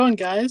Going,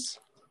 guys.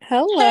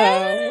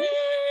 Hello.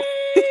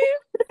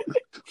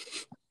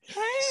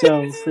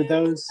 So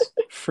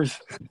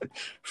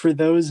for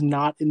those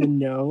not in the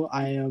know,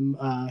 I am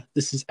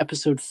this is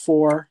episode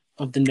 4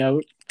 of The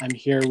Note. I'm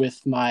here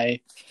with my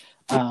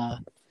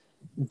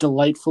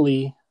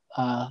delightfully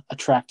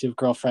attractive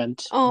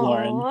girlfriend,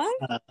 Lauren,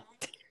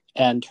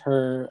 and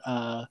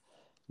her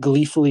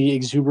gleefully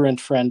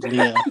exuberant friend,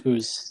 Leah,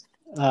 who's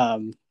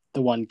the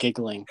one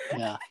giggling.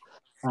 Yeah.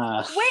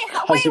 Wait.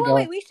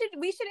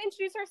 We should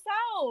introduce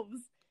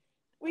ourselves.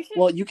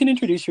 Well, you can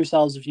introduce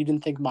yourselves if you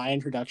didn't think my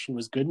introduction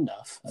was good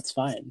enough. That's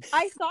fine.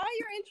 I thought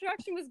your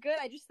introduction was good.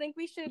 I just think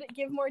we should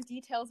give more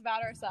details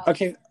about ourselves.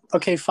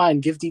 Okay, fine.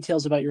 Give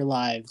details about your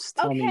lives.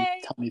 Tell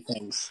me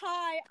things.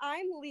 Hi,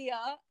 I'm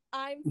Leah.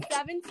 I'm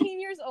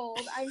 17 years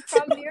old. I'm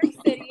from New York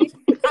City.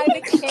 I'm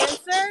a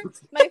Cancer.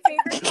 My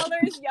favorite color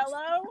is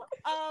yellow.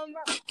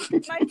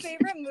 My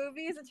favorite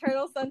movie is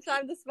Eternal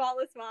Sunshine of the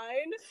Spotless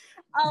Mind.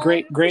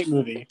 Great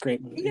movie.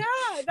 Yeah,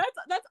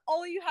 that's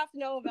all you have to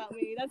know about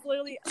me. That's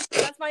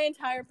my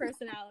entire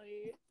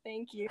personality.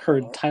 Thank you. Her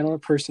entire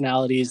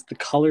personality is the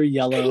color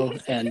yellow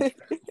and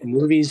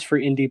movies for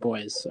indie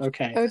boys.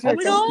 Okay. Oh my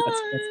God.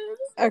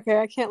 Okay,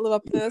 I can't live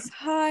up to this.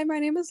 Hi, my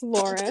name is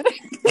Lauren.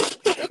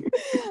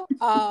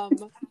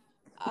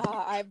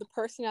 I have the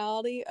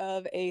personality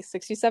of a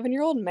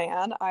 67-year-old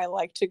man. I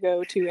like to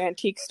go to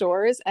antique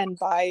stores and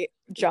buy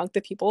junk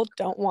that people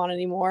don't want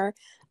anymore.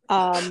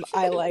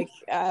 I like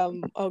I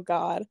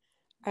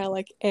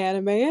like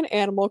anime and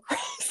Animal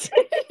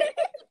Crossing.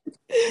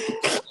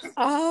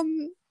 I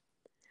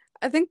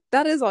think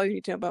that is all you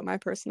need to know about my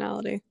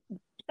personality.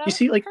 You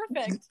see, like,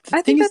 perfect.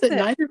 The thing is that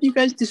neither of you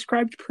guys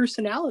described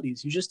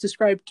personalities. You just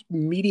described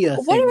media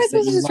things. What am I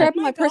supposed to describe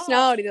like? my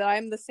personality? That I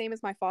am the same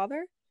as my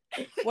father?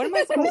 What am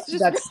I supposed to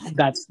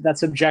describe?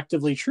 That's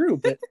objectively true,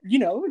 but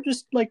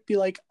just be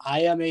like,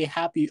 I am a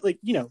happy,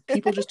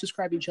 people just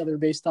describe each other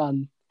based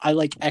on I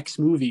like X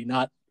movie,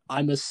 not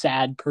I'm a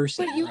sad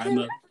person.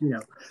 Yeah,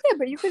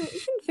 but you can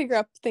figure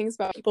out things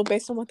about people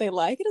based on what they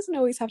like. It doesn't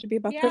always have to be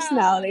about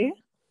personality.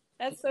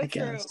 That's so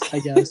true. I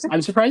guess.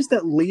 I'm surprised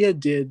that Leah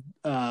did,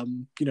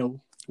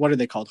 what are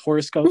they called?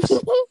 Horoscopes?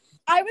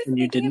 I was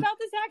thinking about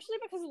this actually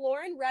because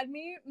Lauren read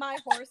me my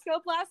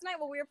horoscope last night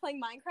while we were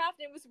playing Minecraft,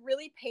 and it was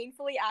really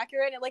painfully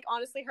accurate, and it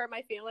honestly hurt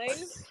my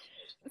feelings.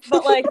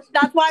 But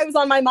that's why it was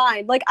on my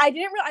mind. I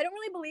don't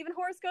really believe in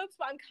horoscopes,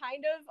 but I'm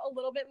kind of a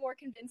little bit more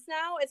convinced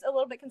now. It's a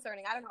little bit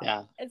concerning. I don't know.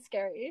 Yeah. It's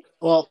scary.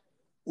 Well,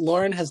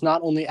 Lauren has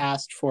not only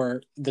asked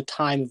for the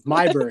time of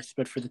my birth,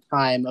 but for the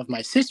time of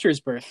my sister's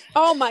birth.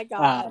 Oh my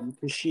God!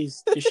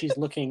 She's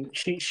looking.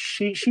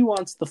 She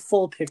wants the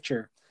full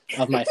picture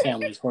of my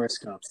family's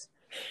horoscopes.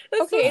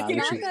 Okay,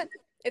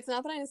 it's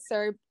not that I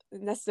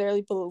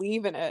necessarily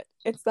believe in it.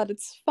 It's that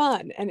it's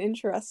fun and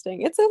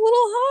interesting. It's a little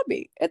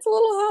hobby.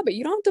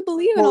 You don't have to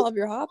believe in all of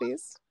your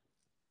hobbies.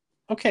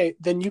 Okay,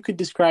 then you could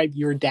describe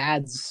your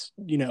dad's,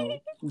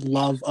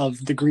 love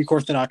of the Greek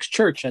Orthodox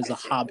Church as a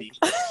hobby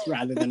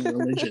rather than a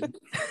religion.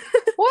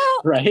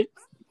 Well, right?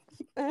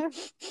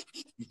 It's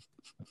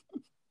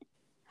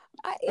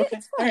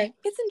fun. All right.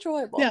 It's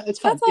enjoyable. Yeah, it's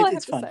fun. That's all I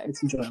have to say.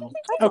 It's enjoyable.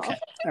 Okay,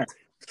 all right.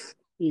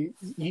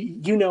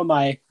 You know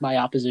my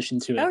opposition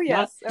to it. Oh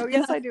yes,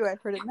 I do. I've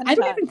heard it many times. I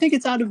don't even think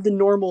it's out of the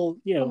normal.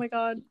 Oh my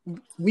God,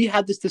 we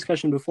had this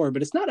discussion before,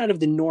 but it's not out of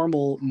the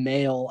normal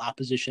male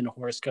opposition to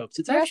horoscopes.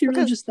 It's actually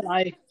really just that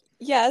I.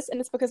 Yes, and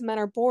it's because men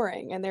are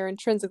boring and they're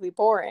intrinsically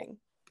boring,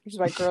 which is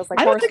why girls like.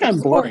 I don't think I'm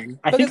boring.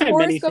 I think I'm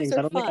many things.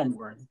 I don't think I'm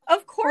boring.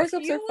 Of course,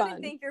 you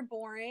wouldn't think you're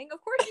boring. Of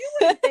course, you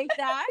wouldn't think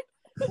that.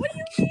 What do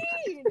you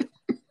mean?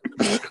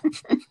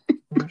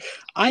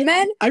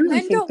 Men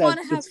don't want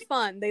to have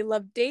fun. They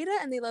love data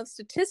and they love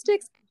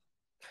statistics.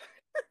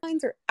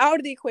 Lines are out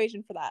of the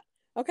equation for that.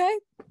 Okay,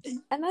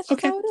 and that's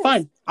just how it is.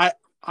 Fine.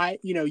 I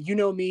you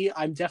know me.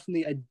 I'm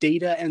definitely a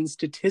data and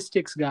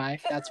statistics guy.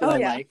 That's what I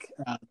like.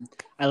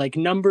 I like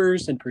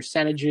numbers and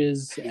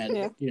percentages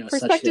and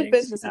Perspective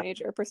business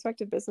major.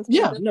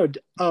 Yeah. No.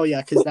 Oh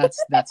yeah, because that's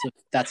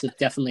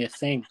definitely a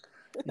thing.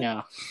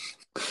 Yeah.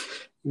 I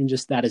mean,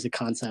 just that as a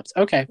concept.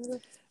 Okay.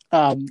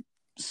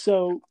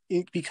 So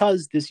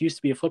because this used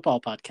to be a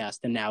football podcast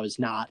and now is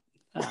not,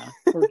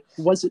 or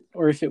was it,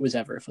 or if it was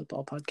ever a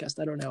football podcast,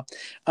 I don't know.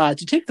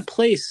 To take the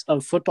place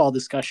of football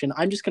discussion,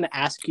 I'm just going to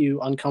ask you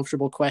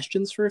uncomfortable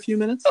questions for a few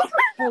minutes.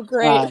 Oh,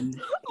 great!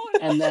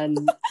 And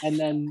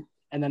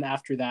then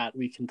after that,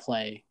 we can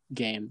play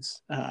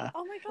games. Oh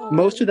my God!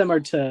 Most of them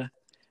are to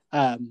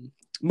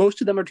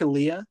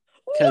Leah,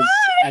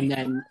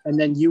 and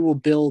then you will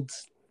build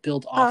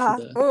off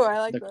of the. Oh, I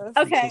like this.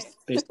 Okay.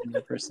 Based on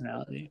your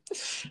personality.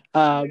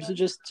 So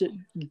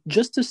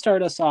just to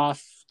start us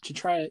off, to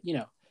try,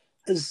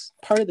 as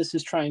part of this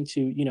is trying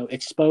to,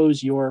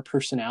 expose your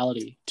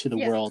personality to the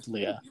world,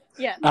 Leah.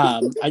 Yeah.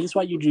 I just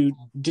want you to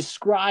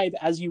describe,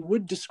 as you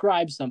would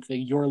describe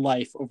something, your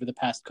life over the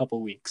past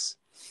couple weeks.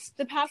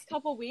 The past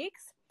couple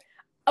weeks?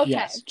 Okay.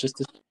 Yes,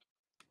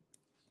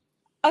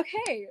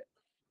 Okay.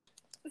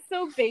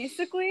 So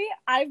basically,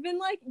 I've been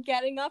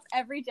getting up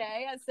every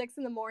day at 6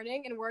 a.m.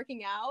 and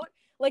working out.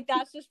 Like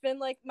that's just been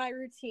like my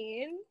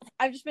routine.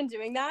 I've just been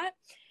doing that.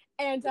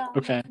 And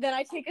then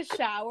I take a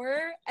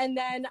shower, and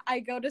then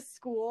I go to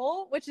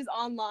school, which is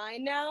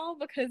online now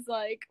because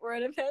like we're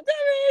in a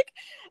pandemic.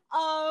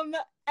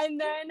 And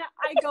then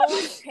I go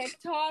on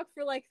TikTok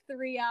for like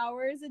 3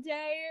 hours a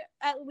day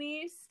at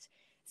least,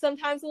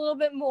 sometimes a little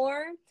bit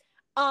more.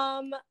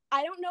 I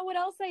don't know what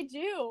else I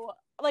do.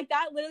 Like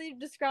that literally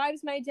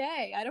describes my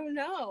day. I don't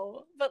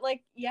know, but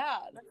like yeah,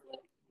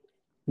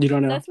 you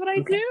don't know. That's what I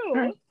do.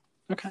 Right.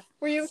 Okay.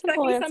 Were you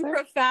expecting some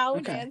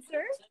profound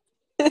answer?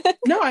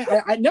 No,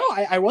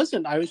 I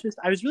wasn't. I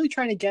was really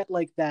trying to get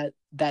like that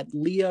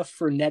Leah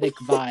frenetic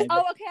vibe,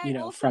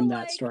 from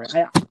that story.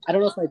 I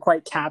don't know if I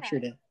quite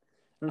captured it.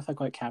 I don't know if I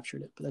quite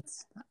captured it, but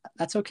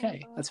that's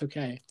okay. That's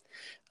okay.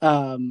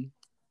 All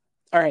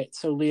right,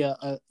 so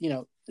Leah,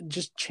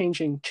 just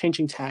changing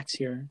tacks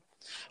here.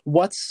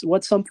 What's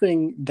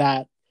something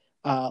that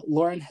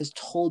Lauren has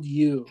told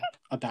you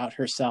about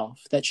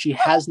herself that she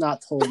has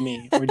not told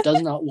me or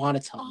does not want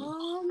to tell me?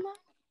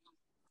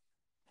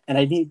 And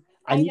I need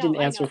an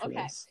answer for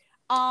this.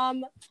 Oh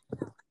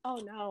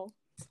no.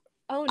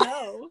 You're putting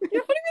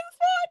me on the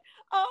spot.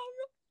 Oh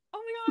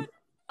my god.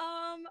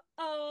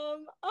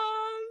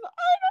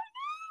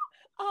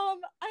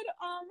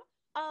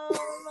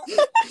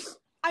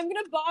 I'm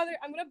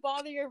gonna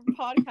bother your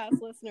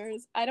podcast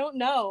listeners. I don't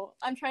know.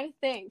 I'm trying to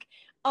think.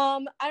 I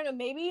don't know.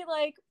 Maybe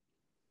like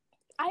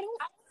I don't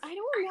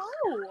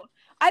know.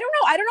 I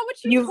don't know what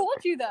she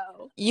told you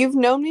though. You've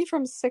known me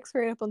from 6th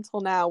grade up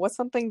until now. What's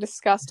something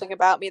disgusting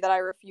about me that I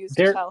refuse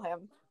to tell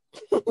him?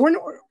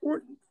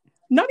 We're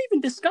not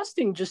even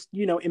disgusting, just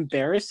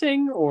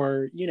embarrassing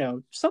or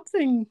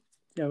something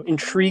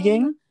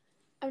intriguing.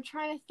 I'm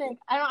trying to think.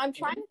 I'm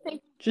trying to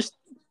think. Just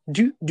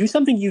do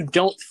something you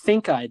don't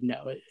think I'd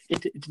know.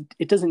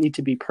 It doesn't need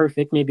to be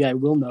perfect. Maybe I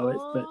will know it,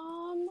 but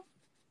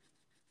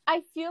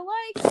I feel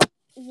like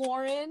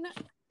Lauren.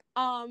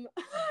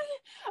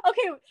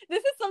 Okay, this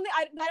is something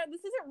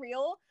this isn't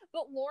real,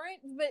 but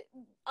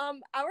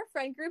our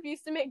friend group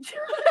used to make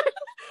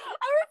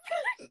our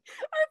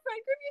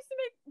friend group used to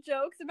make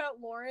jokes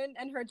about Lauren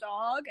and her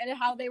dog and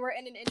how they were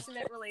in an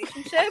intimate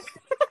relationship.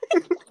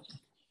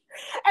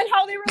 And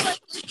how they were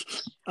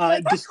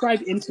like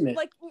describe intimate.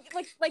 Like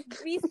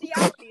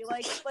bestiality,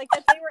 like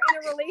that they were in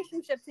a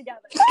relationship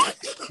together.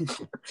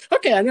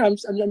 Okay, I know. I'm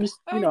just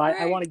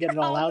I want to get it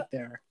all out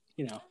there.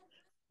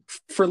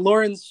 For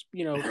Lauren's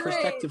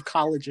prospective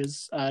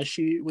colleges,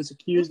 she was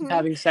accused of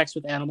having sex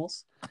with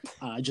animals.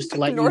 Just to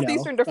let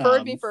Northeastern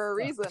deferred me for a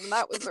reason, and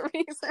that was the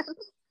reason.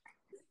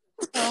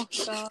 Oh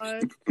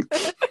god.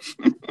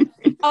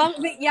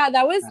 But yeah,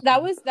 that was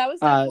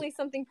definitely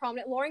something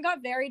prominent. Lauren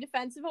got very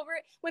defensive over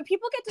it. When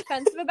people get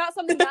defensive about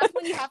something, that's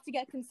when you have to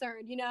get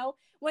concerned.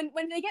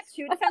 When they get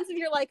too defensive,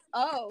 you're like,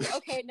 oh,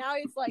 okay, now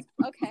it's like,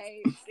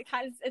 okay,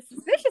 it's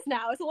suspicious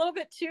now. It's a little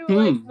bit too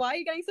like, why are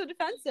you getting so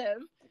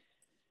defensive?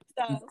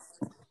 So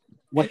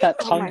what that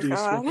tongue do,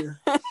 Swiffer?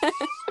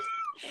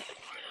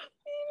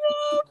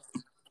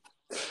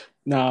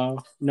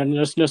 No.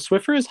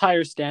 Swiffer has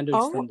higher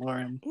standards than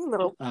Lauren. You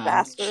little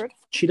bastard.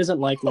 She doesn't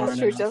like Lauren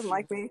enough. She doesn't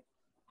like me.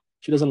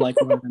 She doesn't like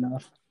Lauren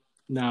enough.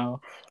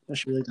 No,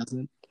 she really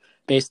doesn't.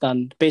 Based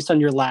on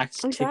your lax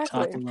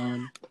TikTok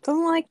alone.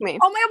 Doesn't like me.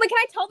 Oh my god, but can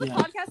I tell the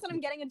podcast that I'm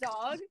getting a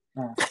dog?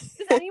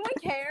 Does anyone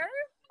care?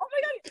 Oh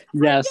my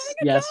god.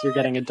 Yes, you're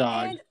getting a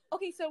dog. And,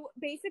 okay, so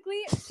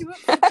basically, 3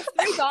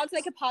 dogs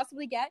I could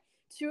possibly get.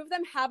 2 of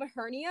them have a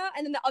hernia,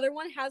 and then the other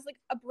one has like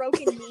a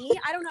broken knee.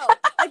 I don't know.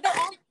 Like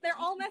they're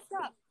all messed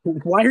up.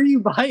 Why are you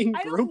buying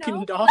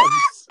broken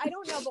dogs? I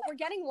don't know, but we're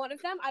getting one of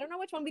them. I don't know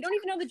which one. We don't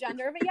even know the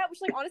gender of it yet, which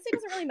like honestly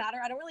doesn't really matter.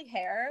 I don't really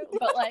care.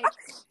 But like,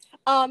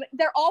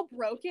 they're all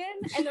broken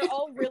and they're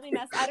all really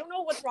messed. I don't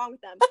know what's wrong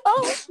with them.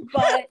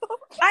 But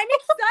I'm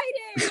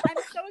excited. I'm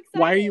so excited.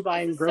 Why are you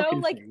buying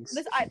broken things?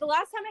 The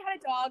last time I had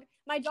a dog,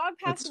 my dog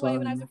passed away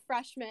when I was a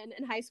freshman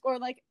in high school, or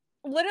like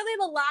literally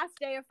the last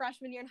day of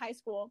freshman year in high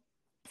school.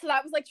 So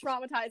that was like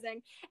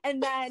traumatizing.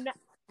 And then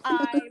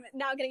I'm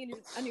now getting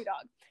a new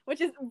dog,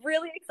 which is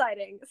really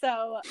exciting.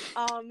 So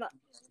I don't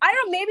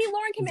know, maybe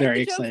Lauren can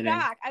make the jokes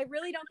back. I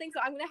really don't think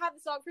so. I'm gonna have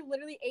this dog for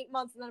literally 8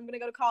 months, and then I'm gonna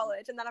go to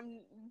college, and then I'm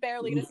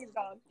barely gonna see the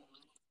dog.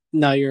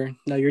 No,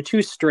 you're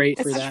too straight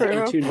for that. True.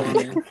 You're too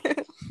normal.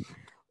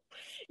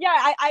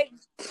 Yeah,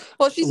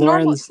 well, she's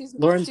normal.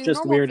 Lauren's she's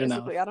just normal weird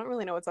physically. enough. I don't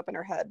really know what's up in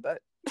her head,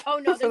 but oh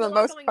no, there's a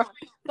lot going on.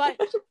 But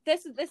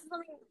this is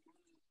something.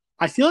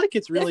 I feel like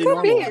it's really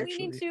normal. We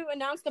need to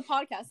announce the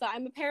podcast that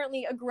I'm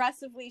apparently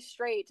aggressively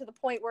straight to the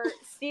point where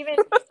Steven...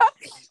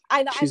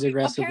 She's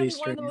aggressively apparently straight.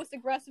 one of the most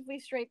aggressively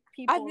straight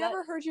people. I've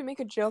never heard you make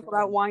a joke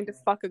about wanting to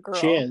fuck a girl.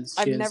 She is.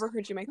 I've never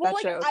heard you make that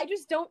joke. I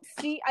just don't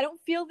see... I don't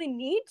feel the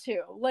need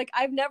to. Like,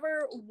 I've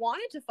never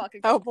wanted to fuck a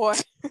girl. Oh, boy.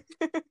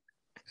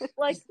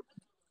 Like...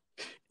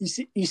 You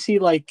see,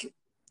 like,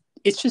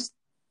 it's just...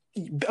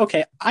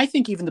 Okay, I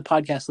think even the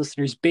podcast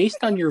listeners,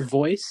 based on your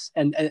voice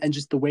and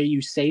just the way you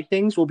say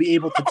things, will be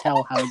able to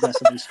tell how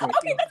aggressively straight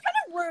you are. That's kind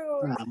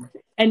of rude.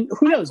 And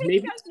who knows?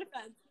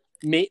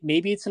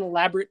 Maybe it's an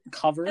elaborate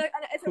cover.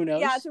 Who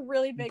knows? Yeah, it's a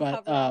really big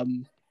cover.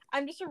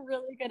 I'm just a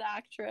really good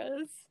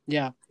actress.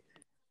 Yeah.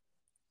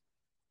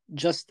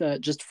 Just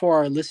for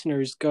our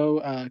listeners,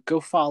 go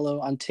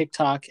follow on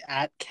TikTok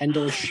at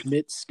Kendall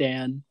Schmidt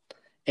Stan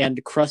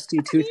and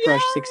Krusty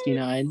Toothbrush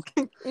 69.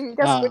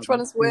 Guess which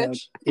one is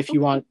which? If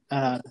you want,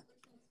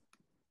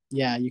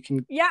 yeah, you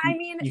can. Yeah, I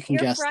mean, you can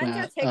your guess friends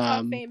that. are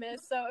TikTok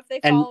famous, so if they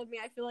and- followed me,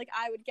 I feel like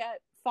I would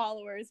get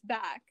followers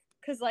back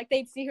because like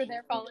they'd see who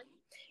they're following.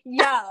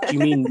 Yeah. Do you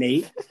mean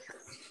Nate?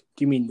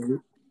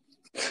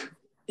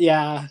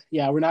 Yeah,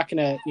 we're not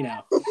gonna,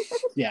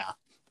 yeah.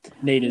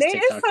 Nate is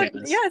TikTok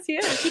famous. Yes, he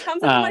is. He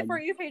comes up on my For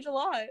You page a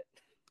lot.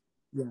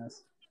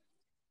 Yes.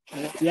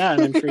 Yeah,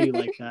 and I'm sure you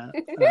like that.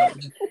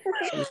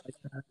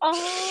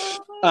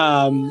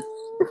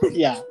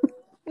 Yeah.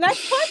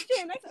 Next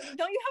question.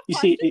 Don't you have questions?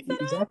 See,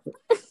 exactly.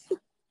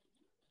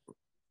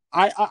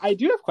 I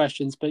do have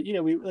questions, but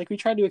we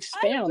try to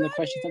expand on the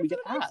questions that we get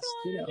asked.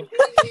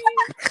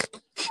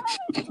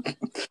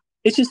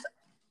 It's just,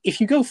 if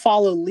you go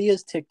follow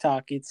Leah's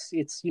TikTok, it's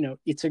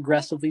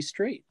aggressively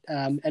straight.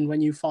 And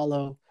when you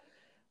follow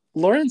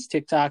Lauren's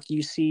TikTok,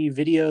 you see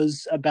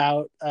videos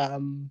about oh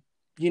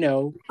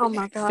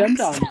my God,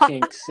 femdom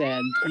kinks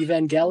and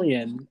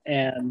Evangelion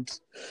and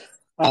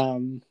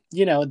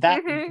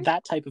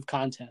that type of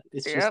content.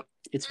 It's just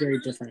it's very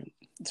different.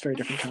 It's very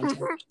different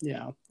content.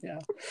 Yeah.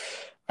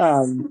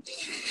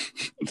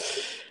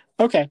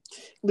 Okay,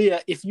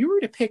 Leah, if you were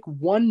to pick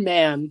one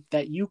man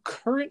that you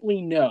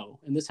currently know,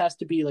 and this has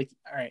to be like,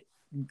 all right,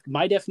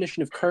 my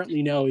definition of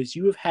currently know is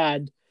you have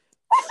had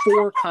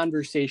 4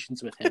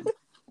 conversations with him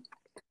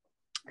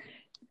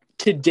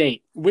to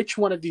date. Which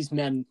one of these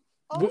men,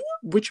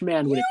 which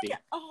man would it be?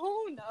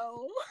 Oh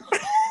no.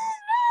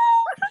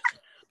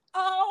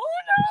 Oh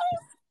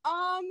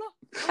no.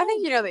 I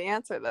think you know the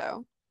answer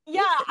though.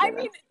 Yeah, I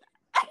mean,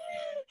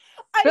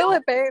 spill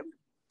it, babe.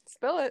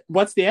 Spill it.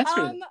 What's the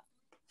answer?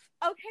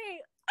 Okay. Wait.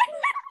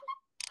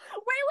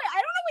 I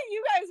don't know what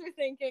you guys are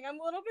thinking. I'm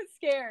a little bit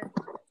scared.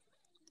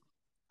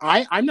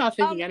 I'm not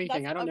thinking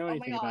anything. I don't know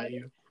anything about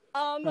you.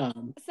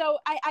 So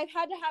I've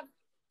had to have.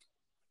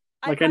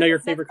 I know your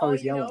favorite color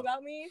is yellow. You know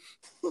about me?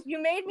 You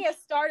made me a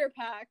starter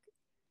pack.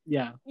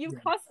 Yeah. You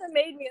custom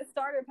made me a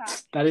starter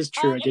pack. That is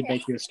true. I did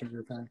make you a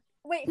starter pack.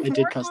 Wait,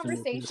 4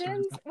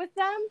 conversations with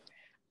them?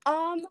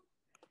 Oh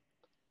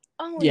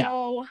yeah.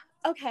 no.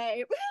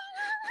 Okay.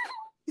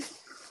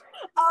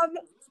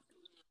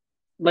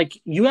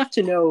 Like, you have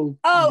to know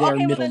their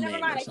middle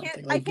name or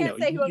something. I can't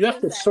say who you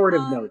have to sort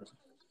of know them.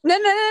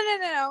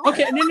 No.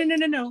 Okay,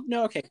 no.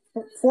 Okay,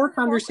 4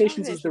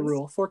 conversations is the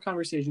rule. 4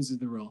 conversations is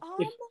the rule.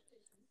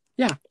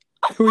 Yeah.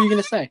 Who are you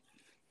gonna say?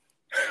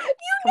 You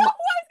know who I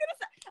was gonna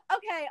say.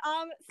 Okay.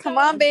 Come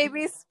on,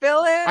 baby,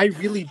 spill it. I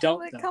really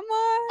don't. Come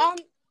on.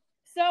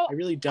 So I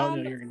really don't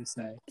know what you're gonna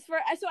say. So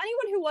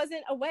anyone who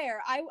wasn't aware,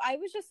 I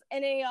was just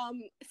in a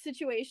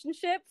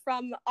situationship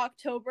from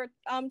October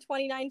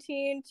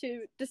 2019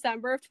 to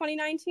December of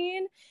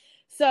 2019.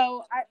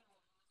 So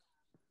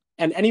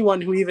and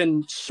anyone who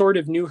even sort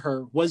of knew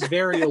her was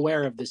very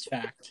aware of this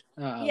fact.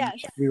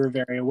 Yes, we were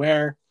very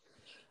aware.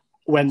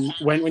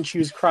 When she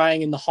was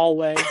crying in the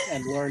hallway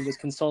and Lauren was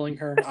consoling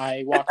her,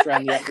 I walked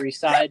around the Upper East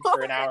Side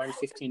for an hour and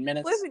 15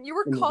 minutes. Listen, you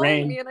were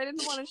calling me and I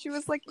didn't want to. She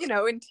was like,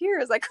 in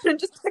tears. I couldn't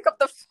just pick up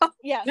the phone.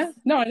 Yes. Yeah.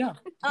 No, I know.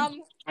 I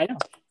know.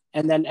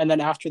 And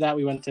then after that,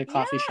 we went to a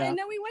coffee shop. And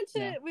then we went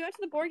to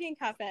the board game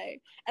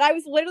cafe, and I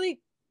was literally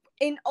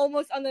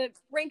almost on the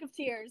brink of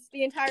tears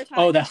the entire time.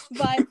 Oh, that.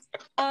 But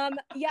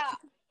yeah.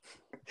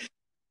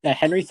 Yeah,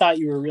 Henry thought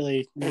you were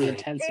really, really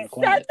intense and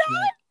quiet. Said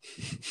that?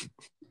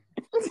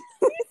 You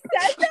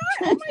said that?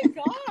 Oh my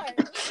god!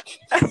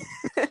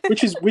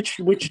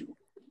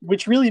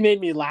 which really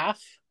made me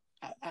laugh.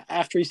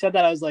 After he said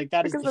that, I was like,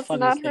 "That is the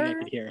funniest thing I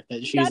could hear."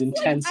 That she's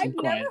intense and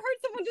quiet. I've never heard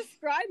someone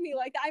describe me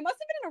like that. I must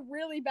have been in a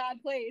really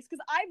bad place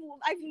because I've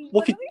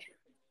literally.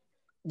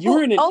 You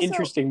were in an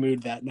interesting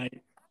mood that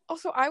night.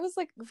 Also, I was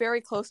like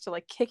very close to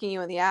like kicking you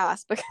in the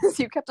ass because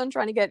you kept on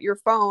trying to get your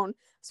phone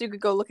so you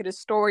could go look at his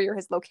story or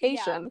his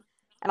location,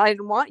 and I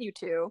didn't want you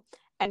to,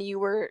 and you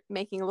were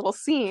making a little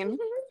scene.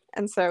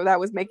 And so that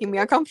was making me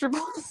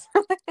uncomfortable.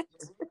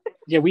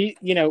 Yeah, we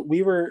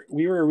were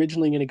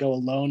originally going to go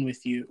alone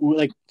with you.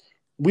 Like,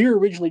 we were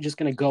originally just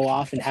going to go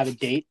off and have a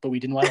date, but we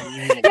didn't want to leave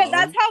you alone. Yeah,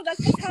 that's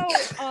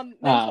how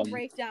mental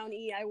breakdown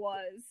I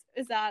was.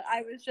 Is that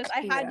I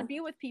had to be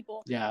with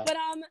people. Yeah. But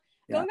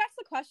going back to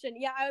the question,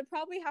 I would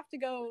probably have to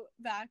go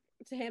back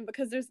to him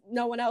because there's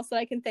no one else that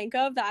I can think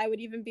of that I would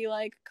even be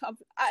like.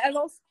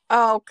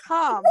 Oh,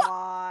 come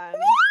on.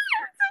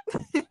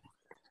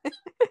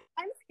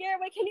 I'm scared.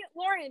 Wait, can you,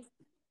 Lauren?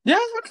 Yeah,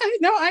 okay.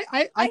 No,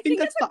 I think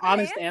that's the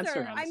honest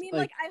answer. I mean,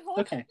 I hope.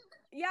 Okay.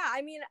 Yeah,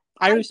 I mean,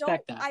 I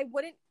respect that. I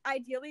wouldn't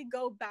ideally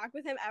go back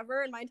with him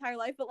ever in my entire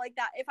life, but like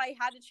that, if I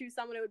had to choose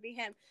someone, it would be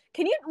him.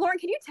 Lauren,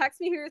 can you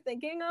text me who you're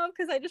thinking of?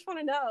 Because I just want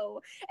to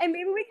know, and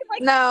maybe we could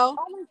like. No.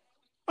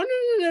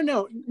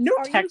 No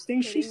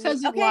texting. She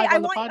says it live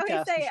on the podcast.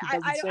 Okay, say it.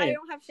 I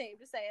don't have shame.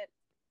 Just say it.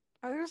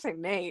 I was gonna say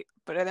Nate,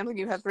 but I don't think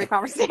you had 3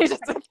 conversations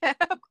with him.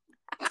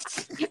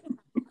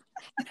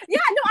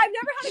 Yeah, no, I've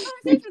never had a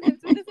conversation with him,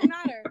 so it doesn't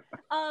matter.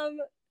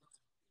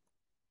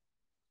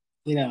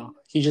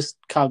 He just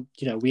come.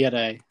 We had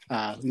a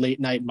late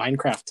night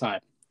Minecraft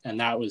time, and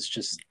that was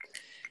just.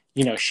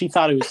 She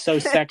thought it was so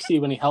sexy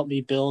when he helped me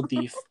build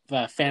the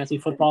fantasy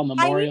football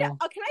memorial.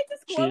 Can I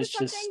disclose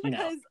something?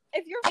 Because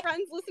if your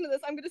friends listen to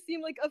this, I'm going to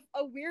seem like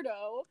a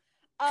weirdo.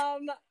 I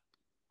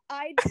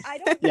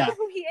don't know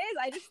who he is.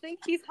 I just think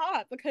he's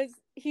hot because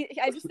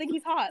I just think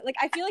he's hot. Like,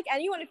 I feel like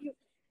anyone, if you...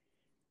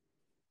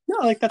 No,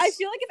 like that's... I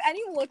feel like if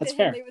anyone looked at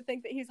him, they would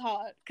think that he's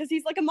hot because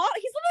he's like a model.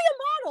 He's literally a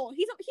model.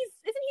 Isn't he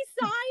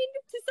signed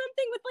to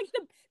something with like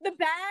the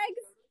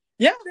bags?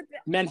 Yeah,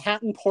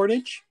 Manhattan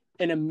Portage.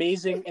 An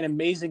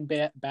amazing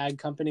bag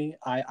company.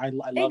 I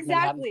love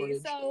Manhattan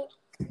Portage. So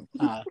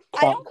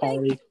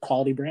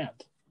quality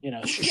brand.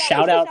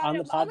 Shout out on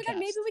the podcast. Oh my god,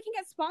 maybe we can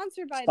get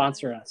sponsored by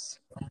Sponsor them. us.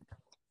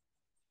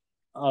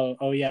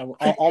 Oh yeah,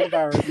 all of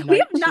our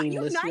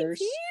 19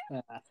 listeners.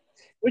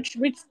 Which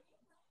the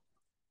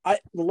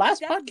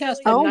last podcast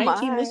had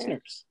 19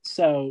 listeners.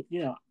 So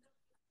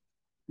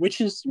which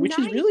is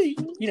really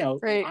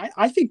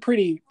I think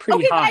pretty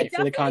high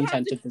for the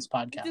content of this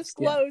podcast.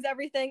 Disclose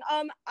everything.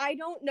 I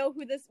don't know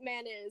who this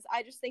man is.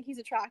 I just think he's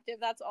attractive.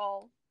 That's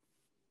all.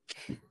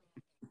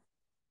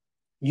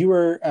 You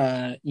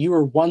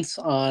were once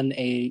on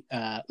a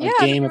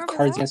game of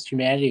Cards Against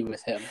Humanity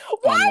with him.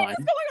 Why online. is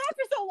this going on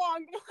for so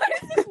long? Why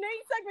is this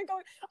main segment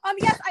going?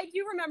 Yes, I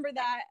do remember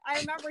that. I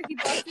remember he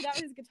busted out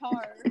his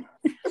guitar.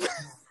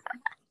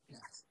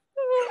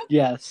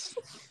 Yes.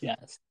 Yeah.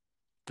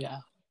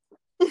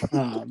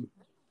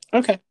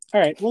 Okay. All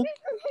right. We'll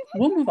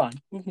move on.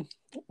 We'll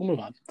move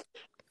on.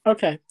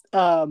 Okay.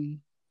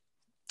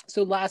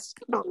 So last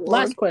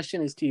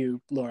question is to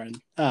you, Lauren.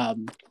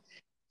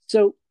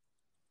 So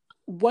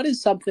what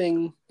is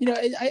something,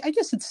 I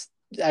guess it's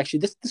actually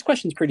this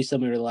question is pretty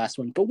similar to the last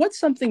one, but what's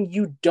something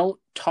you don't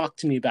talk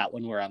to me about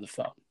when we're on the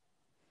phone?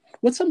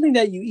 What's something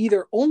that you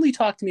either only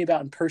talk to me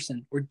about in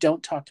person or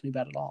don't talk to me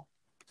about at all?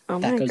 Oh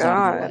my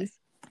god.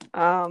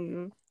 I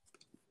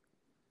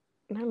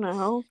don't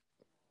know.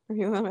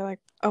 Like,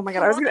 oh my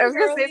god, I was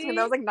gonna say something.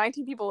 That was like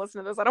 19 people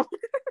listening to this. I don't.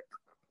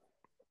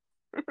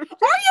 Are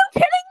you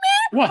kidding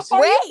me? What?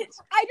 Wait!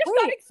 I just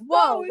got exposed.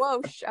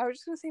 Whoa! I was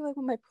just gonna say like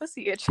when my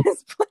pussy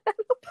itches.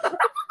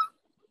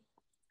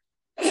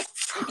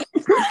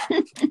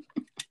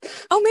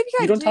 Oh, maybe I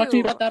do. You don't talk to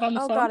me about that on the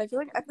phone? Oh god, I feel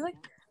like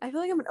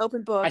I'm an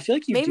open book. I feel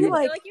like you maybe do.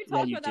 I feel like you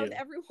talk about that with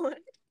everyone.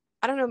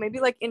 I don't know,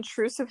 maybe like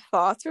intrusive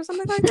thoughts or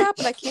something like that,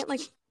 but I can't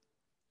like.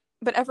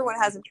 But everyone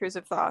has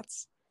intrusive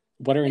thoughts.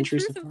 What are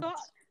intrusive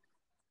thoughts?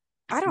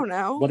 I don't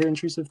know. What are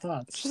intrusive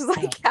thoughts? Just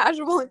like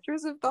casual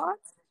intrusive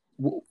thoughts.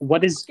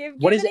 What is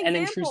an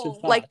intrusive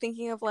thought? Like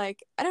thinking of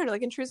like, I don't know,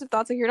 like intrusive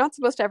thoughts. Like you're not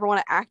supposed to ever want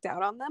to act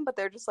out on them, but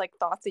they're just like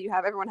thoughts that you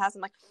have. Everyone has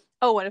them. Like,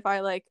 oh, what if I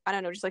like, I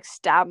don't know, just like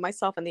stab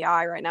myself in the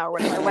eye right now, or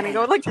what if I went and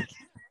go like,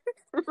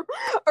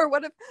 or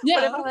what if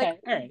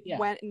I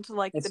went into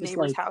like the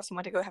neighbor's house and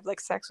went to go have like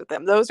sex with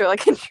them? Those are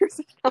like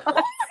intrusive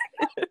thoughts.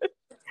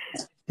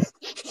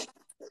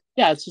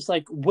 Yeah, it's just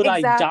like, would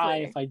I die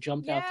if I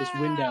jumped out this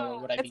window,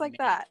 or would I be It's like made?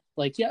 that.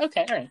 Like, yeah,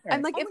 okay, all right.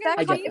 I'm like, if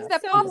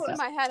that pops in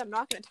my head, I'm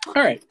not going to talk.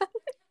 All right.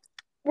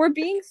 We're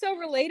being so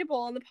relatable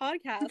on the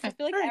podcast. Okay. I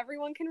feel like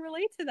everyone can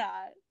relate to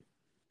that.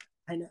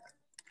 I know.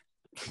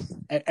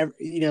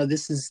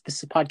 This is a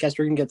podcast.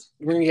 We're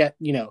gonna get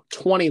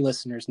 20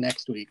 listeners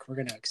next week. We're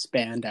gonna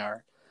expand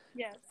our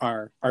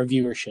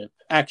viewership.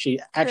 Actually,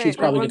 it's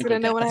probably gonna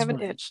know when I have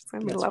an itch. It's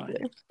gonna be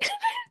lovely.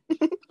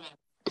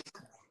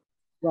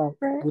 Well,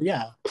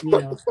 yeah,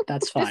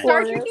 that's fine.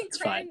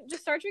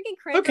 Just start drinking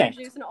cranberry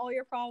juice, and all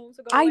your problems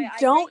will go away. I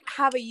don't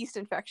have a yeast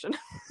infection.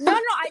 No,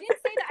 I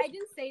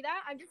didn't say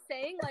that. I'm just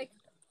saying, like.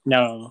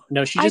 No,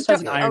 she just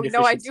has an iron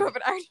deficiency. No, I do have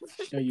an iron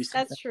deficiency.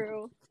 That's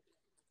true.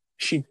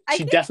 She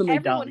definitely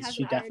does.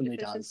 She definitely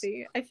does.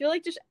 I feel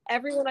like just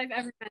everyone I've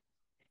ever met.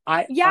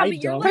 I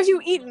don't. Because you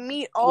eat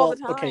meat all the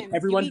time. Okay,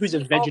 everyone who's a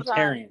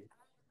vegetarian.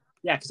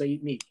 Yeah, because I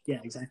eat meat. Yeah,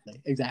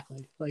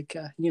 exactly. Like,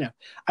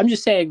 I'm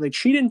just saying, like,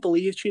 she didn't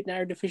believe she had an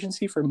iron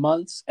deficiency for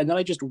months, and then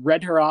I just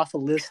read her off a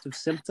list of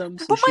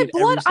symptoms. But my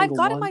blood,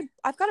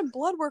 I've gotten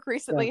blood work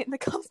recently, and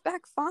it comes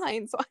back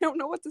fine, so I don't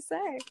know what to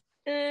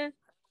say.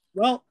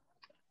 Well,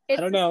 I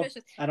don't know.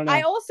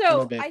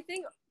 I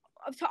think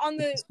on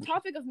the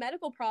topic of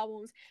medical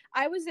problems,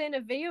 I was in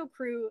a video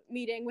crew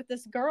meeting with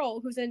this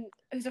girl who's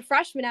a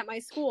freshman at my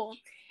school.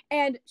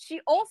 And she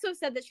also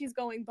said that she's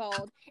going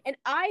bald. And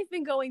I've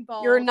been going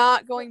bald. You're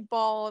not going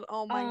bald.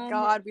 Oh my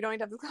god. We don't need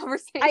to have this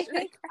conversation.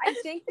 I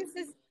think this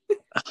is...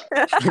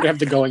 We're going to have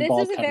the going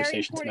bald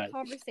conversation tonight.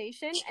 This is a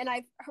very important conversation. And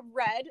I've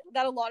read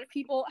that a lot of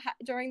people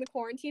during the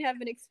quarantine have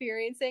been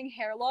experiencing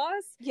hair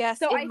loss. Yes,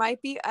 so it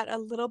might be at a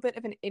little bit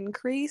of an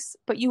increase.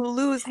 But you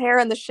lose hair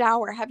in the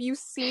shower. Have you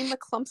seen the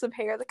clumps of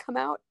hair that come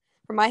out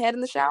from my head in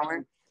the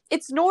shower?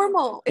 It's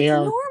normal.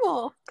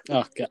 Normal.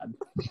 Oh god.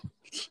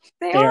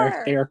 They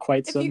are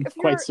quite some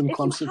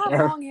clumps of hair. If you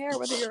have long hair,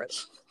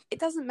 it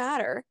doesn't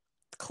matter.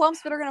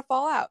 Clumps that are going to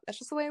fall out. That's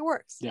just the way it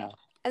works. Yeah.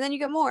 And then you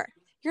get more.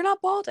 You're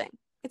not balding.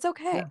 It's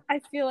okay. Yeah. I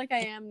feel like I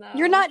am though.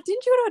 You're not.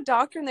 Didn't you go to a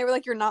doctor and they were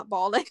like, "You're not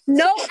balding"?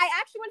 No, I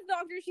actually went to the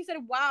doctor and she said,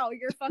 "Wow,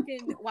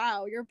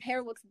 your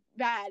hair looks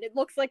bad. It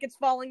looks like it's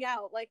falling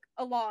out like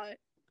a lot."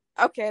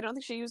 Okay, I don't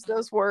think she used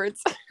those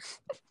words.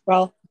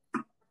 Well,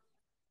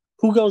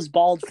 who goes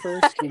bald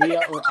first,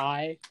 Leah or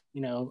I?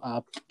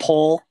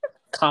 Poll,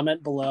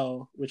 comment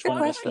below which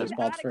one of us goes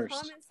bald first.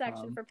 Comment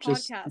section for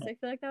podcasts. I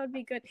feel like that would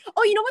be good.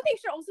 Oh, you know what they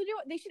should also do?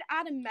 They should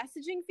add a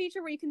messaging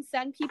feature where you can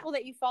send people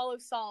that you follow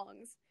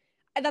songs.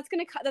 And that's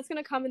gonna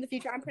come in the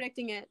future. I'm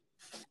predicting it.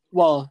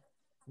 Well,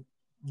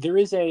 there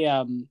is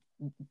a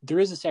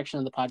section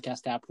of the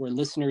podcast app where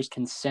listeners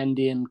can send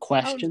in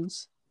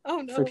questions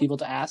for people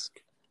to ask.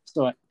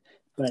 So,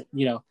 but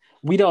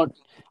we don't.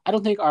 I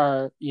don't think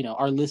our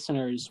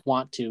listeners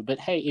want to. But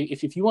hey,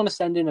 if you want to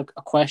send in a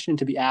question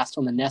to be asked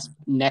on the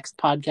next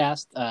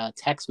podcast,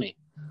 text me.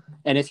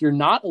 And if you're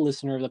not a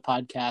listener of the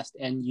podcast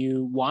and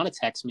you want to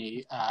text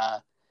me,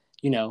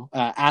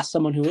 ask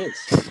someone who is.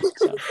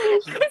 So,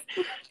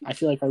 I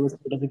feel like our listener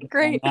doesn't get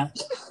great.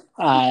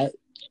 That.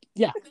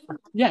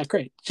 Yeah,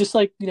 great. Just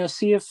like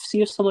see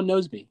if someone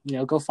knows me.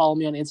 Go follow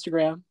me on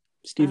Instagram,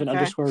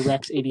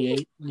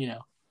 Steven_Rex88.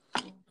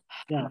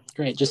 Yeah,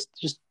 great.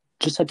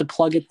 Just had to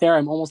plug it there.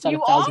 I'm almost at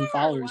 1,000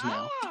 followers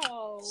now.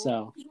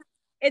 So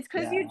it's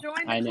because you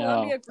joined the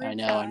Columbia group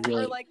chat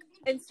really, or like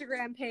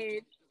Instagram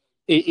page.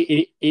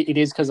 It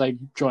is because I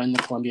joined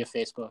the Columbia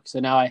Facebook. So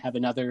now I have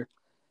another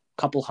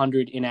couple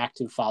hundred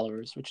inactive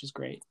followers, which is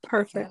great.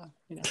 Perfect.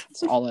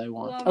 That's all I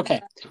want. Okay.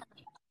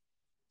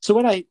 So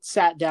when I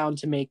sat down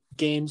to make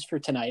games for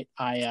tonight,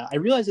 I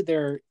realized that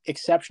there are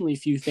exceptionally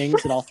few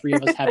things that all three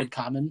of us have in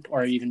common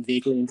or are even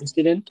vaguely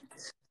interested in.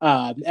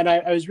 And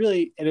I was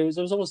really, and it was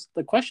almost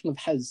the question of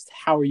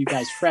how are you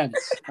guys friends?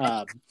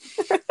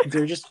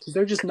 They're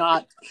just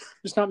not,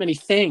 there's not many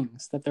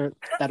things that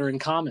are in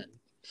common.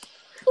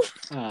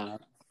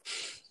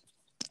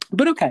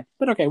 But okay,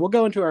 we'll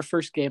go into our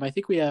first game. I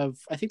think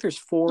there's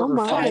 4 or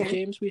 5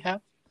 games we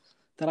have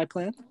that I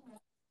planned.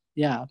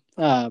 Yeah.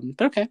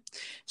 But okay.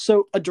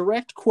 So a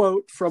direct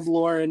quote from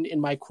Lauren in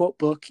my quote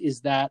book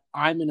is that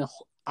I'm a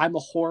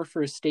whore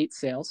for estate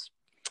sales,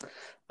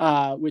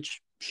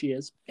 which she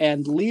is.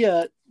 And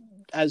Leah,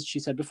 as she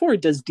said before,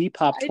 does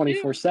Depop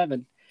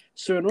 24/7.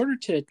 So in order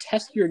to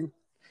test your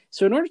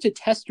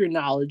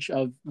knowledge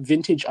of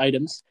vintage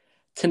items,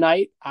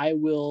 tonight I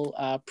will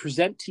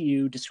present to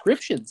you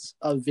descriptions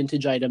of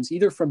vintage items,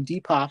 either from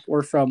Depop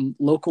or from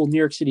local New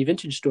York City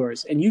vintage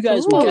stores, and you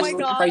guys will guess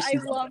the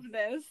prices. I love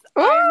this.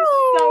 I'm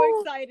so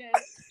excited.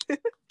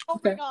 Oh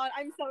my god,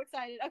 I'm so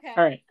excited. Okay.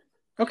 All right.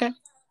 Okay.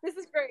 This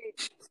is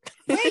great.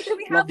 Wait, should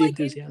we have we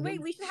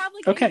should have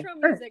intro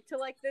music to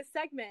this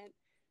segment.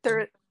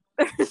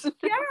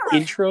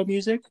 Intro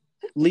music?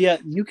 Leah,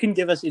 you can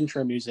give us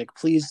intro music.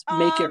 Please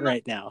make it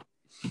right now.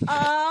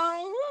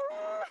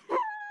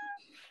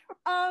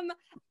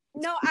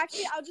 No,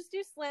 actually I'll just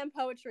do slam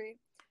poetry.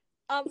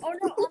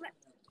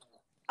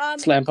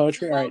 Slam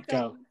poetry? All right,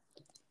 go.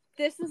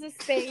 This is a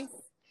space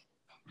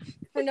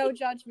for no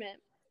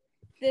judgment.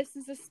 This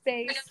is a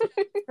space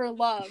for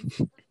love.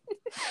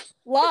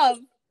 Love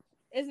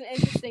is an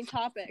interesting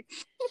topic.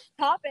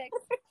 Topics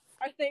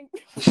are things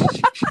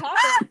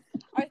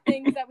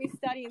that we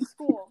study in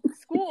school.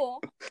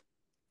 School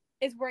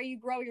is where you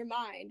grow your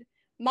mind.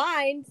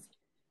 Minds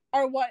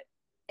are what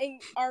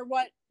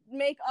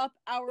make up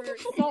our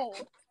soul.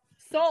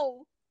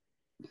 Soul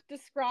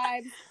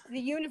describes the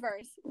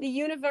universe. The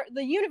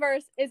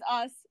universe is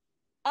us.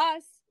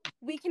 Us,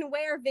 we can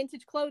wear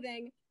vintage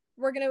clothing.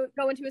 We're going to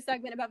go into a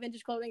segment about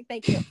vintage clothing.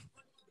 Thank you.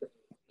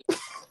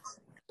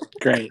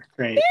 Great.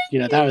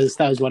 That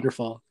was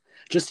wonderful.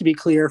 Just to be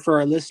clear for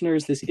our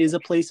listeners, this is a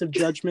place of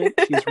judgment.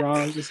 She's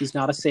wrong. This is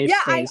not a safe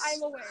space.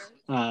 I'm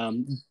aware.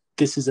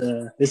 This is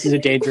a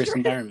dangerous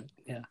environment.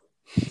 Yeah.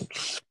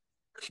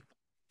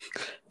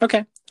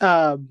 Okay.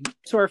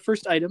 So our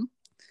first item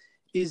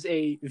is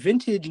a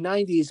vintage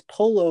 90s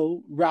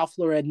polo Ralph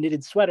Lauren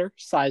knitted sweater,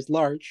 size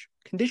large.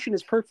 Condition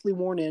is perfectly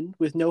worn in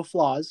with no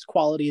flaws.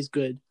 Quality is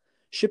good.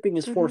 Shipping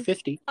is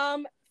 $4.50.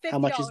 $50. How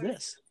much is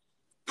this?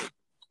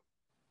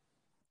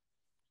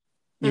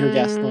 Your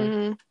guess,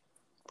 Lauren?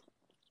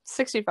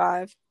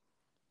 $65.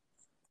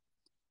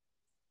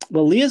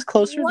 Well, Leah's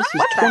closer. What?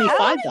 This is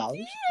 $25.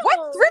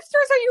 What thrift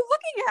stores are you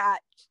looking at?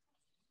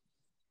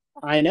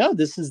 I know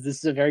this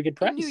is a very good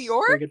price. In New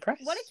York? Very good price.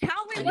 What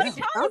account is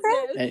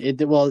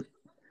this? Well,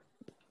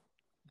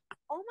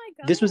 oh my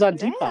god. This was on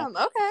Depop.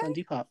 Okay. On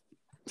Depop.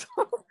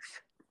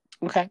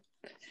 Okay.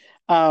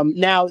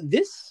 Now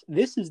this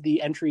is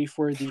the entry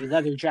for the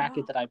leather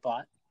jacket that I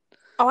bought.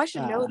 Oh, I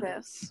should know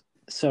this.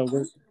 So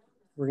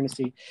we're gonna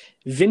see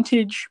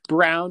vintage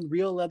brown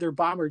real leather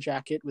bomber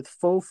jacket with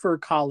faux fur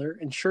collar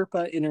and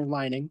Sherpa inner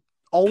lining.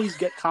 Always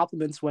get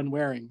compliments when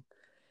wearing.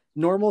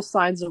 Normal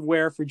signs of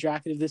wear for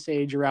jacket of this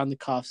age around the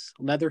cuffs.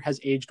 Leather has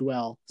aged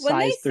well. When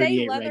size they 38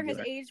 say leather regular.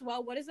 has aged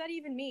well, what does that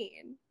even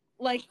mean?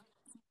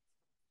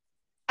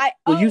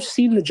 You've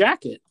seen the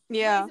jacket.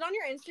 Yeah. Is it on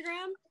your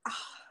Instagram?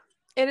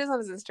 It is on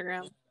his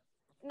Instagram.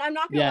 I'm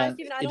not gonna lie,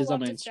 Steven. I don't love on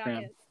my this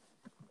Instagram. jacket.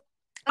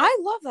 I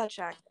love that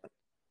jacket.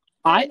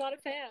 I'm not a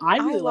fan. I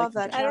really love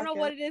like that. I don't know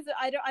what it is.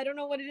 I don't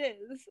know what it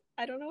is.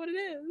 I don't know what it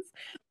is.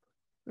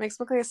 Makes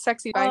me look like a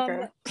sexy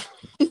biker.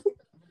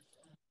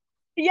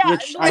 Yeah,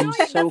 which I'm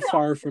so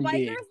far from biker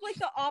being. is like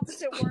the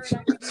opposite word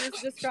I would use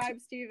to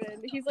describe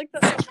Steven. He's like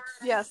the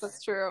Yes,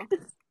 that's true.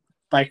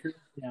 Biker,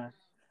 yeah.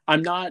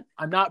 I'm not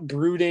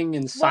brooding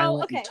and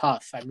silent and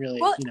tough. I'm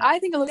really, I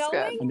think it looks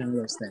good. I'm none of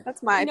those things.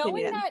 That's my opinion.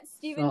 Knowing that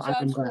Steven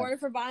judged Lauren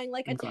for buying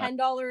like a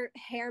 $10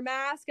 hair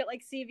mask at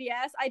like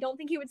CVS, I don't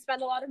think he would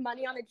spend a lot of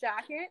money on a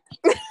jacket.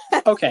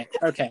 Okay.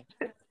 We're gonna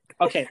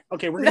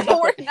talk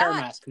about the hair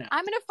mask now.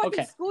 I'm gonna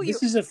fucking school you.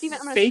 This is a Steven,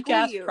 fake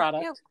ass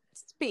product.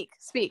 Speak.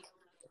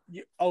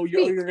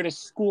 You're gonna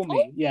school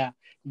me. Yeah.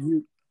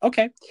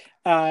 Okay.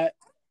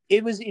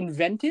 It was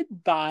invented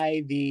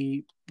by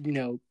the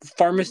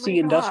pharmacy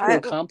industrial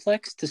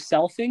complex to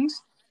sell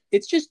things.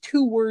 It's just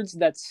two words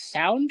that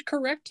sound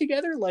correct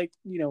together, like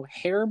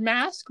hair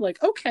mask. Like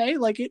okay,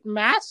 like it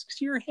masks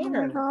your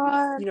hair.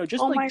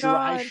 Just like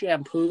dry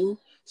shampoo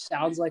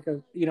sounds like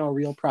a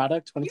real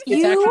product when it's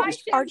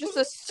actually are just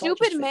a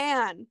stupid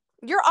man.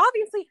 You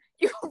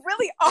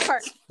really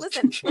are.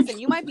 Listen,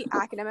 you might be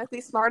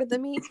academically smarter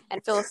than me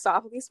and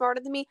philosophically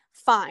smarter than me.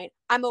 Fine.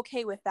 I'm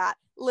okay with that.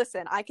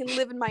 Listen, I can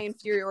live in my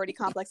inferiority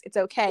complex. It's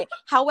okay.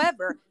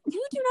 However,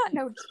 you do not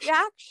know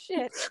jack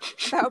shit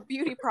about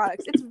beauty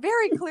products. It's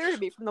very clear to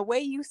me from the way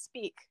you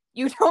speak.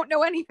 You don't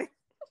know anything.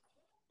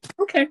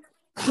 Okay.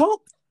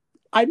 Well,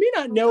 I may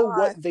not know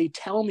what they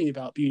tell me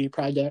about beauty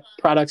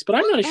products, but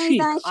I'm not a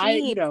sheep.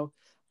 I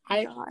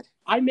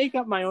make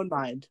up my own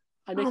mind.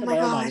 I make up my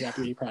own mind about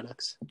beauty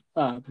products.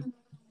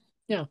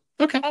 Yeah.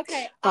 Okay.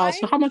 Okay.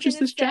 So how much is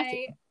this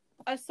jacket?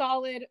 A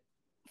solid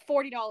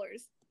 $40.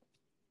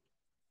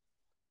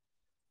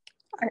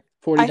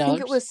 $40. I think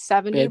it was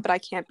 $70, Babe. but I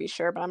can't be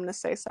sure. But I'm gonna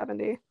say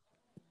 $70.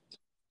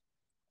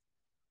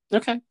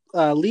 Okay.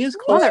 Leah's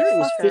closer. It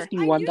was $51.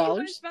 I knew you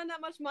wouldn't spend that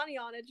much money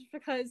on it just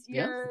because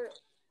you're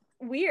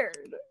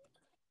weird.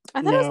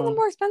 I thought it was on the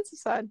more expensive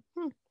side.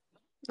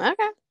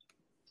 Okay.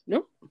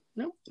 Nope.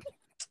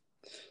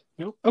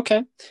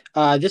 Okay.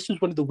 This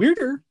was one of the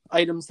weirder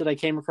items that I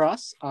came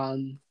across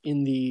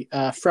in the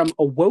from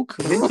Awoke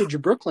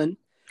Vintage Brooklyn,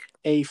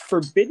 a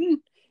forbidden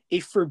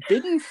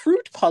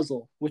fruit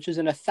puzzle, which is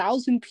an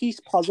 1,000-piece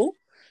puzzle,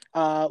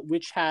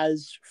 which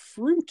has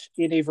fruit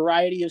in a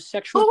variety of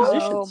sexual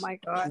positions. Oh my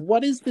god!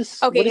 What is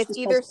this? Okay, it's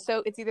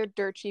either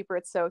dirt cheap or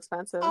it's so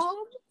expensive.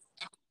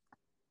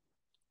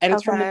 And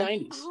it's from the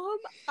 90s.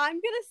 I'm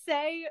gonna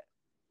say,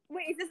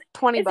 wait, is this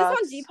 $20? Is this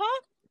on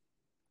Depop?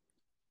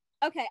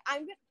 Okay,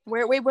 I'm gonna.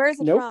 Where is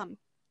it from?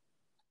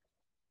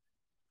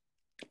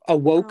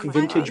 Awoke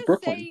Vintage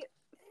Brooklyn.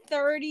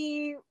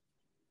 Say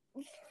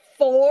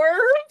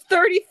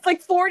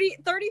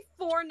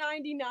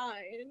 34.99.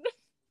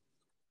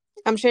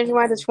 I'm changing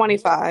mine to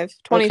 25.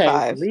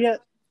 25. Okay,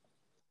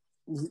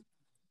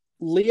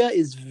 Leah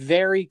is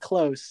very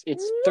close.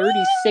 It's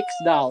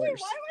 $36.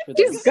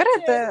 She's good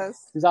at this.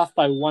 She's off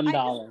by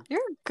 $1. You're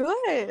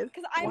good.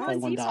 Because I'm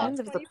on Depop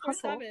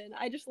 24/7.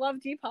 I just love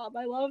Depop.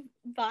 I love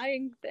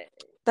buying things.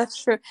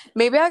 That's true.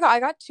 Maybe I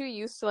got too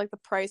used to like the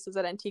prices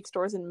at antique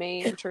stores in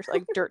Maine, which are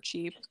like dirt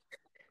cheap.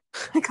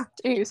 I got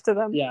too used to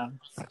them. Yeah.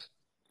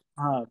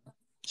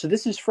 So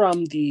this is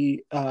from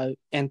the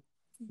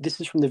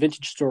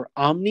vintage store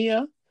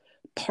Omnia.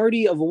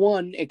 Party of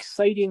one,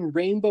 exciting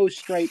rainbow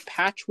striped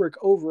patchwork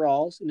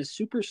overalls in a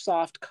super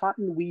soft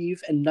cotton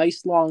weave and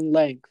nice long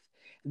length.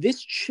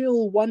 This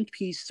chill one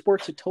piece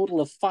sports a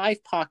total of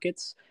 5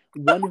 pockets,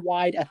 one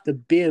wide at the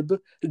bib,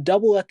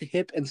 double at the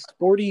hip, and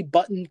sporty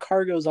button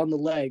cargos on the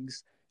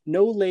legs.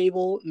 No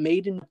label,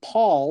 made in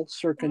Paul,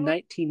 circa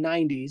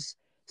 1990s.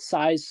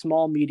 Size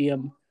small,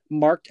 medium,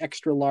 marked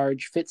extra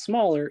large, fit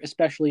smaller,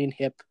 especially in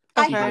hip.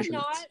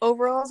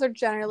 Overalls are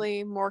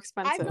generally more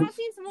expensive. I've not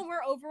seen someone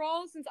wear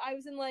overalls since I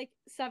was in like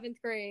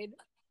 7th grade.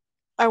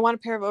 I want a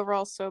pair of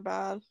overalls so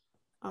bad.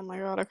 Oh my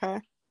god,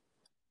 okay.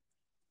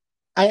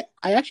 I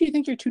actually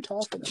think you're too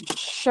tall for them.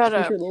 Shut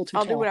up.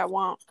 I'll do what I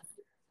want.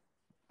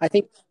 I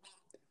think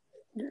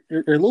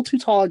you're a little too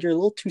tall and you're a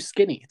little too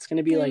skinny. It's going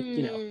to be like,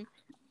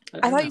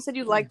 I thought you said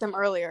you liked them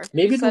earlier.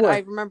 Maybe you said, I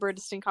remember a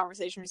distinct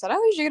conversation. You said,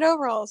 "Oh, you should get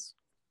overalls."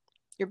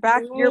 You're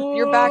back.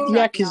 You're back.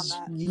 Yeah, because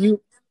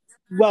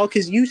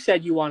you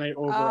said you wanted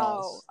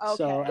overalls. Oh, okay.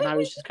 So, and I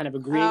was just kind of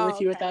agreeing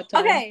with you at that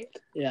time. Okay.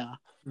 Yeah.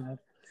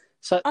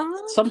 So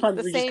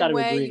sometimes we just got to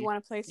agree. The same way you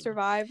want to play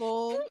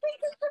survival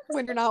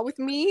when you're not with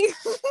me.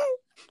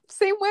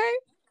 Same way.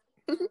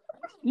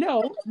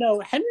 No.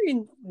 Henry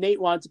and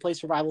Nate wanted to play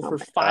survival for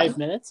 5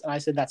 minutes, and I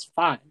said that's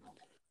fine.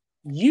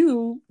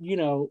 And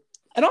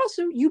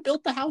also you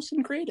built the house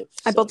in creative.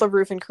 So I built the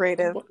roof in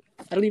creative.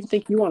 I don't even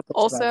think you want to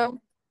play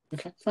survival.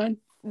 Okay, fine.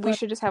 We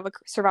should just have a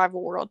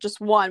survival world, just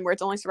one where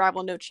it's only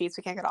survival, no cheats.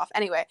 We can't get off.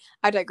 Anyway,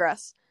 I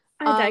digress.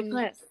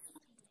 $60.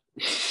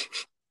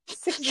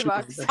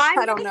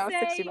 I don't know.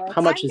 $60.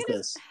 How much is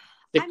this?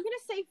 I'm gonna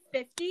say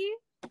 50.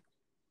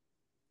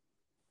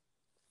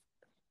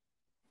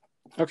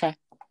 Okay.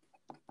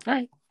 All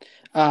right.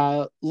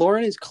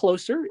 Lauren is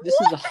closer. This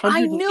is $118.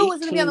 I knew it was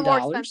gonna be on the more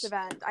expensive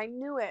end. I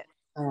knew it.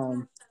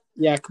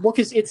 Yeah, well,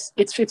 because it's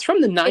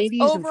from the It's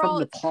 90s and from overall,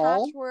 it's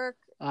Nepal. patchwork.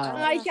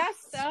 I guess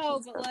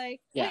so, but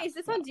like, Yeah, wait, is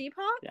this on Depop?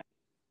 Yeah.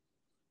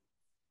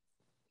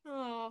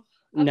 Oh,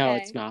 okay. No,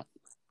 it's not.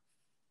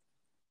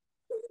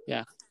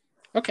 Yeah.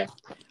 Okay.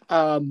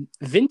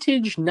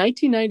 Vintage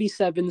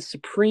 1997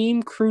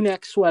 Supreme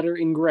crewneck sweater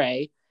in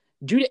gray.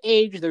 Due to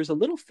age, there's a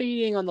little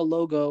fading on the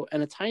logo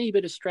and a tiny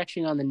bit of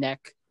stretching on the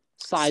neck.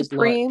 Size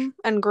Supreme large.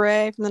 and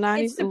gray from the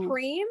 90s. It's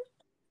Supreme?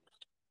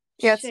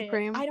 Yeah, it's Shit.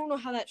 Supreme. I don't know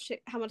how much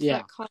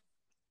that costs.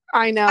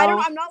 I know.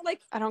 I'm not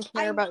like, I don't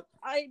care about.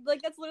 I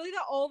like, that's literally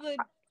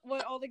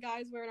what all the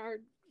guys wear in our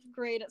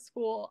grade at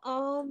school.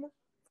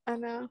 I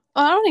know.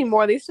 Oh, I don't need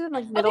more. These are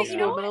like middle Okay, you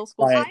know middle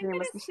school. Right. I'm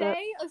gonna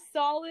say a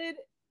solid.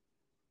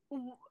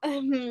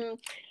 I'm gonna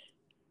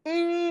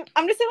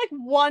say like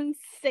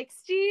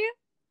 160.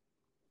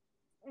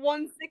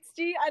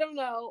 160. I don't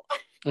know.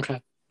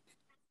 Okay.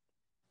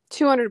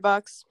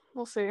 $200.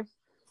 We'll see.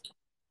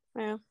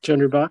 Yeah.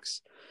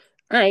 $200.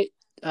 All right.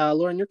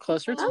 Lauren, you're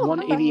closer. It's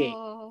 188.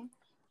 Oh.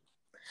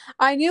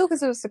 I knew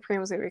because it was Supreme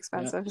was gonna be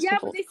expensive. Yeah,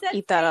 but they said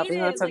eat that up.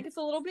 faded, like it's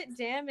a little bit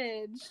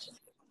damaged.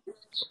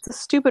 It's a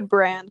stupid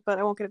brand, but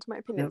I won't get into my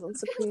opinions on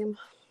Supreme.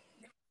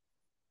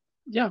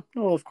 Yeah.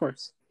 Oh, of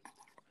course.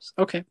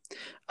 Okay.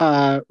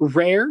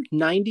 Rare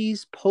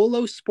 90s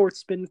Polo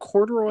Sportsman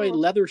corduroy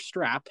leather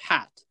strap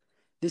hat.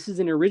 This is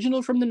an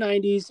original from the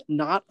 90s,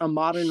 not a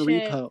modern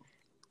repo.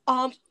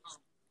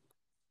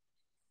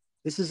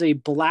 This is a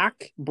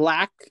black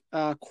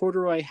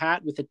corduroy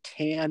hat with a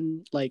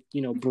tan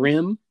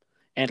brim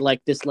and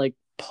like this like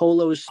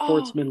Polo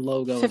Sportsman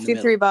logo.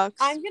 $53.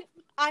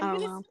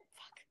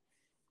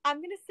 I'm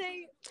gonna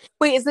say.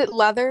 Wait, is it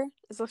leather?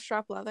 Is the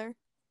strap leather?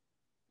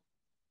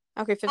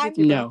 Okay, $53.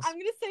 No. I'm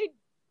gonna say.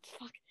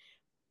 Fuck.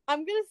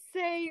 I'm gonna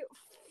say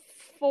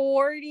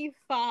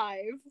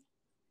 45.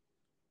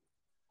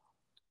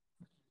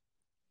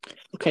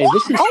 Okay,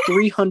 this is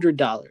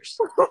 $300.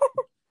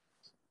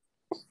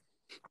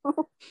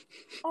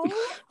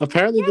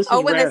 Apparently, this is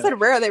when rare. they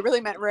said rare, they really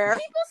meant rare.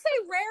 People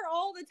say rare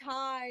all the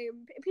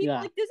time. People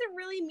like, does it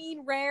really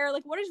mean rare?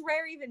 Like, what does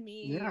rare even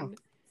mean? Yeah.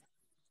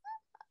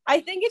 I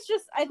think it's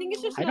just an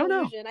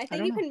illusion. I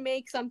think you can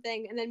make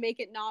something and then make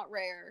it not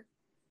rare.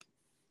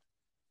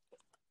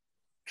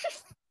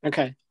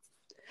 Okay.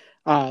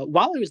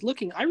 While I was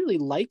looking, I really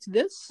liked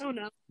this. Oh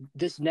no.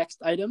 This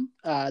next item.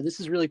 This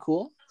is really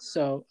cool.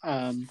 So,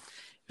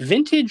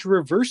 vintage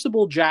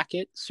reversible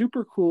jacket,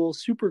 super cool,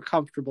 super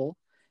comfortable.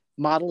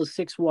 Model is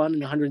 6'1"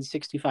 and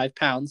 165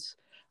 pounds.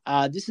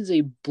 This is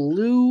a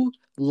blue,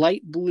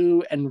 light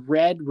blue, and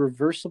red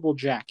reversible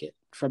jacket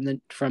from the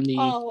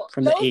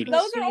 80s.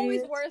 Those are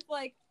always worth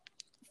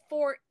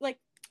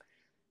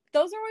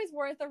those are always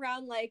worth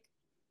around like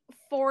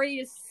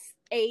 40 to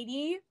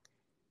 80.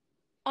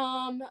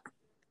 I'm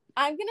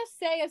gonna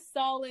say a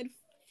solid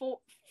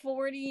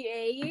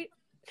 48.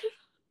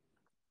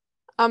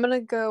 I'm gonna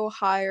go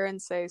higher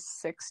and say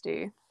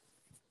 60.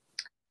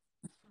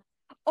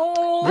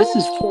 Oh, this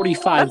is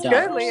 $45. That's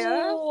good,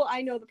 Leah. Oh,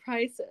 I know the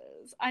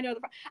prices.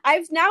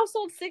 I've now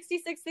sold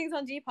 66 things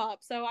on Depop,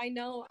 so I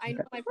know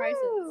my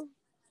prices.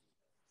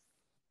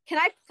 Can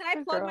I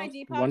plug my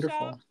Depop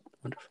shop?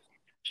 Wonderful.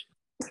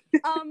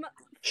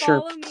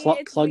 Sure.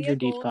 Plug your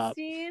Depop.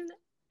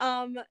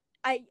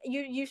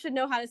 You should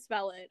know how to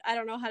spell it. I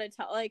don't know how to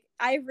tell. Like,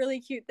 I have really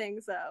cute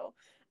things though.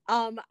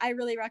 I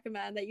really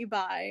recommend that you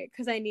buy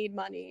because I need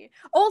money.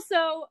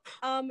 Also,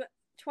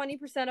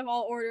 20% of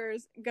all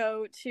orders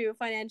go to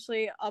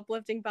financially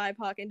uplifting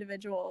BIPOC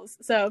individuals.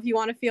 So if you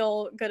want to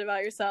feel good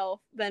about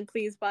yourself, then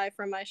please buy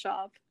from my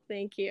shop.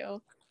 Thank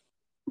you.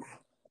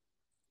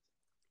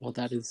 Well,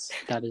 that is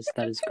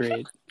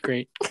great.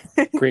 Great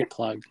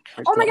plug.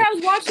 Oh my god,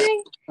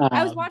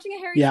 I was watching a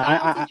Harry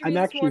Styles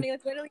interview this morning.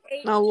 Like literally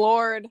 8. Oh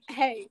Lord.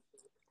 Hey,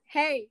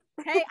 I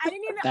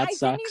didn't even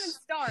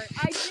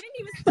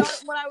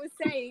start what I was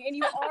saying, and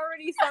you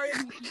already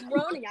started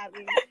groaning at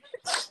me.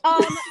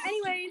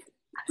 Anyways,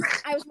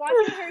 I was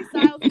watching a Harry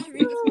Styles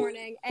interview this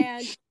morning,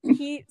 and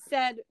he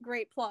said,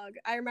 "Great plug."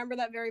 I remember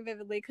that very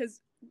vividly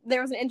because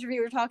there was an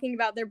interviewer talking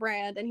about their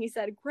brand, and he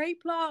said,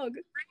 "Great plug."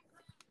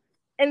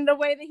 And the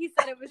way that he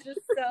said it was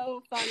just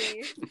so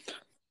funny.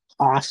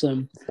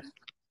 Awesome.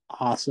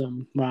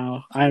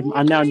 Wow.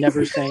 I'm now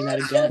never saying that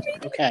again.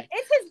 Okay.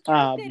 It's his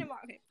birthday tomorrow.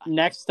 Okay,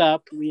 next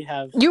up, we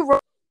have... You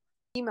wrote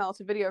an email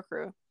to Video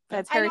Crew.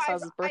 That's Harry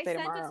Styles' birthday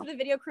tomorrow. I sent it to the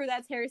Video Crew.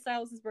 That's Harry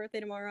Styles'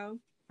 birthday tomorrow.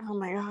 Oh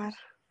my god.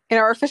 In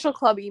our official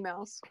club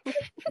emails.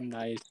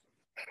 Nice.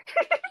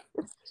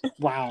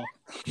 Wow.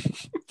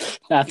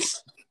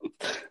 That's...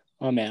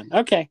 Oh, man.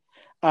 Okay.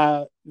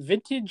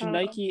 Vintage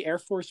Nike Air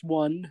Force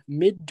One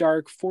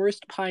mid-dark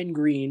forest pine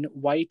green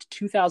white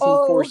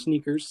 2004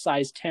 sneakers,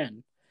 size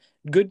 10.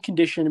 Good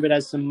condition, but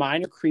has some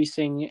minor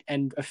creasing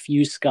and a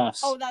few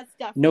scuffs. Oh, that's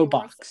definitely no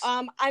box.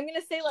 I'm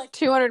gonna say like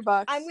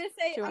 $200. I'm gonna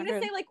say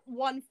like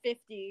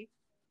 150.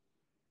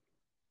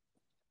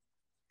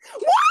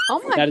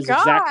 Oh my god! That is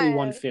exactly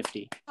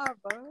 150. Oh my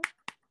god!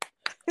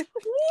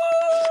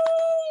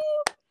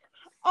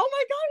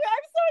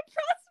 I'm so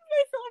impressed with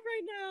myself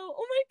right now.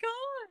 Oh my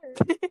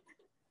god!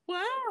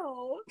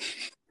 Wow.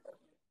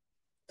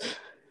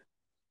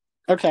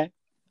 Okay.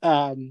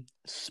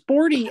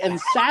 Sporty and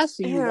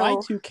sassy Ew.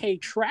 Y2K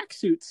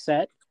tracksuit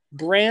set.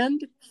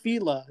 Brand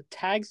Fila.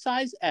 Tag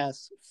size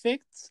S.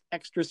 Fits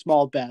extra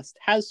small best.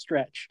 Has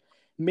stretch.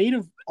 Made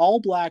of all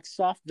black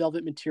soft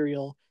velvet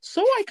material.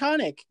 So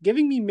iconic.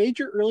 Giving me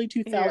major early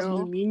 2000s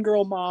Ew. Mean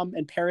Girl Mom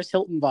and Paris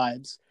Hilton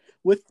vibes.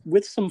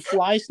 With some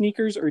fly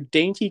sneakers or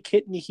dainty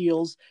kitten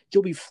heels,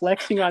 you'll be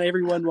flexing on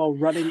everyone while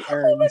running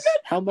errands.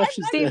 How much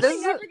is See, this? this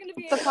is never gonna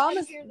be the able problem to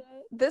is hear that.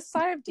 this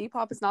side of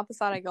Depop is not the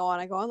side I go on.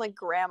 I go on like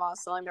grandma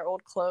selling their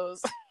old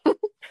clothes.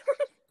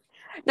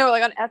 No,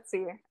 like on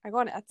Etsy. I go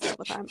on Etsy all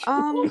the time.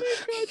 Oh my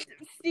god,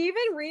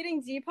 Steven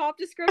reading Depop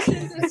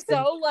descriptions is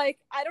so like,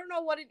 I don't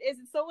know what it is.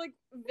 It's so like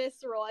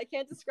visceral. I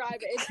can't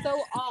describe it. It's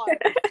so odd.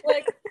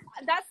 Like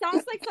that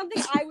sounds like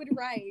something I would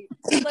write.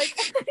 Like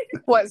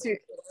What? So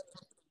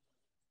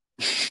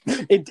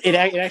It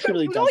actually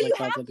really no, does you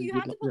like have to. You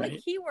have to put like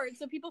keywords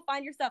so people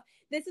find your stuff.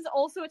 This is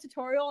also a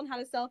tutorial on how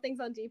to sell things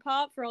on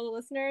Depop for all the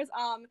listeners.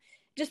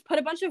 Just put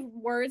a bunch of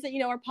words that you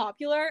know are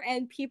popular,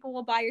 and people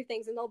will buy your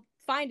things, and they'll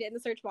find it in the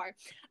search bar.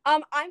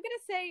 I'm gonna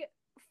say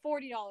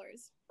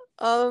 $40.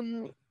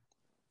 Okay.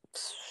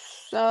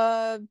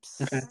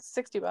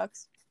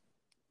 $60.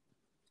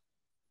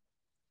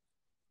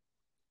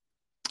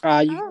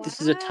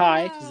 This is a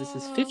tie because this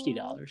is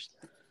 $50.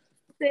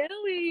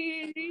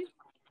 Silly.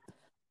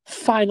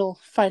 Final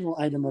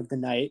item of the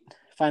night.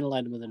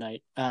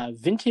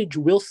 Vintage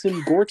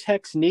Wilson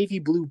Gore-Tex navy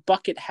blue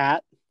bucket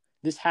hat.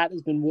 This hat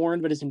has been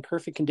worn but is in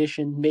perfect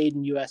condition, made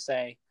in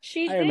USA.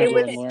 I remember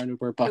when Lauren would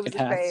wear bucket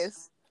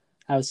hats.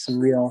 That was some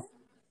real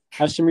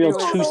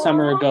 2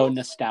 summer ago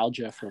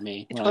nostalgia for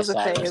me when I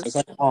saw this. I was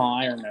like, oh,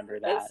 I remember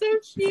that. That's so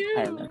cute.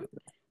 I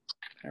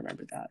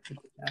remember that.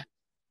 Yeah.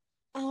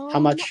 How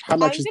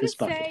much is this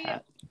bucket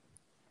hat?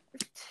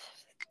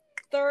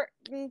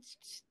 $27.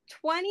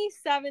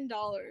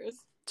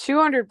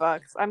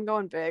 $200. I'm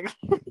going big.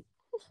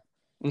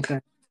 Okay.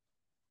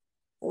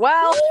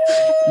 Well,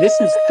 this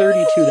is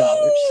 $32.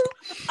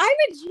 I'm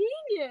a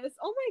genius.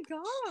 Oh my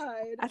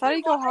god. I thought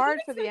you'd go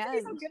hard for the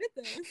end. I'm good at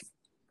this.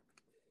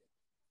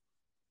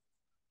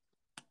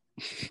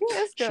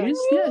 That's good.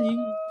 Yeah,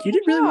 you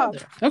did really well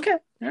there. Okay.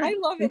 Right. I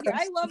love it.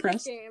 I love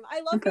this game.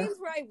 I love games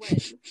where I win.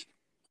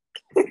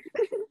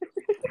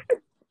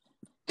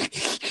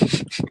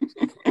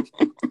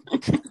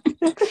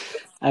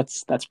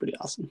 That's pretty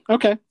awesome.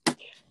 Okay.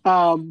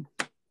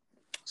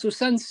 So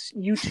since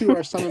you two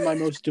are some of my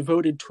most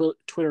devoted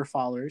Twitter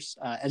followers,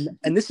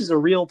 and this is a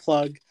real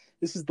plug,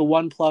 this is the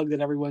one plug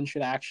that everyone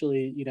should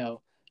actually,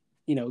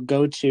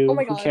 go to. Oh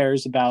my Who God.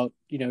 cares about,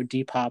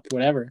 Depop,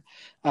 whatever.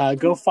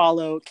 Go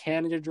follow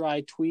Canada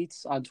Dry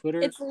Tweets on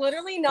Twitter. It's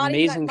literally not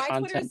amazing even my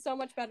content. Twitter is so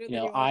much better than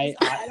yours. I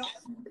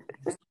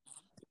don't.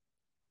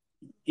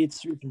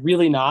 It's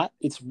really not.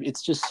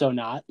 It's just so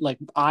not. Like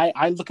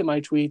I look at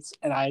my tweets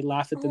and I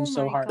laugh at them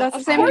so hard. That's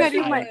the same thing I do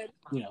with my.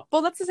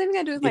 Well, that's the same thing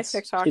I do with my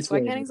TikTok. So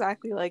I can't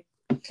exactly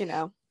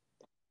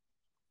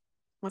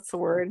what's the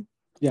word?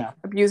 Yeah.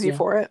 Abuse you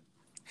for it.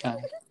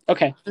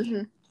 Okay.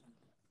 Mm-hmm.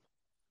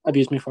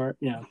 Abuse me for it.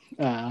 Yeah.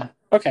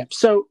 Okay.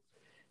 So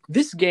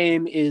this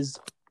game is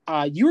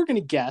you're going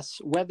to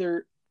guess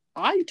whether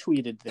I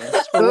tweeted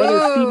this or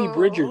whether Phoebe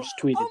Bridgers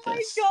tweeted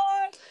this.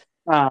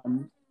 Oh my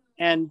God.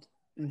 And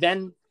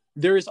then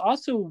there is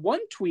also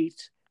one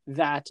tweet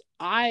that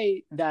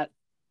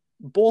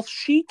both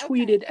she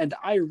tweeted and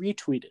I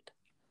retweeted.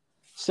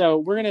 So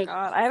we're gonna.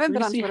 God, I haven't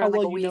been on see Twitter how in like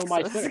well a week, you know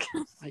my so Twitter.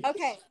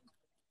 Okay.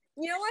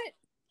 You know what?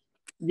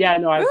 Yeah,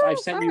 no, I've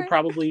sent you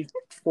probably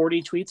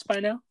 40 tweets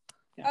by now.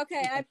 Yeah. Okay,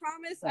 I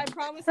promise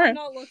I'm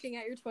not looking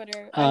at your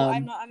Twitter.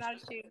 I'm not a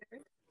cheater.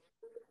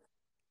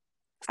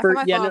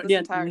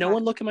 No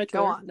one look at my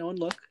Twitter. No one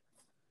look.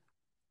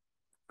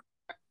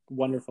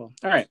 Wonderful.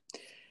 All right.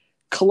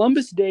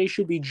 Columbus Day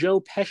should be Joe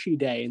Pesci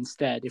Day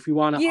instead, if we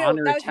want to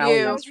honor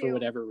Italians for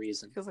whatever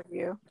reason. Feels like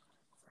you.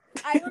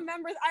 I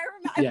remember. Yeah,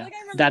 I feel like I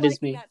remember that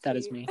is me. That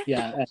is me.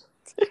 Yeah.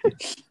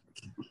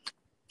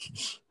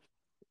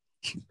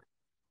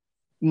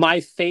 My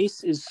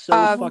face is so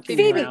fucking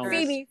round.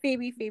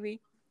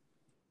 Phoebe.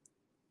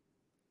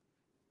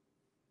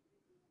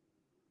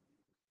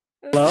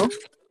 Hello?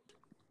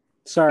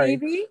 Sorry.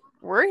 Phoebe?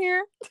 We're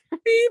here.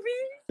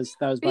 Phoebe?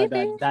 That was my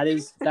bad. That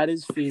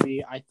is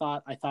Phoebe. I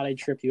thought I'd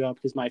trip you up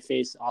because my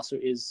face also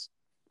is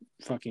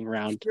fucking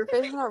round. Your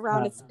face is not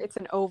round, it's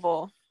an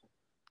oval.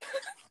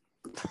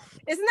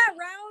 Isn't that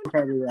round?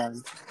 Probably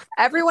round.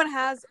 Everyone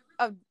has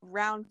a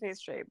round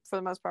face shape for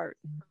the most part.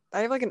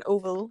 I have like an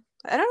oval.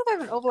 I don't know if I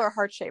have an oval or a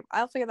heart shape.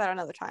 I'll figure that out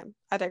another time.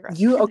 I digress.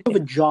 You have a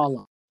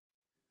jawline.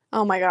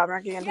 Oh my God, we're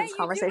not getting into this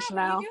conversation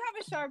now. You do have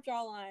a sharp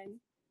jawline.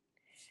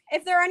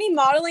 If there are any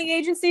modeling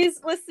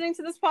agencies listening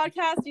to this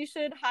podcast, you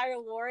should hire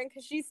Lauren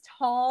because she's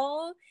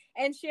tall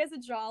and she has a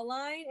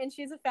jawline and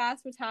she has a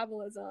fast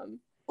metabolism.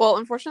 Well,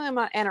 unfortunately, I'm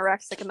not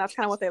anorexic, and that's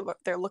kind of what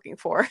they're looking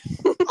for.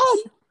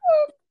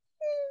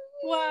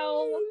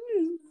 Well,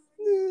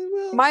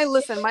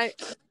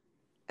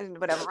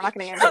 whatever. We're not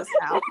going to get into this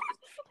now.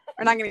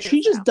 We're not going to.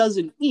 She just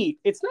doesn't eat.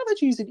 It's not that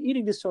she's an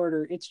eating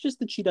disorder. It's just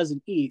that she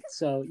doesn't eat.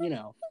 So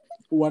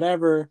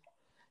whatever.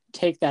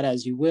 take that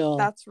as you will.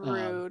 That's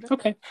rude.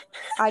 Okay.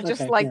 I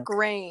just Okay, like yeah.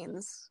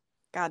 grains.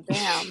 God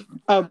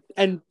damn.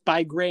 And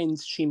by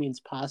grains, she means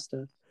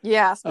pasta.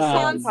 Yeah,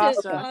 Constant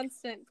pasta.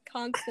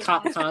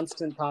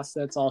 Constant pasta.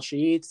 That's all she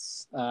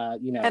eats.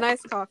 You know. And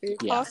iced coffee.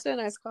 Yeah. Pasta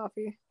and iced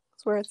coffee.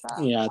 That's where it's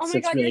at. Yeah. Oh my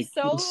god, really, you're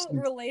so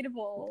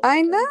relatable.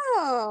 I know.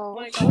 Oh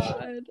my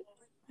god.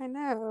 I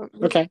know.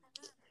 Okay.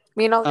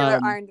 Me and all the other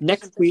iron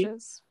next deficient tweet.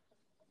 bitches.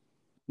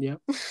 Yeah.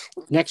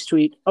 Next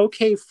tweet.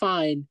 Okay,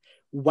 fine.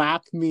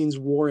 WAP means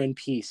war and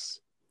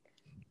peace.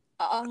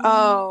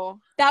 Oh.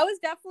 That was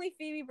definitely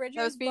Phoebe Bridgers.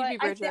 That was Phoebe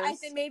Bridgers. I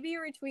think maybe you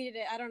retweeted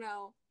it. I don't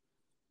know.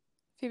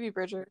 Phoebe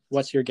Bridgers.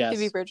 What's your guess?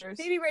 Phoebe Bridgers.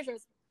 Phoebe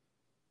Bridgers.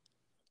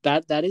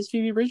 That is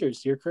Phoebe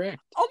Bridgers. You're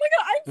correct. Oh my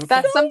god,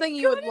 That's so something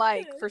you would good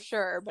like at this. for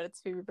sure, but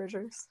it's Phoebe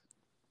Bridgers.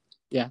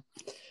 Yeah.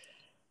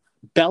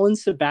 Belle and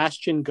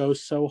Sebastian go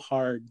so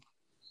hard.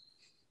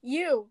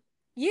 You.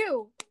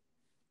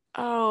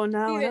 Oh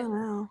no, Steven. I don't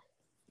know.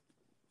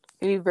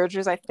 Phoebe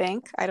Bridgers, I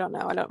think. I don't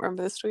know. I don't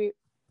remember this tweet.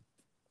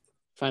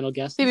 Final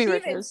guess? Phoebe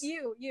Steven, Bridgers.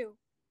 you.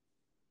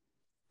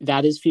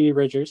 That is Phoebe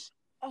Bridgers.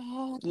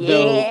 Oh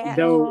yeah.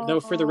 Though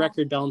for the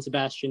record, Belle and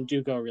Sebastian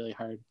do go really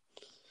hard.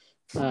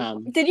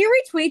 Did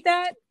you retweet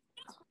that?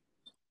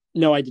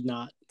 No, I did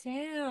not.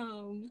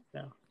 Damn.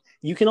 No.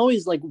 You can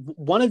always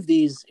one of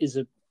these is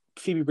a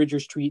Phoebe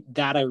Bridgers tweet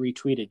that I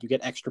retweeted. You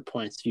get extra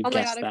points if you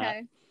guess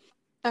that.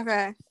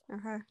 Okay.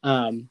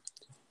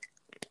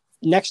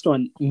 Next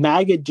one,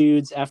 MAGA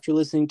dudes after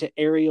listening to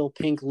Ariel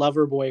Pink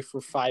Loverboy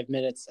for 5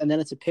 minutes, and then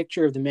it's a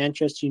picture of the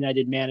Manchester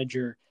United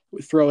manager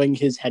throwing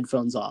his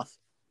headphones off.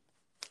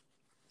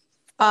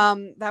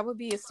 That would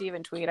be a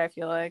Steven tweet, I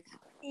feel like.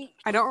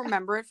 I don't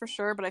remember it for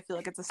sure, but I feel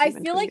like it's a Steven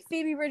tweet. I feel like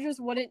Phoebe Bridgers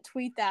wouldn't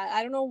tweet that.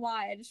 I don't know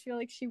why. I just feel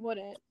like she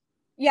wouldn't.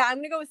 Yeah, I'm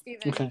gonna go with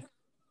Steven. Okay.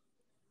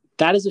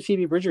 That is a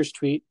Phoebe Bridgers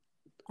tweet.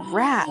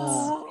 Rats.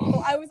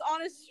 I was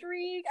on a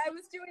streak. I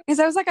was doing. Because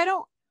I was like, I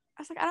don't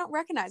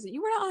recognize it.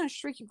 You were not on a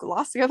streak. You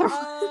lost the other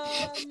one.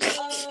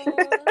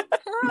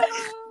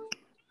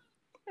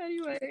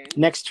 Anyway.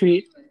 Next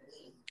tweet.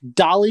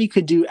 Dolly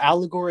could do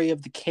Allegory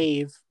of the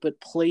Cave, but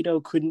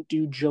Plato couldn't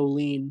do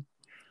Jolene.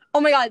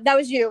 Oh my god, that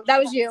was you.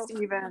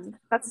 Steven.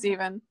 That's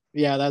Steven.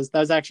 Yeah, that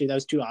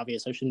was too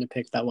obvious. I shouldn't have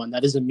picked that one.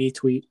 That is a me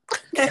tweet.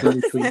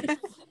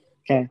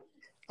 Okay.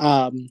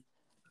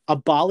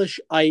 Abolish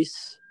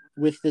ICE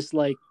with this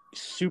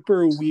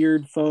super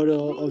weird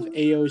photo of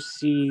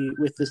AOC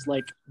with this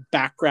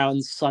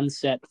background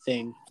sunset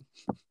thing.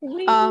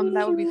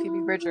 That would be Phoebe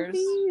Bridgers.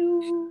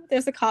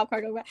 There's a cop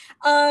car going by.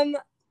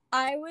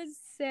 I would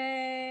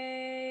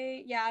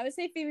say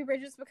Phoebe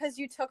Bridgers because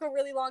you took a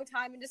really long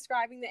time in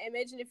describing the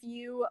image, and if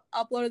you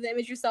uploaded the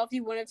image yourself,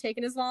 you wouldn't have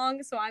taken as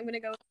long. So I'm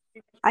gonna go.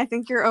 I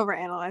think you're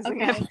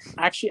overanalyzing it.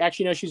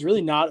 Actually, no, she's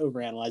really not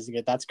overanalyzing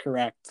it. That's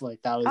correct.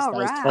 That was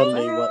right.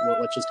 totally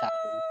what just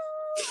happened.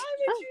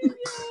 I'm a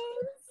genius.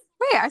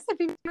 Wait, I said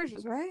Phoebe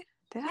Bridgers, right?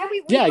 Did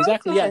I? Yeah,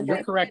 exactly. Yeah,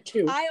 you're correct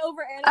too. I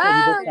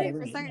overanalyzed. Okay,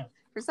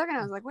 for a second,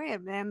 I was like, wait a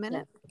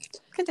minute.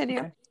 Continue.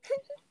 Okay.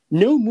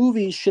 No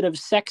movies should have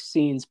sex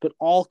scenes, but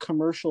all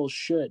commercials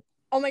should.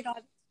 Oh my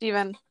god,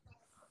 Steven.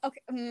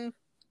 Okay.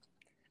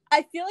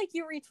 I feel like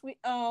you retweet.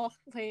 Oh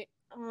wait.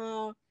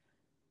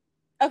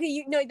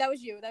 Okay, that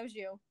was you.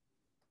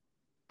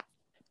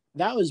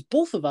 That was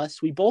both of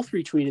us. We both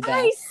retweeted that.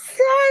 I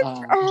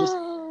said.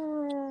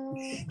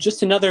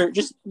 Just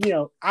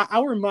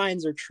our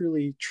minds are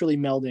truly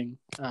melding,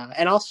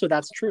 and also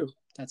that's true.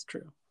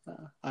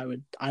 I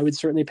would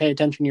certainly pay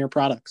attention to your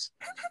products.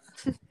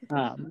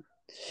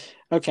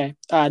 Okay.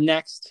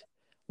 Next.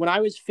 When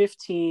I was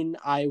 15,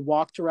 I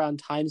walked around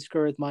Times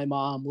Square with my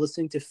mom,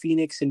 listening to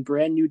Phoenix and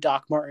brand new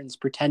Doc Martens,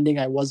 pretending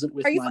I wasn't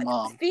with my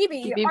mom.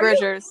 Phoebe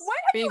Bridgers. Why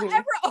have you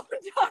ever owned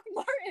Doc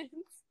Martens?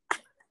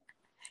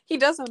 He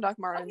does own Doc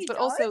Martens, but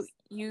does? Also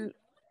I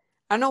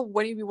don't know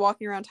when you'd be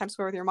walking around Times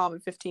Square with your mom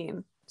at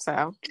 15.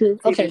 So true.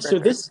 Okay, so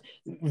this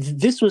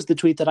was the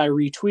tweet that I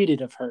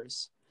retweeted of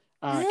hers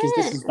because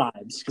this is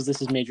vibes. Because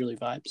this is majorly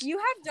vibes. You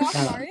have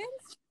Doc Martens?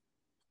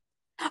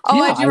 Oh,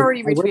 yeah, I do remember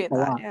you I retweeted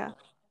that. Yeah.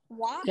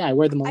 What? Yeah, I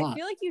wear them a lot. I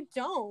feel like you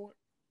don't.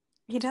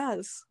 He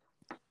does.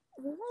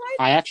 What?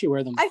 I actually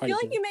wear them. I feel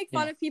like you make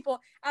fun of people.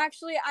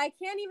 Actually, I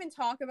can't even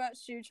talk about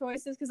shoe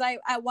choices because I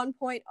at one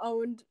point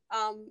owned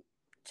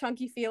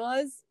Chunky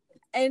Fila's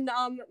in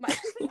my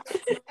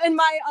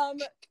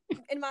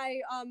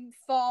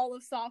fall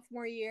of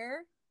sophomore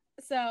year.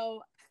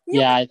 So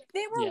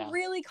they were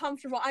really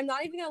comfortable. I'm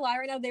not even gonna lie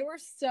right now. They were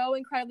so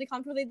incredibly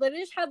comfortable. They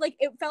literally just had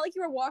it felt like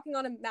you were walking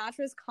on a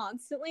mattress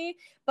constantly.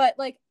 But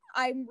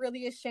I'm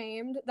really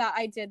ashamed that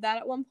I did that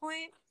at one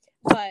point.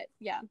 But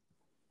yeah.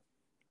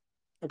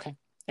 Okay.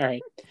 All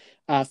right.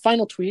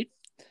 Final tweet.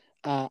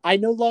 I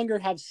no longer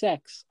have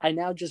sex. I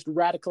now just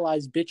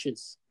radicalize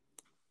bitches.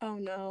 Oh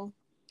no.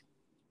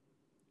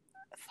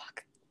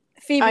 Fuck.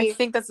 Phoebe. I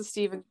think that's a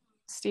Steven.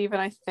 Steven,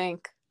 I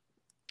think.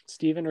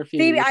 Steven or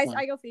Phoebe? Phoebe.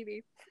 I go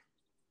Phoebe.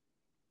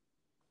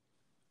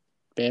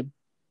 Babe?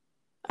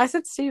 I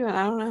said Steven.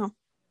 I don't know.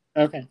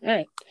 Okay. All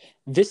right.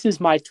 This is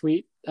my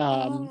tweet.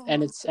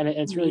 And it's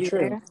really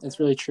true. It's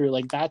really true.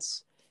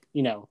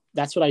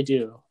 that's what I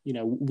do.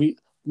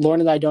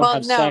 Lauren and I don't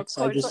have sex.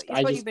 Coach,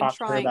 I just you've been talk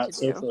to her trying about to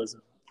do.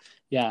 socialism.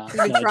 Yeah,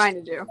 You've been trying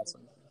to do.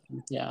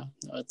 Yeah,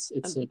 no,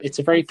 it's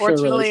a very pure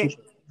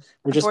relationship.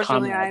 We're just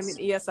comrades. I'm an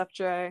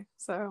ESFJ,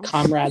 so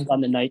comrades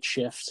on the night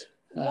shift.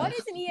 What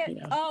is an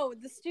ESFJ? Oh,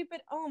 the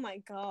stupid. Oh my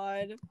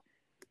god.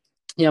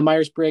 Yeah,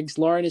 Myers-Briggs.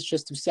 Lauren is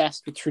just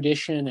obsessed with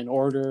tradition and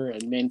order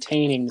and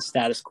maintaining the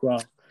status quo.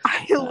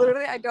 I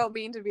don't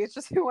mean to be. It's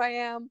just who I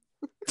am.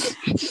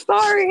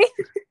 Sorry.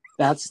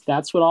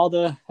 That's what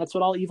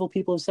all evil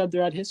people have said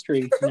throughout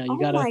history. You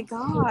gotta. Oh my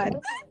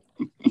god.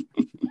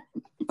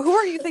 Who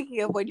are you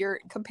thinking of when you're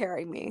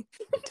comparing me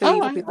to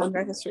evil people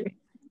throughout history?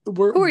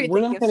 We're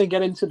not going to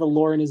get into the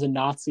Lauren is a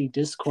Nazi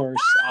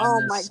discourse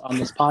on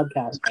this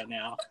podcast right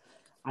now.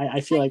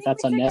 I feel like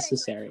that's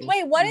unnecessary.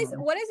 Wait, what is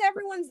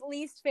everyone's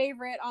least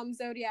favorite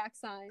zodiac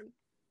sign?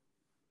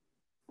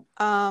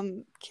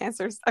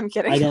 Cancers. I'm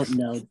kidding. I don't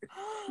know.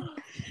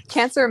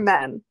 Cancer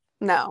men.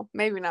 No,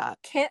 maybe not.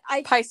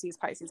 Pisces.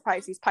 Oh,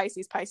 Pisces.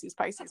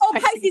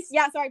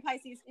 Yeah, sorry,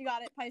 Pisces. You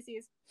got it,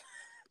 Pisces.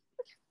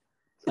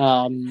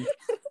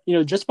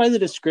 Just by the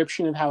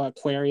description of how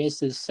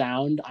Aquariuses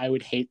sound, I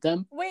would hate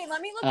them. Wait,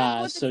 let me look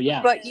up what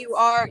But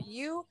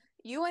you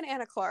and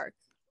Anna Clark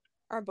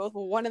are both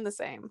one and the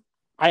same.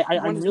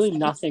 I'm really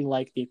nothing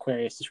like the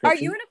Aquarius description.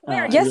 Are you an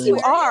Aquarius? Yes, you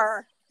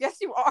are. Yes,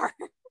 you are.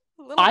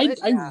 I've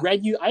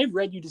read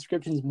you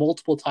descriptions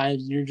multiple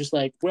times, and you're just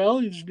like,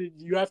 well,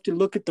 you have to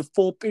look at the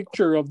full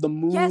picture of the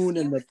moon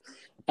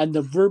and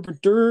the verb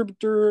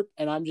derb,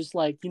 and I'm just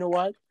like, you know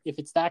what? If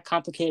it's that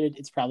complicated,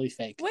 it's probably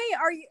fake. Wait,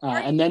 are you?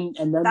 And then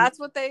that's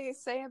what they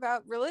say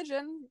about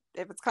religion.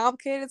 If it's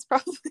complicated, it's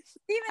probably.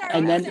 Steven, are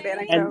you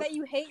saying that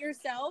you hate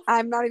yourself?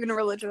 I'm not even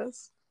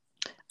religious.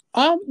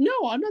 No,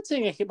 I'm not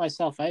saying I hate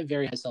myself. I have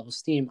very high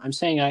self-esteem. I'm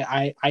saying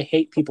I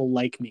hate people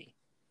like me.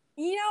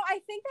 I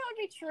think that would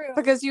be true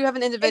because you have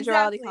an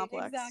individuality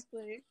complex.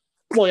 Exactly.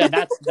 Well, yeah,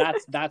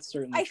 that's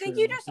certainly. I think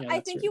true. I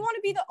think you want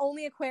to be the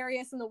only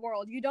Aquarius in the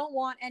world. You don't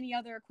want any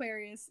other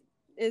Aquarius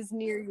is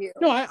near you.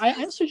 No, I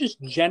also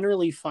just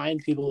generally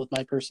find people with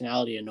my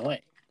personality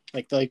annoying.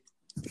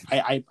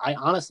 I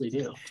honestly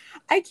do.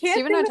 I can't.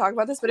 Steven and I talk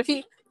about this, but if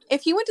he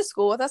went to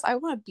school with us, I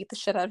would want to beat the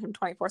shit out of him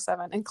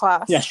 24/7 in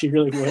class. Yeah, she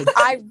really would.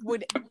 I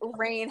would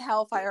rain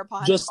hellfire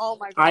upon him. Oh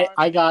my god!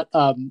 I got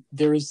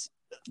there was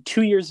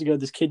 2 years ago.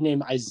 This kid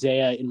named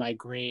Isaiah in my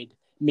grade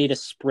made a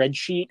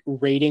spreadsheet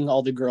rating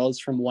all the girls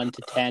from 1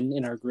 to 10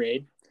 in our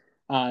grade,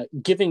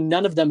 giving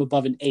none of them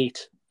above an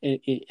 8.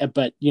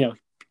 But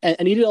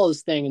and he did all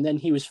this thing, and then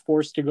he was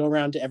forced to go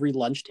around to every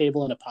lunch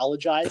table and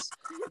apologize,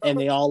 and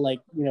they all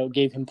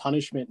gave him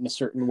punishment in a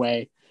certain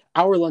way.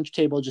 Our lunch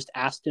table just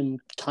asked him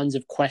tons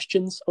of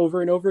questions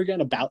over and over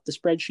again about the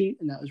spreadsheet,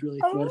 and that was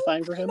really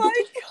mortifying for him.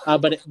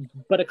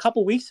 But a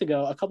couple weeks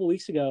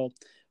ago,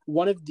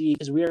 one of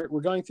because we're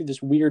going through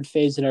this weird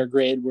phase in our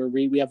grade where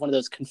we have one of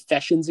those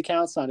confessions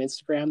accounts on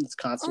Instagram that's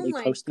constantly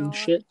posting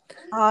shit.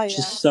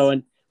 Just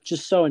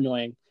so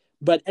annoying.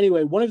 But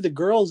anyway, one of the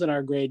girls in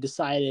our grade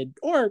decided,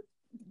 or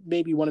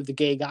maybe one of the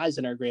gay guys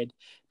in our grade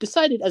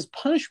decided, as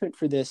punishment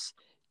for this,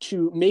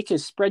 to make a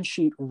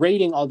spreadsheet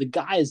rating all the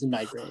guys in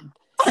my grade.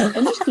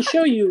 And just to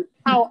show you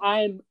how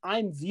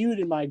I'm viewed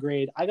in my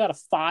grade, I got a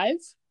 5.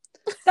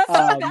 That's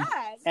not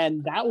bad.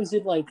 And that was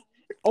it.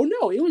 Oh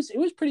no, it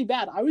was pretty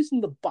bad. I was in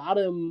the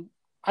bottom.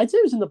 I'd say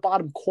it was in the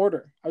bottom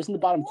quarter. I was in the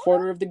bottom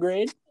quarter of the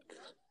grade,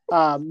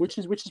 which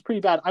is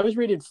pretty bad. I was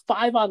rated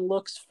 5 on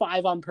looks,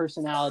 5 on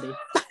personality.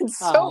 That's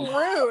so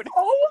rude.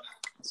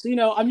 So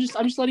I'm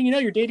just letting you know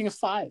you're dating a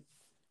 5.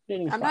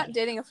 I'm not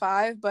dating a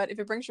 5, but if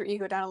it brings your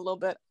ego down a little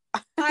bit,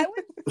 I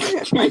would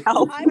be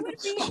honored. I would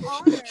be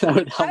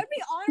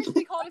honored to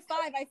be called a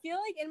 5. I feel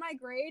like in my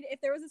grade, if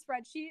there was a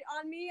spreadsheet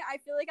on me, I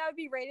feel like I would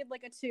be rated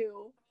like a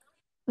 2.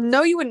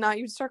 No, you would not.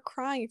 You'd start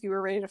crying if you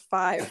were rated a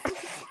 5.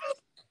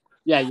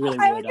 Yeah, you really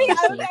would. I would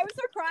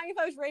start crying if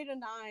I was rated a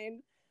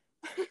 9.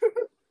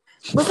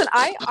 Listen,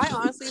 I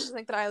honestly used to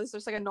think that I was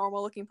just like a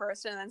normal looking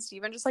person, and then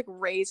Steven just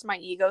raised my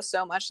ego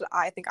so much that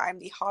I think I'm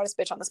the hottest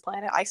bitch on this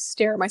planet. I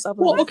stare at myself.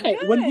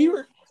 When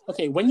you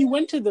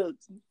went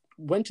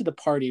to the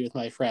party with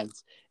my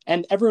friends,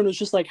 and everyone was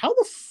just like, how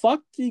the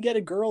fuck do you get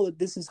a girl that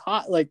this is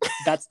hot?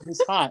 That's this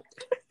hot.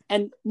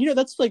 And,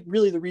 that's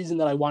really the reason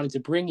that I wanted to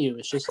bring you,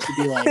 is just to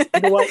be like,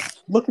 you know what?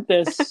 Look at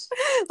this.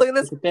 Look at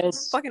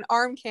this fucking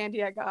arm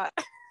candy I got.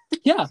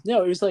 Yeah,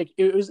 no, it was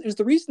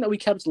the reason that we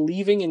kept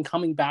leaving and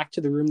coming back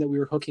to the room that we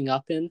were hooking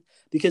up in,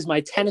 because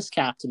my tennis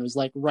captain was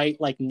right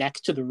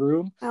next to the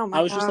room. Oh my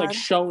I was God. just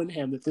showing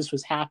him that this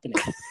was happening.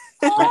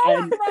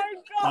 Oh my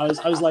God.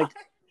 I was like,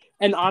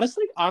 and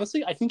honestly,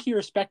 I think he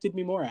respected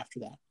me more after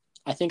that.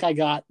 I think I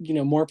got,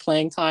 more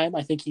playing time.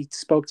 I think he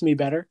spoke to me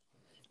better.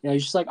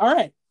 He's just like, all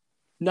right,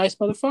 nice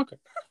motherfucker.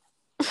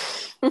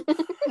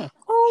 Yeah.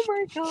 Oh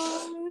my God.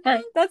 All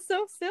right. That's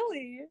so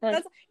silly. Right.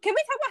 Can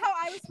we talk about how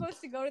I was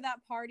supposed to go to that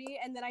party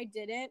and then I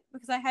didn't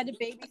because I had to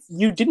babysit?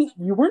 You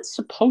weren't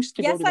supposed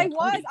to go to that party. Yes,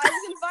 I was. I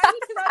was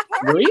invited to that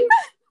party.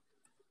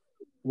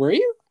 Were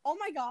you? Oh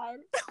my God.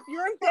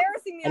 You're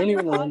embarrassing me I don't on your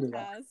even remember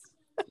podcast.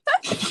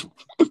 that.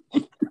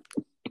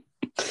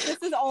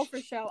 This is all for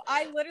show.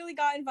 I literally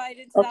got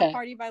invited to that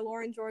party by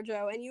Lauren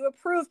Giorgio, and you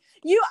approved.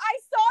 I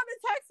saw the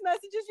text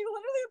messages. You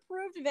literally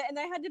approved of it, and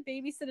I had to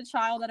babysit a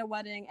child at a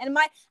wedding. And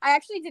I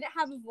actually didn't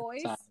have a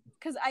voice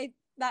because I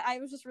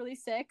was just really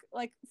sick.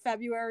 Like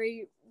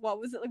February, what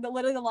was it? Like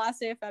literally the last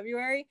day of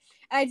February,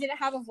 and I didn't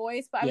have a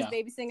voice, but I was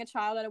babysitting a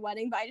child at a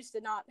wedding, but I just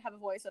did not have a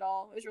voice at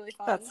all. It was really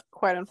fun. That's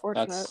quite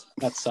unfortunate.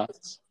 That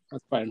sucks.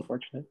 That's quite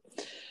unfortunate.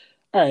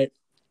 All right.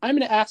 I'm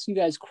going to ask you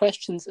guys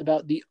questions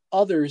about the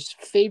others'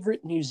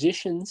 favorite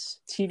musicians,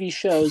 TV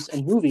shows,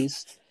 and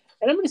movies,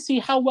 and I'm going to see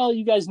how well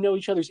you guys know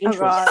each other's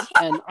interests.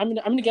 And I'm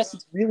going to guess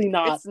it's really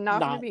not. It's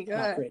not going to be good.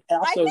 Not great.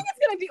 Also, I think it's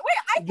going to be. Wait,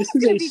 I think it's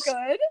going to be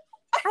good.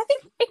 I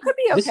think it could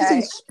be okay. This is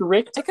a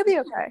strict. It could be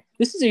okay.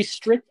 This is a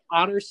strict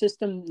honor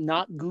system.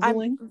 Not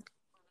Googling.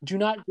 Do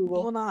not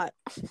Google. Will not.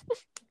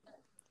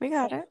 We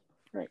got it.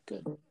 All right.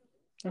 Good.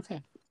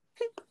 Okay.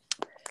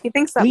 He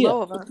thinks that Leah,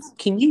 low of us.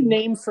 Can you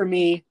name for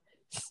me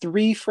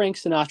 3 Frank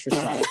Sinatra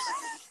songs?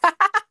 Stop!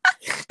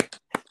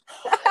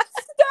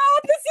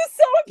 This is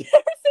so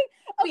embarrassing.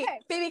 Okay,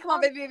 baby, come on,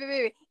 baby.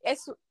 They're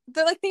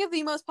like, think of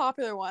the most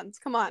popular ones.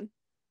 Come on,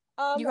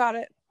 you got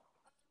it.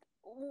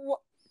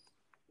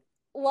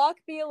 Luck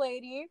Be a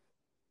Lady.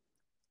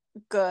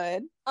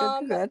 Good.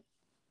 Good.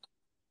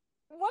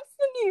 What's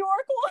the New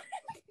York one?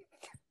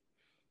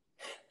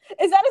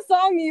 Is that a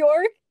song, New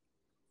York?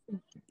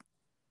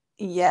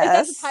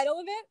 Yes. Is that the title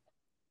of it?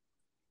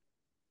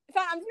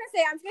 Fine, I'm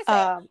just gonna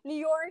say New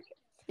York.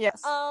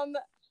 Yes.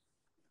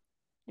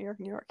 New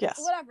York. Yes.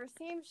 Whatever,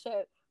 same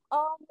shit.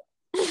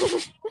 This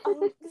is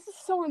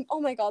so.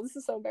 Oh my god, this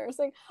is so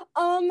embarrassing.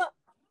 I'm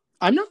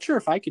not sure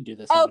if I could do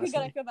this. Oh, okay,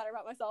 good. I feel better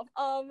about myself.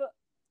 I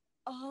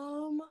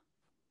don't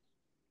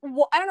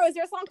know. Is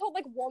there a song called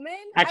like Woman?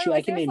 Actually,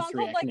 I can name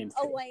 3. I can name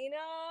 3. Elena.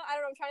 I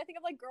don't know. I'm trying to think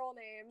of like girl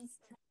names.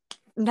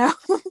 No.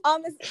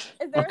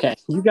 Is there? Okay,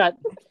 you got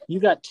 2. I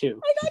got 2.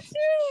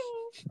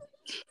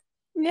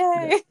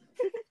 Yay.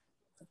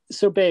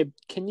 So, babe,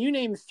 can you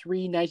name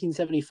 3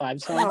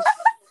 1975 songs?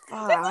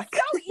 Fuck.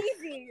 This is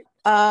so easy.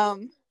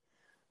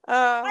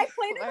 I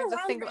played it around.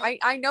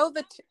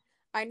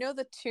 I know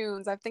the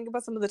tunes. I think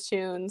about some of the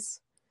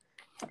tunes.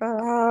 Come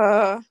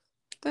on.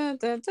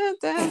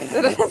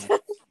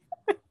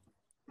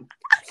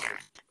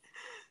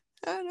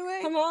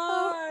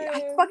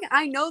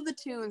 I know the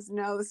tunes.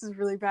 No, this is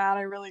really bad.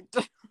 I really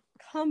do.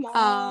 Come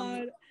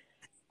on.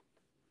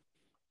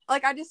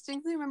 Like, I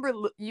distinctly remember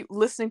you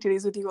listening to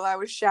these with you while I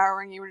was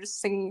showering. You were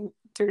just singing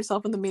to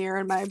yourself in the mirror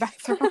in my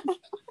bathroom.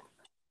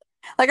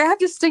 Like, I have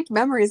distinct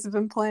memories of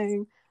him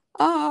playing.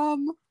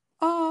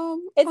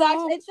 It's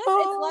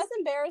less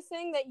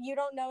embarrassing that you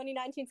don't know any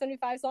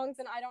 1975 songs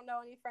and I don't know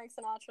any Frank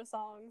Sinatra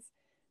songs.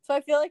 So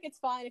I feel like it's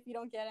fine if you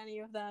don't get any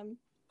of them.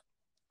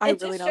 I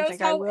really don't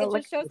think I will. It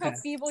just shows how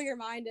feeble your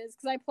mind is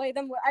because I played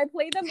them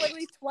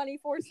literally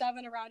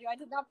 24/7 around you. I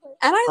did not play.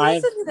 And I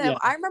listened to them. Yeah.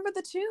 I remember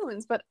the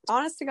tunes, but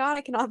honest to God,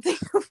 I cannot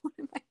think of one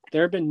in my head.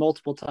 There have been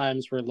multiple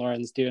times where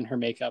Lauren's doing her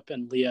makeup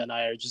and Leah and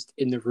I are just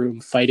in the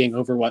room fighting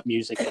over what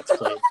music gets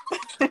played.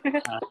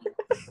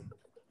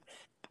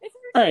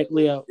 All right,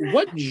 Leah,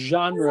 what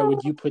genre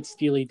would you put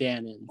Steely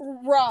Dan in?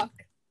 Rock.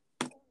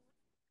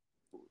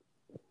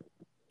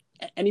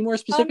 Any more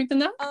specific than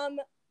that?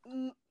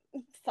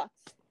 Fuck.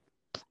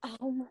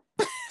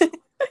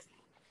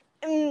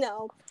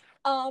 No.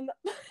 No.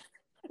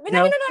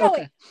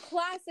 Okay.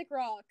 Classic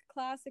rock.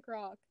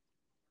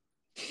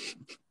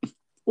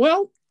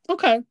 Well,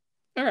 okay.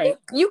 All right.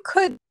 You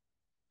could.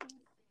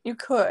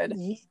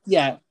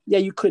 Yeah,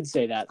 you could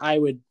say that. I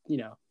would,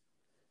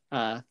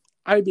 I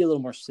would be a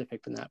little more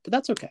specific than that, but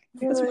that's okay.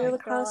 You're the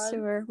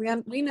connoisseur.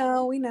 We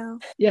know.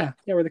 Yeah,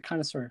 we're the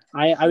connoisseur.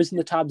 I was in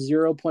the top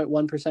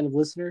 0.1% of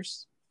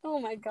listeners. Oh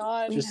my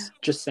god.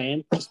 Just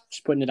saying.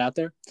 Just putting it out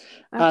there.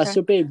 Okay.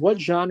 So, babe, what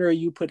genre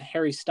you put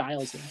Harry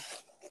Styles in?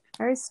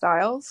 Harry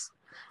Styles?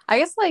 I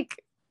guess,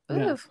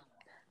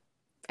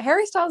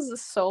 Harry Styles is a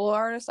solo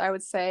artist, I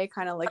would say,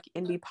 kind of like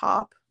indie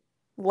pop.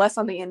 Less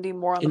on the indie,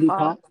 more on the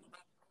pop.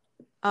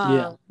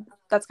 Yeah.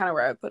 That's kind of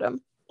where I would put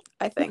him,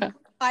 I think. Okay.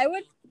 I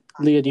would...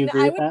 Leah, do you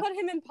agree with that? I would put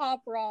him in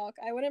pop rock.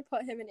 I wouldn't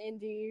put him in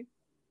indie.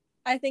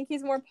 I think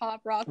he's more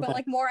pop rock,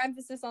 but more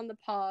emphasis on the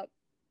pop.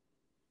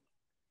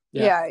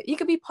 Yeah, you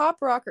could be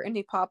pop rock or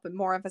indie pop, but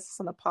more emphasis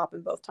on the pop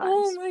in both times.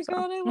 Oh my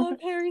god, I love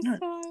Harry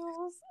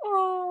Styles.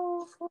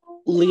 Oh.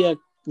 Leah,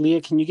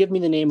 can you give me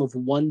the name of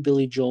one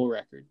Billy Joel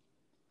record?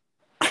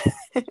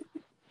 I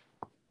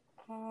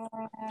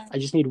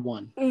just need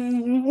one.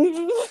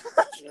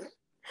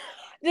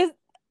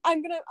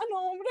 I'm gonna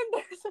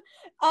embarrass.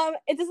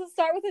 Does it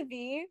start with a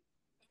V?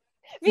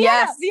 Vienna.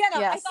 Yes.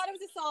 I thought it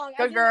was a song.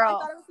 Good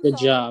girl. Good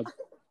job.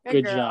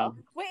 Good job.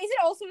 Wait, is it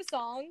also a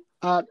song?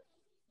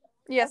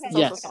 Yes, it's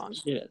also a song.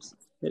 It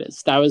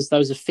is. That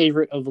was a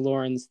favorite of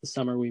Lauren's the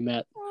summer we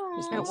met.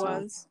 It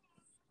was.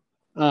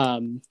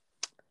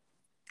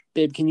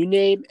 Babe, can you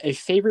name a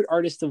favorite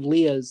artist of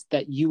Leah's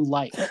that you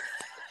like?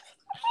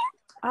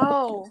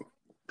 Oh.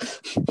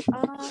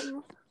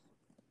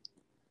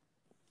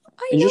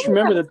 And just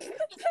remember that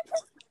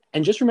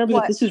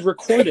this is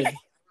recorded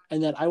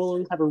and that I will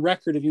always have a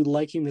record of you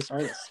liking this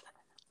artist.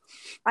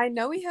 I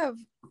know we have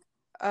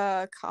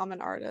a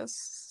common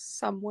artist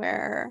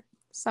somewhere.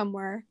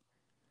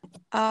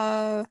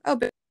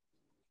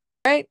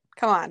 Right?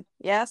 Come on.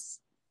 Yes?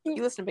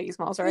 You listen to Biggie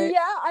Smalls, right? Yeah,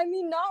 I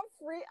mean, not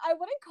free. I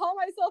wouldn't call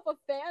myself a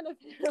fan of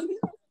him.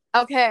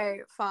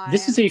 Okay, fine.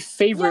 This is a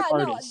favorite Yeah,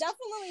 artist. No,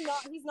 definitely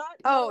not. He's not.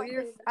 Oh,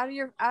 you're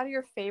out of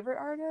your favorite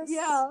artists?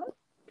 Yeah.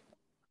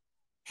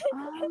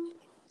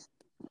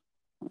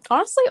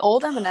 Honestly,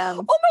 old Eminem. Oh my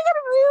god,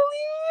 really?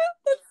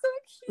 That's so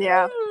cute.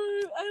 Yeah.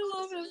 I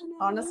love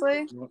Eminem.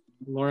 Honestly,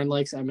 Lauren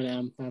likes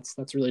Eminem.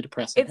 That's really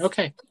depressing.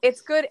 Okay.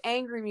 It's good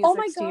angry music, Oh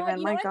my god, Steven.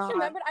 you My know what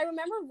god. I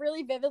remember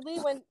really vividly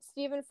when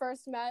Steven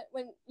first met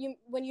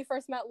when you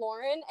first met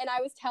Lauren, and I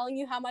was telling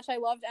you how much I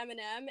loved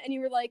Eminem, and you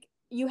were like,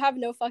 you have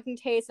no fucking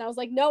taste. And I was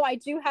like, no, I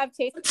do have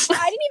taste. And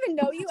I didn't even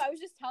know you. I was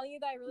just telling you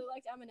that I really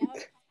liked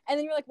Eminem. And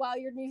then you're like, wow,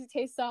 your music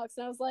taste sucks.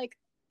 And I was like,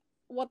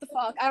 what the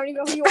fuck? I don't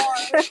even know who you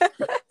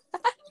are.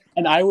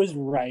 And I was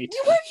right.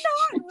 You were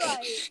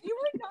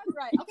not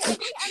right. Okay, I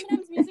think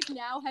Eminem's music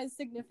now has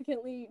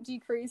significantly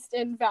decreased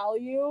in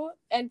value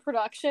and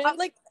production.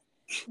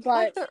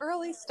 But the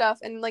early stuff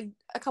and like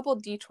a couple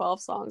of D12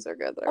 songs are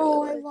good. I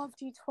love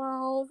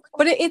D12.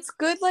 But it's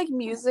good like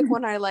music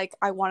when I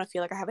want to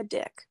feel like I have a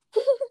dick.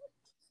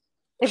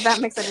 If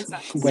that makes any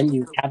sense. When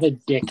you have a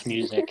dick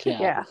music, yeah.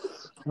 Yeah.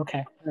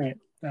 Okay. All right.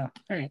 All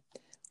right.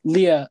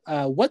 Leah,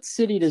 what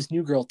city does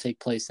New Girl take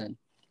place in?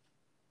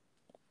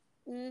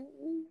 Can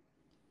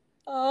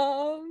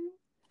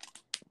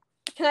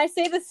I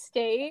say the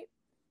state?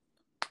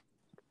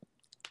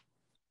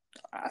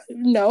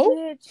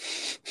 No.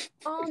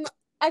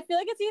 I feel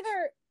like it's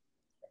either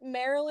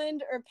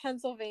Maryland or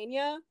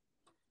Pennsylvania.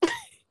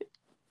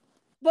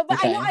 But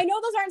okay. I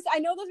know those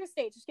are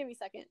states. Just give me a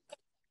second.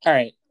 All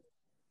right.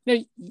 No,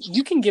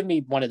 you can give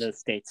me one of those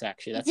states.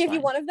 Actually, that's give fine.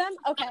 You one of them.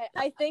 Okay,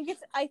 I think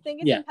it's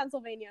in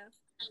Pennsylvania.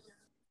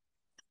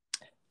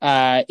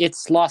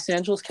 It's Los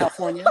Angeles,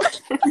 California.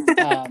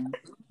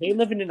 They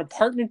live in an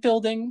apartment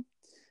building.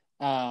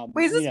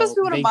 Wait, is this supposed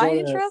to be one of my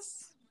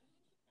interests?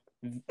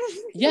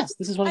 Yes,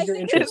 this is one of your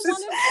interests.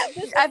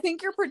 I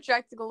think you're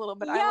projecting a little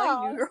bit. Yeah. I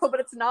like New Girl, but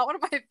it's not one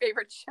of my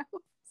favorite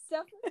shows.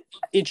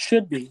 It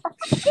should be.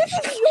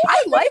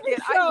 I like it.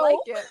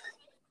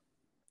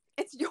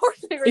 It's your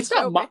favorite it's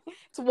show. Not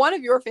it's one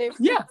of your favorites.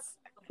 Yeah.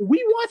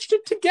 We watched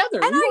it together.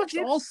 We watched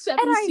all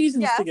 7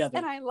 seasons together.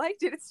 And I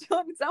liked it. It's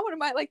not one of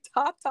my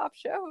top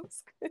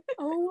shows.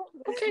 Oh,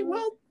 okay.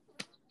 Well,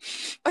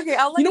 okay.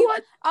 I'll let you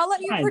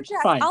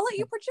project. Fine. I'll let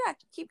you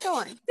project. Keep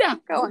going. Yeah.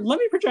 Keep going. Let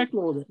me project a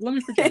little bit.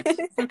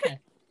 Okay.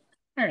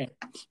 All right.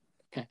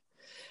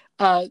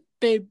 Okay.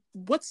 Babe,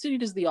 what city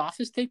does The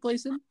Office take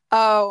place in?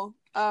 Oh,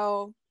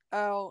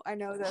 I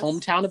know this.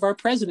 Hometown of our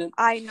president.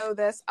 I know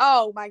this.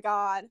 Oh my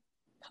god.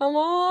 Come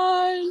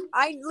on.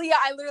 Leah,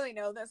 I literally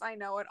know this. I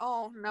know it.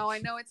 Oh no, I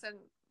know it's in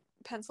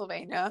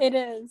Pennsylvania. It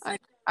is.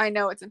 I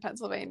know it's in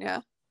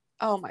Pennsylvania.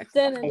 Oh my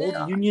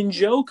god. Union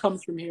Joe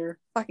comes from here.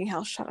 Fucking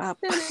hell, shut up.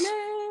 It's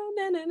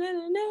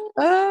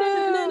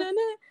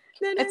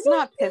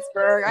not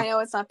Pittsburgh. I know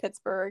it's not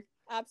Pittsburgh.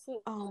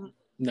 Absolutely.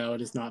 No, it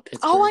is not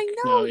Pittsburgh. Oh, I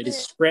know. No, it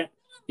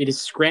is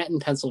Scranton,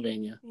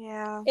 Pennsylvania.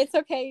 Yeah. It's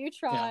okay, you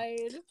tried.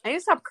 Yeah. I need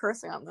to stop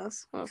cursing on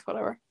this.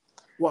 Whatever.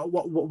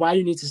 Why do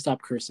you need to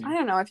stop cursing? I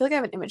don't know. I feel like I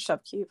have an image to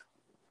upkeep.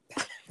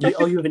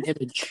 You have an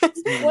image.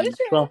 What is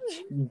your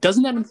image?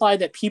 Doesn't that imply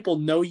that people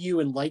know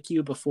you and like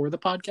you before the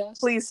podcast?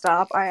 Please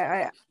stop.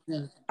 I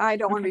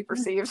don't want to be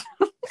perceived.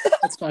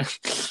 That's fine.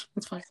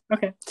 That's fine.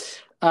 Okay.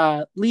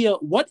 Leah,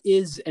 what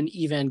is an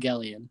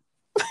Evangelion?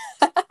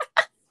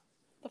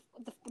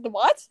 The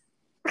what?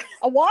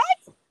 A what?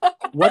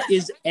 What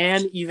is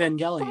an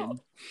Evangelion?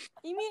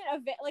 You mean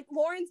like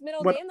Lauren's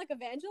middle name, like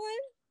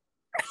Evangeline?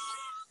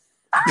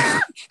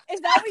 Is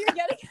that what you're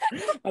getting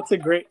at?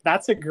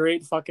 That's a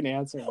great fucking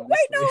answer. Honestly.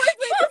 Wait, no, what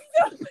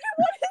is it?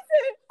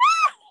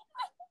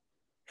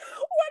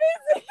 What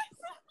is it?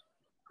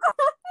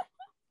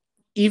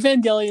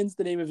 Evangelion's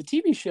the name of a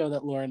TV show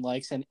that Lauren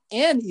likes, and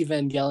An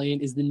Evangelion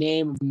is the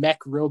name of mech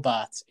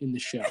robots in the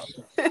show.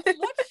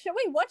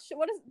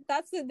 What is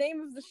that's the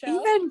name of the show?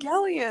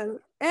 Evangelion.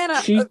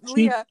 Anna,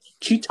 Leah.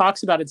 She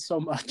talks about it so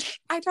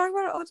much. I talk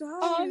about it all the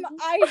time.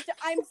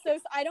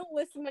 I don't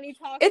listen when you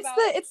talk it's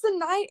about it's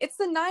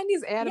the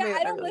 90s anime. Yeah,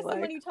 I don't really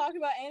listen when you talk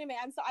about anime.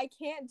 I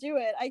can't do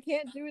it. I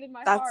can't do it in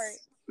my heart.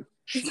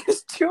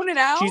 Just tune it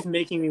out. She's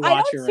making me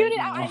watch it right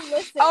now. I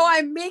listen. Oh,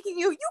 I'm making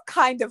you. You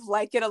kind of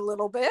like it a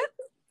little bit.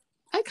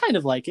 I kind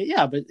of like it,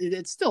 yeah, but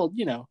it's still,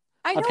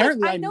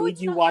 Apparently, I made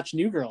you watch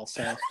New Girl,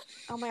 so.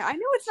 Oh my! I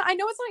know it's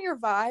not your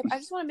vibe. I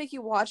just want to make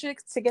you watch it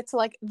to get to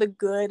like the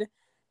good,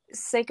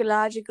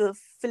 psychological,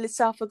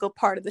 philosophical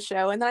part of the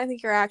show, and then I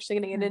think you're actually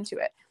going to get into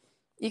it.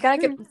 You gotta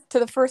get to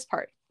the first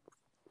part.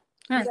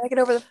 You gotta get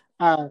over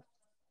the.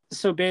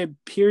 So, babe,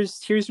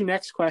 here's your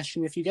next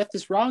question. If you get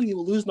this wrong, you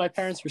will lose my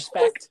parents'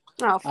 respect.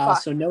 Oh,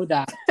 fuck. So know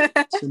that.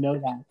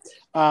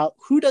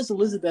 Who does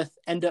Elizabeth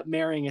end up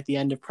marrying at the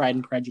end of Pride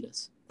and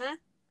Prejudice? Huh?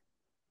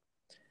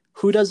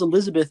 Who does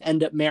Elizabeth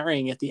end up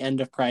marrying at the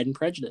end of Pride and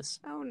Prejudice?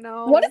 Oh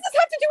no. What does this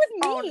have to do with me?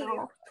 Oh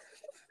no.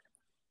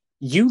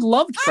 You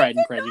loved Pride and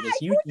did not. Prejudice. I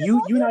You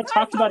told you and I multiple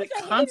talked times about how it much I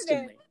hated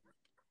constantly.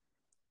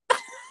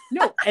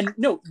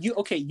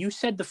 You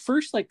said the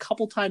first like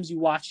couple times you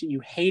watched it,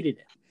 you hated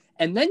it.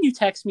 And then you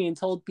texted me and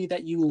told me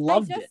that you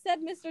loved it. I just said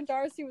Mr.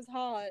 Darcy was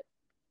hot.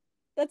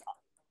 That's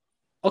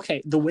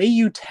okay. The way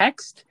you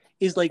text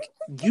is like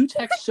you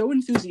text so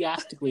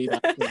enthusiastically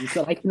about things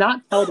that I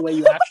cannot tell the way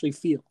you actually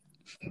feel.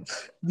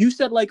 You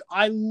said like,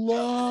 I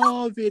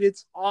love it.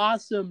 It's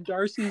awesome.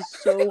 Darcy's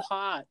so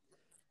hot.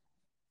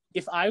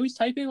 If I was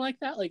typing like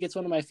that, like it's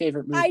one of my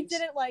favorite movies. I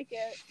didn't like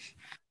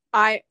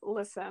it.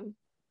 Listen.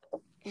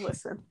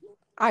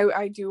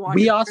 I do want.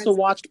 We also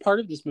watched part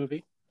of this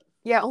movie.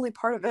 Yeah, only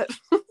part of it.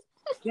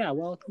 Yeah,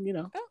 well, you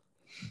know.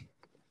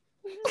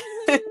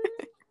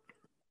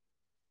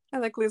 I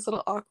like Leah's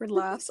little awkward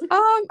laughs.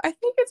 I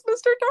think it's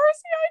Mr.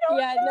 Darcy. I don't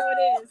know. Yeah, no, it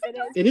is.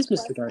 It is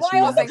Mr. Darcy.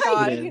 Well, yeah, thank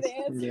God. It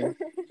is.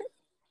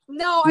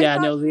 No, yeah,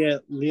 no,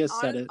 Leah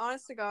said it.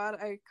 Honest to God,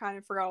 I kind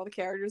of forgot all the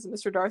characters, and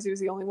Mr. Darcy was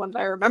the only one that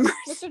I remember.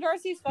 Mr.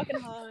 Darcy's fucking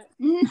hot.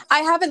 I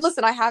haven't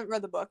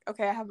read the book.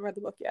 Okay, I haven't read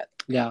the book yet.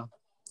 Yeah.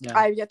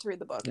 I have yet to read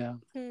the book. Yeah.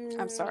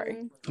 I'm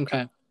sorry.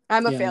 Okay.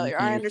 I'm a failure.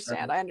 I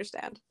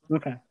understand.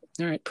 Okay.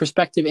 All right.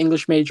 Prospective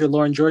English major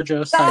Lauren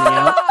Giorgio signing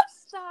out.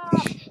 Stop.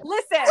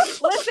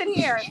 Listen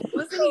here.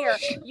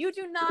 You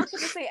do not get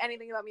to say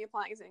anything about me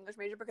applying as an English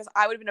major because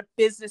I would have been a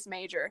business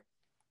major.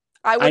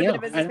 I would have been a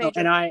business major.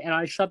 And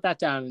I shut that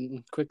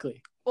down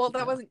quickly. Well,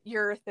 that wasn't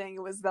your thing.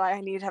 It was that I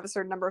needed to have a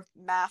certain number of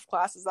math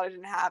classes that I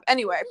didn't have.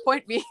 Anyway,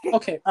 point being.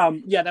 Okay.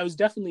 Yeah, that was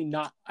definitely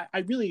not. I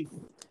really,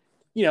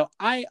 you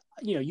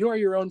are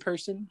your own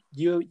person.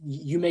 You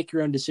make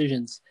your own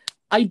decisions.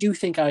 I do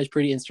think I was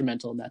pretty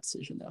instrumental in that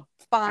decision, though.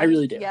 Fine. I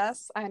really do.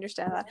 Yes, I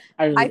understand that.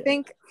 I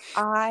think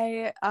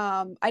I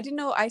didn't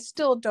know. I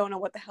still don't know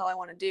what the hell I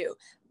want to do.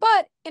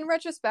 But in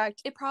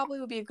retrospect, it probably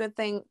would be a good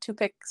thing to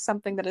pick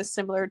something that is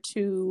similar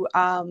to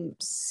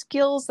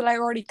skills that I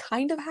already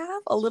kind of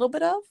have a little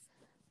bit of.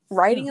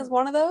 Writing is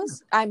one of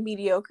those. I'm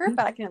mediocre,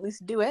 but I can at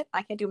least do it.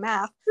 I can't do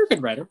math. You're a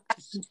good writer.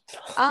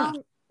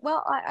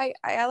 Well,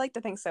 I like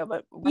to think so,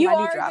 but when You I do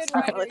are drafts, a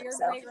good I don't writer. really You're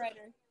think so. a great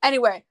writer.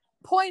 Anyway,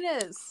 point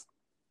is,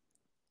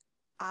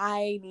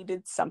 I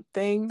needed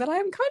something that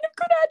I'm kind of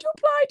good at to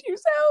apply to,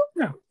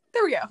 so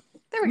there we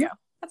go.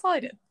 That's all I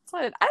did.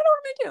 I don't know what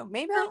I'm going to do.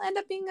 Maybe I'll end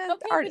up being an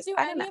artist. Do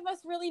any of us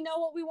really know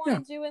what we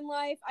want to do in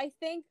life? I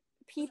think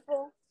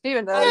people...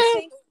 Steven does.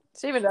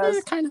 Steven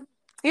does. Kind of.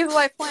 He has a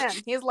life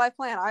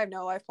plan. I have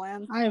no life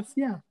plan.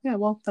 Yeah,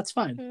 well, that's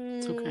fine.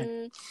 It's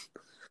okay.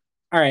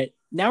 All right,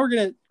 now we're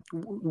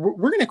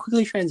gonna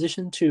quickly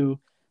transition to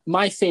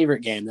my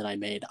favorite game that I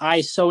made. I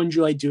so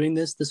enjoyed doing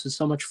this. This was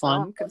so much fun.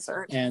 Oh, I'm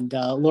concerned. And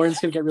Lauren's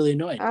gonna get really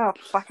annoyed. Oh,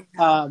 fucking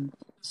hell.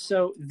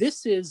 So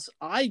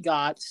I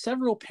got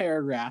several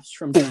paragraphs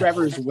from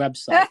Trevor's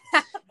website.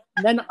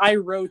 Then I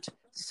wrote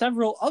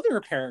several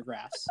other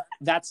paragraphs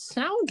that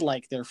sound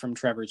like they're from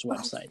Trevor's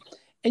website.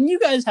 And you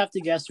guys have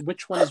to guess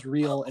which one is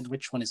real and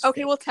which one is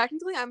okay, fake. well,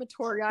 technically, I'm a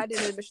tour guide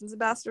and admissions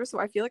ambassador, so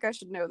I feel like I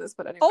should know this,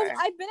 but anyway. Oh,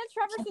 I've been at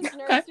Trevor since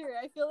nursery.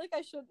 I feel like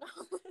I should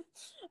know.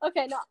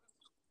 Okay, no.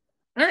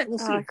 All right, we'll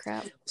see. Oh,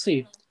 crap. We'll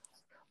see.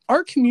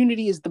 Our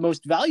community is the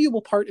most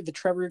valuable part of the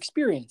Trevor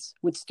experience.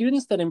 With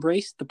students that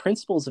embrace the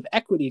principles of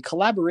equity,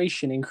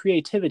 collaboration, and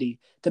creativity,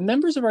 the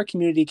members of our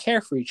community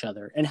care for each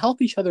other and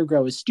help each other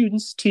grow as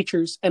students,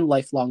 teachers, and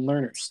lifelong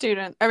learners.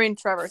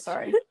 Trevor,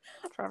 sorry.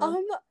 Trevor.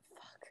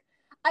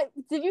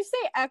 Did you say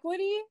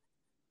equity?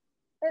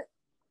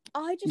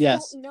 I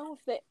just don't know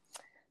if they...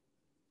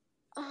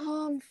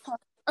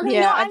 fuck. Okay,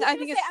 yeah, no, I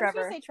think it's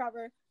Trevor. I'm just gonna say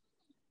Trevor.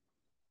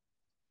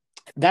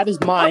 That is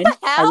mine.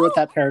 What the hell? I wrote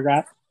that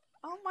paragraph.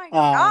 Oh my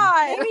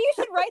god. Maybe you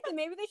should write them.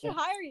 Maybe they should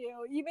hire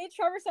you. You made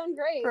Trevor sound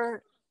great.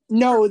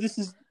 No, this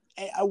is...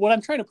 what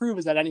I'm trying to prove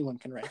is that anyone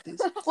can write these.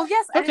 Well,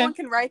 yes, anyone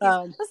can write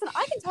these. Listen,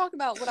 I can talk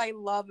about what I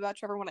love about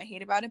Trevor and what I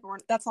hate about it,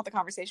 but that's not the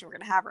conversation we're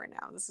going to have right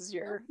now. This is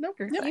your... You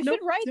should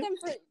write them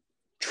for...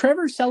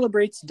 Trevor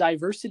celebrates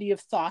diversity of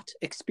thought,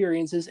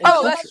 experiences, and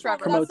culture. That's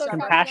Trevor. Promotes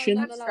compassion.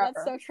 No,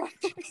 that's so Trevor.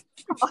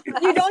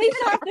 You don't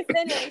even have to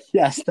finish.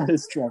 Yes, that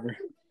is Trevor.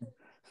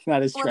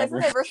 That is Trevor.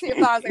 Well, diversity of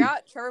thought. I was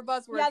like, Trevor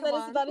buzzword. Yeah,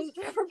 that is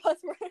Trevor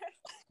buzzword.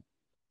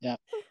 Yeah.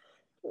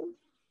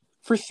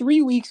 For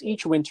 3 weeks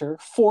each winter,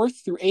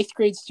 4th through 8th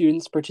grade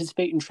students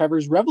participate in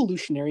Trevor's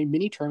revolutionary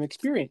mini-term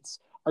experience.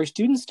 Our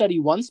students study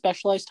one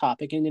specialized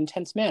topic in an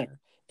intense manner,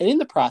 and in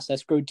the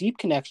process grow deep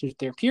connections with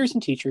their peers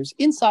and teachers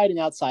inside and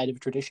outside of a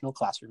traditional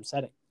classroom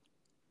setting.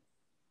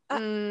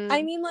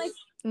 I mean, like...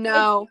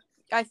 No.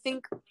 I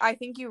think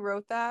you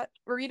wrote that.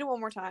 Read it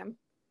one more time.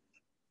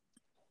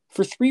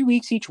 For 3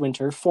 weeks each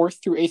winter,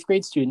 4th through 8th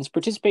grade students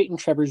participate in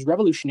Trevor's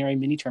revolutionary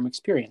mini-term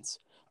experience.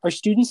 Our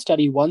students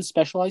study one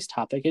specialized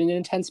topic in an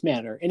intense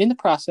manner, and in the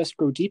process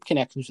grow deep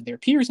connections with their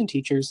peers and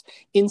teachers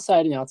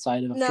inside and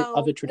outside of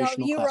a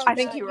traditional classroom. I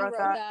think you wrote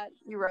that.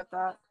 You wrote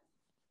that.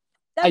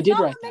 I did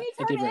write that.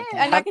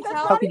 And I can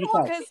tell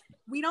because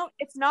we don't.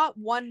 It's not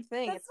one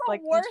thing. That's it's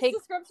like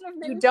description of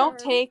you don't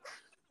take.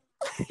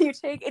 You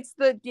take it's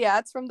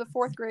from the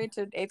 4th grade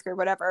to 8th grade,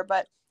 whatever.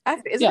 But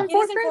is Yeah. it in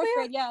 4th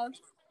grade? Yeah.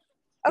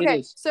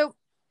 Okay, so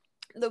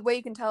the way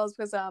you can tell is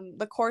because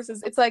the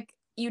courses, it's like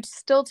you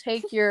still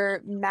take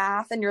your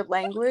math and your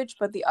language,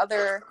 but the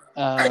other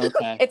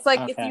okay. It's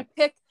like if you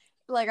pick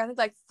like I think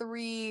like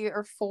 3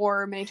 or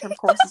 4 mini-term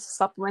courses to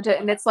supplement it,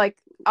 and it's like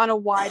on a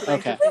wide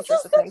range of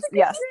interest of things.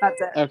 Yes,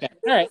 that's it. Okay.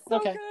 All right. So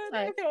Okay. good.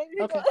 All right.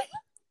 Okay.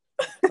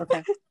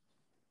 Okay.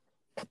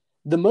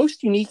 The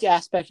most unique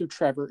aspect of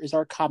Trevor is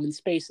our common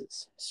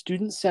spaces.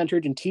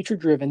 Student-centered and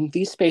teacher-driven,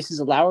 these spaces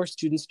allow our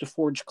students to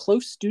forge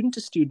close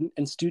student-to-student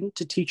and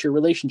student-to-teacher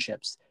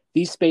relationships.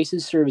 These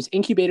spaces serve as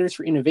incubators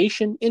for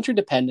innovation,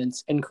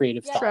 interdependence, and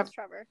creative thought.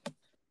 Trevor.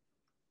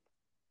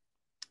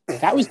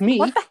 That was me.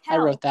 What the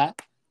hell? I wrote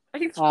that. Are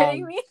you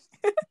kidding me?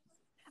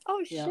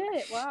 Oh,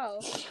 shit.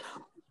 Wow.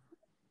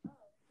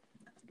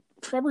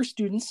 Trevor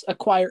students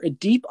acquire a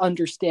deep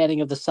understanding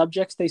of the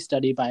subjects they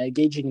study by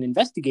engaging in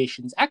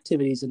investigations,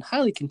 activities, and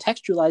highly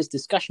contextualized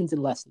discussions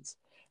and lessons.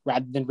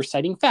 Rather than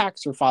reciting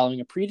facts or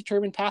following a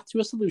predetermined path to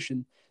a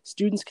solution,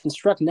 students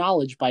construct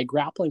knowledge by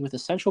grappling with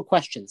essential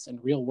questions and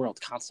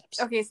real-world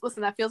concepts. Okay, so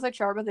listen, that feels like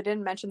Trevor, but they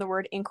didn't mention the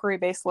word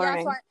inquiry-based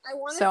learning. Yeah,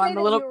 so I'm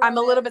a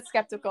little bit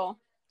skeptical.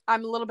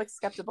 I'm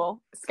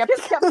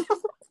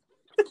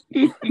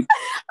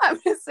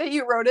gonna say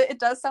you wrote it. It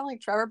does sound like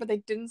Trevor, but they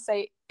didn't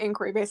say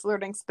inquiry-based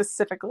learning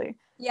specifically.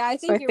 Yeah, I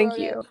think you wrote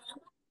it.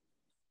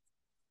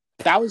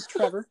 That was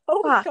Trevor.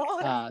 Oh my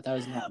god. That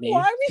was not me.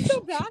 Why are we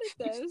so bad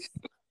at this?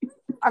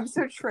 I'm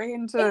so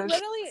trained to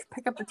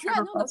pick up the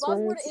Trevor the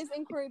buzzword is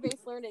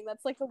inquiry-based learning.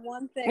 That's like the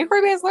one thing.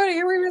 Inquiry-based learning.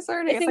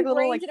 It's like a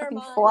little like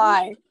fucking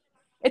fly.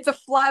 It's a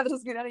fly that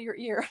doesn't get out of your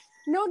ear.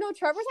 No,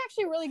 Trevor's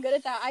actually really good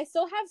at that. I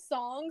still have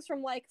songs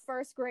from like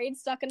 1st grade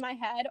stuck in my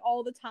head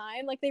all the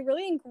time. Like they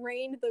really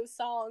ingrained those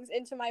songs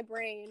into my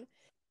brain.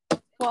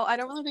 Well, I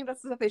don't really think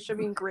that's the stuff they should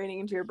be ingraining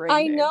into your brain.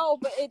 I know,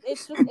 but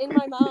it's just in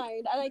my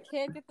mind and I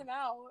can't get them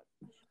out.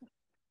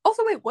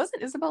 Also, wait,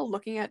 wasn't Isabel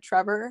looking at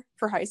Trevor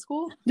for high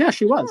school? Yeah,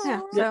 she was.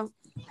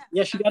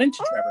 Yeah, she got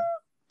into Trevor.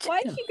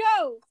 Why'd she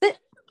go?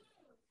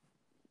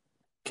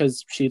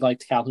 Because she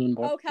liked Calhoun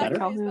better.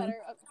 Calhoun is better.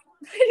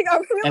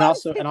 And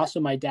also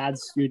my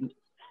dad's student.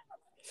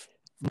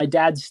 My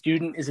dad's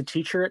student is a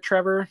teacher at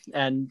Trevor,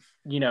 and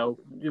we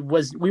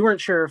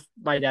weren't sure if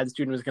my dad's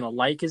student was going to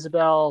like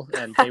Isabel,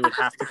 and they would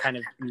have to kind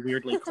of be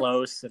weirdly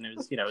close, and it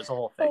was a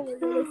whole thing.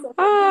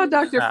 Oh,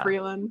 Dr.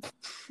 Freeland.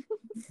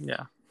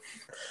 Yeah.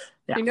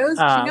 She knows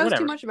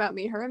too much about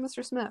me. Her and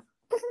Mr. Smith.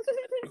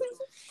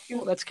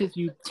 Well, that's because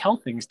you tell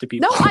things to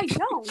people. No, I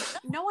don't.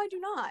 No, I do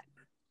not.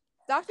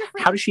 Dr.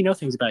 Freeland. How does she know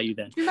things about you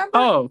then? Do you remember?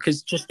 Oh,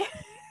 because just.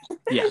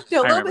 Yeah,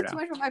 a little bit too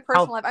much of my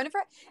personal life.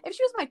 If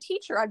she was my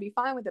teacher, I'd be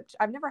fine with it.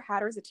 I've never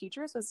had her as a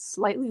teacher, so it's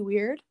slightly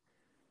weird.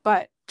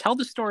 But tell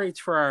the stories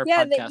for our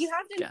podcast. You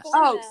have to guests.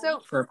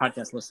 For our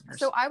podcast listeners.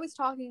 So I was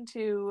talking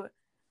to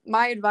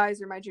my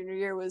advisor my junior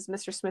year was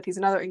Mr. Smith. He's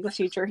another English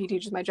teacher. He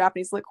teaches my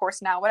Japanese lit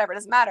course now. Whatever, it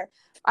doesn't matter.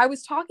 I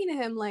was talking to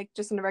him like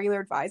just in a regular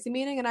advising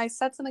meeting, and I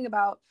said something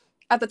about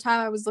at the time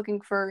I was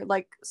looking for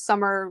like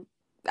summer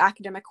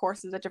academic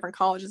courses at different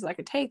colleges that I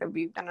could take that would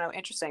be, I don't know,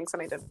 interesting,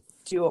 something to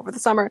do over the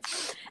summer.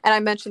 And I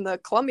mentioned the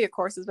Columbia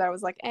courses, but I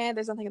was like,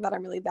 there's nothing that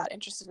I'm really that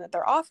interested in that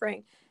they're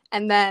offering.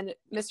 And then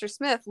Mr.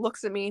 Smith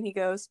looks at me and he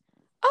goes,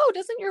 oh,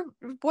 doesn't your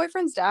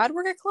boyfriend's dad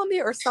work at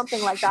Columbia or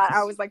something like that?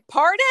 I was like,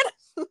 pardon?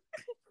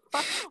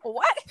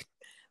 What?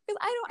 Because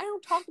I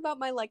don't talk about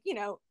my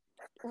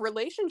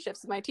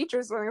relationships with my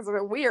teachers. So it's a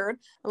bit weird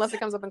unless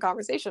it comes up in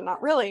conversation.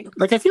 Not really.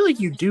 Like I feel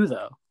like you do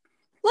though.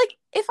 Like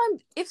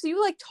if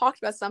you like talked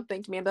about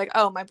something to me, I'd be like,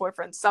 oh, my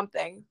boyfriend's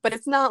something, but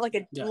it's not like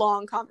a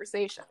long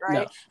conversation, right?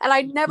 No. And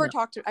I'd never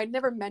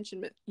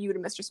mentioned you to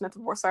Mr. Smith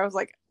before, so I was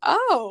like,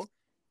 oh,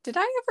 did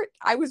I ever?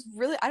 I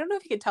don't know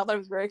if he could tell that I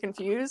was very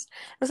confused.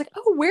 I was like,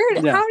 oh,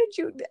 how did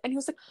you? And he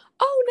was like,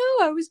 oh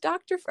no, I was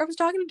talking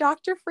to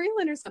Dr.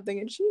 Freeland or something,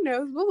 and she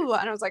knows blah blah blah.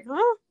 And I was like,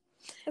 huh.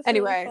 That's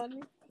anyway,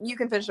 really you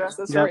can finish the rest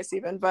of the story,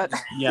 Stephen. But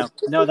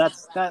no,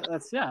 that's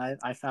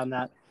I found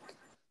that.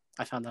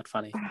 I found that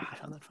funny.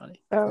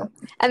 Oh,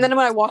 and then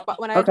when I walk by,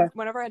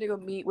 whenever I had to go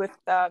meet with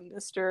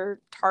Mr.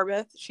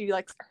 Tarbeth, she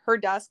her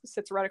desk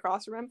sits right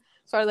across from him.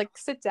 So I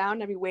sit down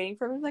and I'd be waiting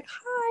for him. I'm like,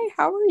 hi,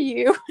 how are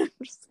you?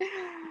 There's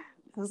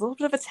a little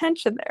bit of a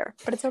tension there,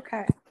 but it's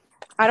okay.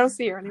 I don't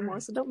see her anymore,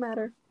 so it don't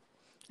matter.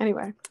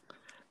 Anyway.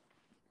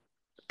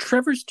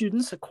 Trevor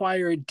students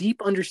acquire a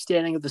deep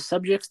understanding of the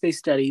subjects they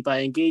study by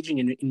engaging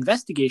in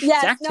investigations,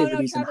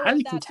 activities, and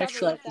highly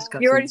contextualized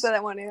discussions. You already said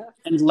that one, yeah.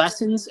 And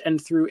lessons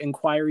and through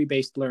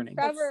inquiry-based learning,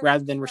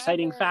 rather than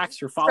reciting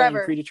facts or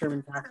following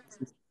predetermined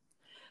practices.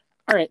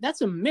 All right,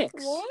 that's a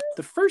mix. What?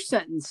 The first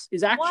sentence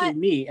is actually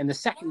me, and the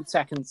second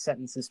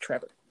sentence is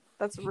Trevor.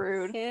 That's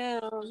rude. Yeah.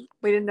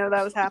 We didn't know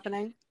that was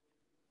happening.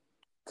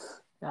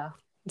 Yeah,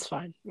 it's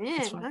fine. Yeah,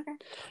 it's fine.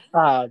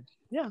 Okay.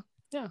 Yeah.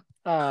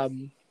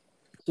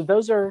 So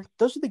those are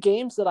the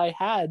games that I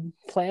had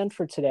planned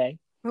for today.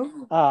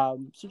 Ooh.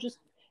 So just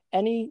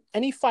any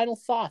final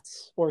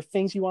thoughts or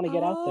things you want to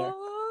get out there?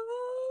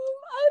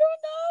 I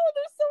don't know.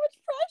 There's so much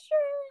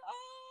pressure.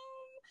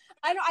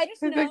 I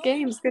just know good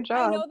games. Good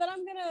job. I know that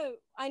I'm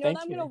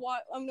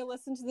gonna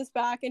listen to this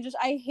back and just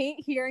I hate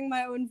hearing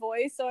my own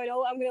voice, so I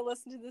know I'm gonna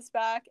listen to this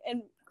back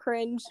and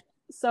cringe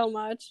so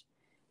much.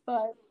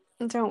 But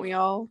don't we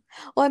all?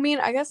 Well, I mean,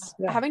 I guess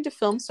having to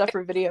film stuff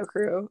for Video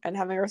Crew and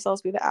having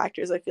ourselves be the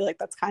actors, I feel like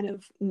that's kind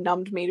of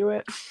numbed me to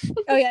it.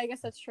 Oh yeah, I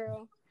guess that's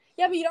true.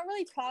 Yeah, but you don't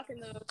really talk in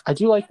those. I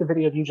do like the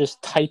video of you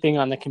just typing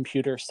on the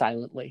computer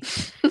silently.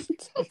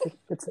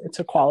 It's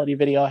a quality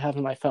video I have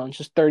on my phone. It's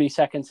just 30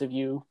 seconds of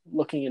you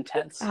looking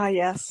intense. Ah,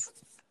 yes.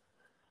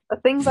 The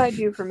things I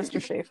do for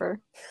Mr. Schaefer.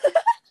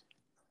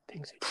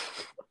 Things.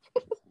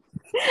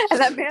 And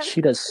that man.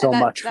 She does so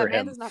much for him. That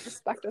man does not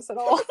respect us at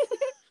all.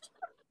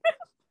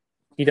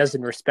 He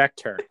doesn't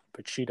respect her,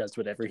 but she does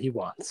whatever he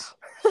wants.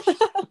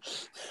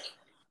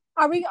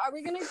 Are we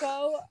gonna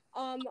go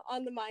on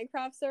the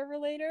Minecraft server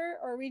later,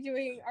 or are we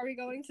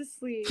going to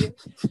sleep?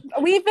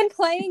 We've been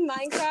playing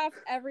Minecraft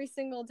every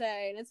single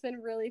day, and it's been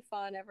really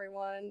fun.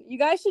 Everyone, you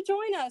guys should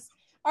join us.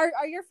 Are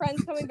your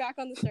friends coming back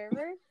on the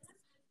server?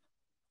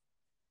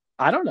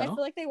 I don't know. I feel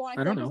like they want.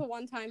 I feel like it was a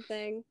one-time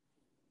thing.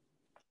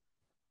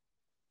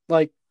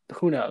 Like,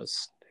 who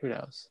knows? Who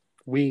knows?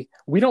 We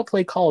don't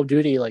play Call of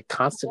Duty like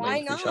constantly Why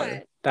with not? each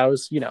other. That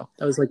was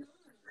like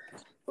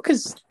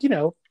because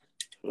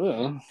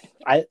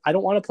I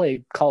don't want to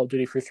play Call of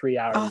Duty for 3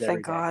 hours. Oh,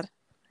 thank God.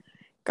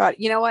 God,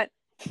 you know what?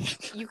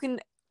 You can.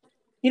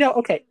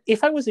 Okay.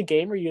 If I was a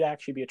gamer, you'd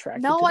actually be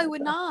attracted. No, to I that,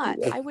 would though. not.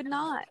 I would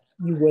not.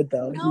 You would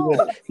though. No. You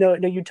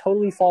would. No. You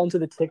totally fall into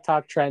the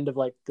TikTok trend of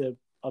like the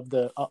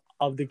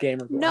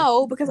gamer.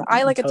 No, because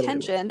I like totally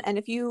attention, would. And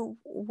if you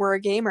were a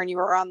gamer and you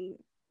were on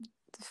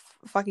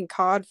fucking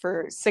COD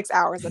for 6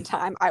 hours at a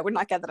time, I would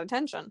not get that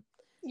attention.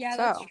 Yeah,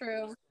 that's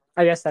true.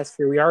 I guess that's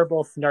true. We are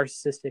both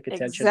narcissistic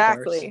attention.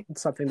 Exactly.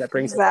 It's something that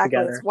brings us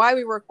together. That's why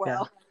we work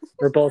well. Yeah.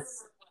 We're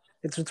both.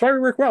 It's why we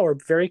work well. We're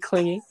very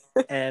clingy,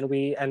 and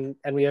we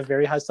have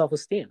very high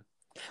self-esteem.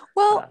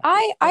 Well,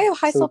 I have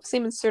high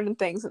self-esteem in certain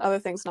things, and other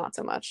things not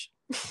so much.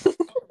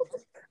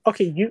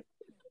 Okay,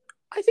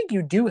 I think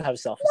you do have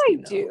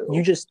self-esteem. I do.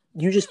 You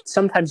just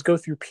sometimes go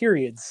through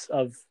periods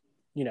of,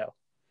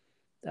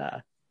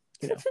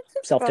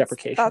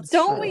 self-deprecation.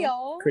 Don't we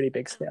all? Pretty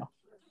big scale.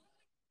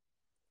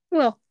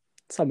 Well,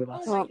 some of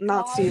us. Well,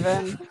 not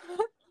Steven.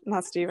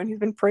 Not Steven. He's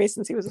been praised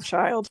since he was a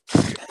child,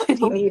 and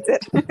he needs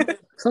it.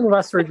 Some of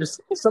us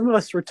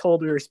were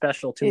told we were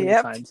special too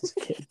many times as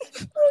a kid.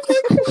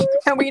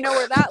 And we know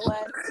where that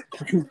led.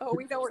 Oh,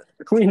 we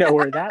know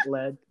where that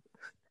led.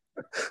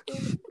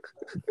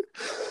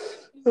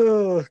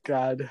 Oh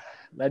God,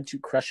 led to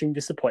crushing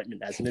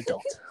disappointment as an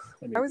adult.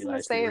 I was going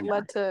to say it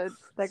led to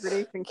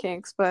degradation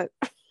kinks, but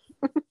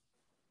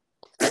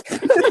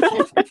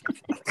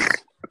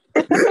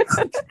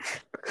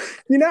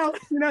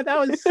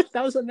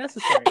that was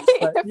unnecessary.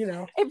 But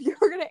if you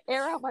were going to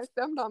air out my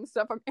femdom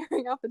stuff, I'm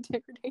airing out the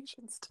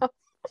degradation stuff.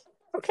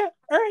 Okay,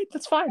 all right,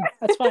 that's fine.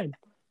 That's fine.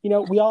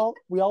 We all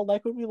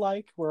like what we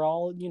like. We're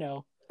all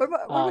What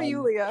about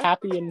you, Leah?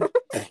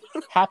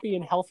 Happy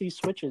and healthy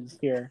switches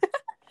here.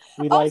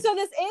 So this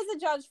is a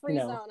judge-free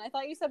zone. I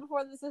thought you said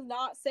before this is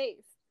not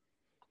safe.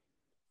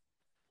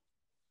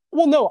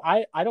 Well, no,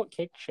 I don't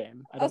kink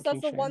shame. So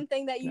that's the one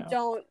thing that you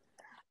don't.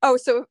 Oh,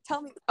 so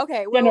tell me.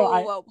 Okay,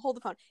 whoa, hold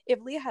the phone.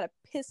 If Leah had a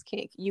piss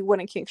kink, you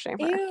wouldn't kink shame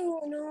her.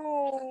 Ew,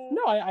 no.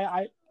 No,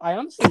 I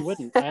honestly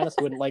wouldn't.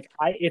 Like,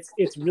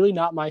 it's really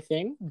not my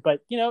thing.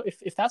 But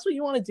if that's what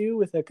you want to do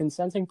with a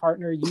consenting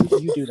partner, you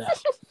do that.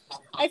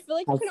 I feel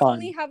like you can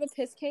only have a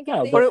piss kink.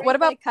 No, what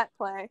about pet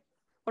play?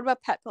 What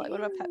about pet play?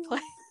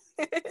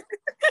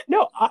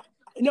 No,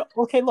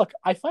 okay, look,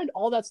 I find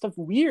all that stuff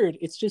weird.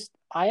 It's just,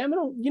 I am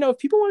if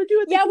people want to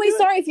do it, yeah, wait,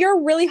 sorry, if you're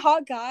a really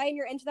hot guy and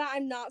you're into that,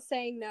 I'm not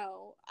saying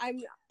no.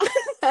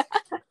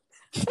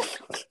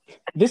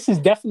 This is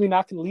definitely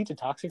not going to lead to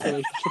toxic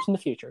relationships in the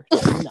future.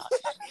 Definitely not.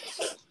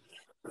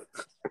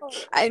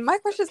 And my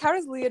question is, how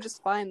does Leah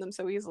just find them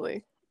so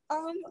easily? I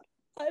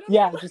don't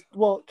know. Just,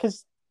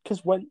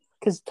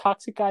 because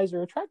toxic guys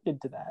are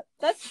attracted to that.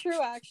 That's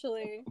true,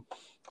 actually.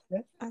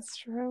 Yeah. That's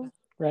true.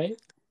 Right?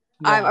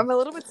 Yeah. I'm a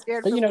little bit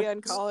scared for Leah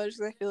in college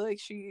because I feel like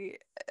she,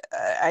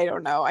 I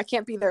don't know. I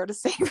can't be there to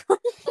save her.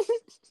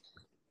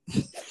 I'll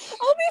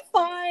be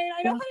fine.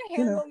 I know how to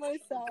handle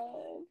myself.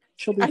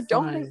 She'll be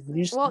fine.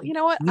 You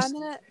know what?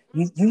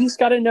 You just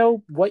got to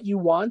know what you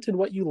want and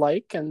what you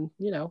like, and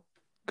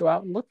go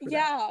out and look for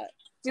that.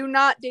 Do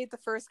not date the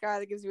first guy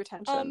that gives you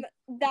attention.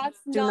 That's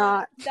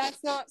not.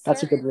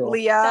 That's a good rule.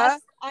 Leah,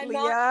 I'm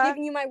not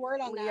giving you my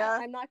word on that.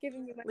 I'm not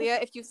giving you my Leah,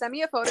 if you send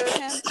me a photo of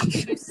him,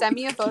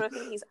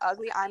 he's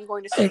ugly, I'm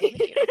going to say it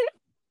with you.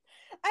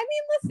 I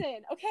mean,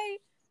 listen, okay.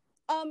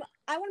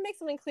 I want to make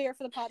something clear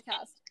for the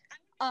podcast.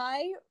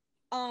 I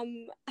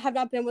have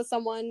not been with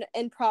someone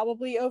in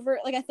probably over,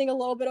 like, I think a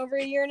little bit over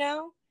a year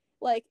now,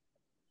 like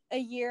a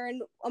year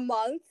and a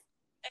month.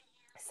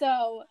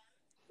 So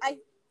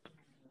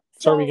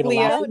are we gonna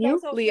laugh at you?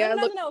 Leah,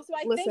 no. So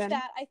I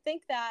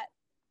think that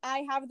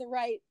I have the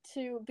right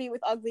to be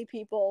with ugly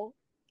people.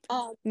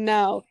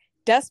 No,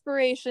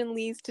 desperation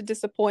leads to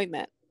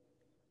disappointment.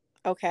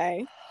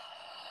 Okay.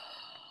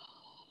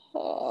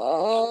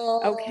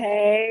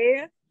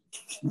 Okay.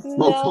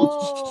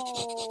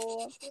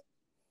 No.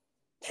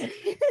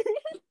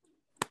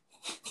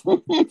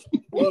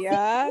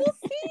 Yeah. We'll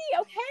see,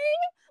 okay?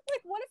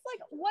 Like, what if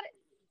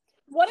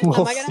We'll I'm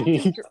gonna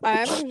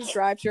have to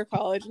drive to your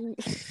college. And...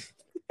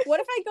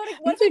 what if I go to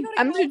I'm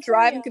California? gonna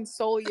drive and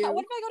console you.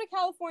 What if I go to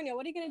California?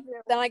 What are you gonna do?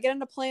 Then I get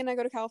on a plane and I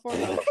go to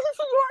California. You are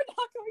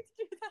not going to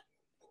do that.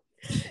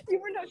 You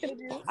were not gonna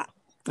do that.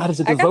 That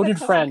is a I got the devoted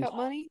custom friend. cup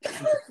money.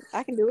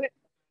 I can do it.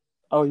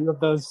 Oh, you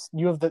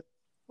have the.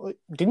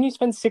 Didn't you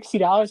spend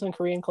 $60 on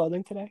Korean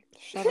clothing today?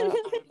 Shut up.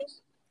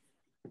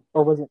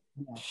 Or was it?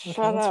 No. Shut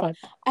that's up. fine.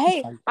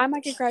 Hey, fine. I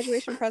might get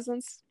graduation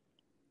presents.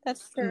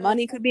 That's true.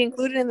 Money could be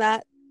included in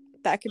that.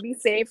 That could be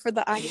saved for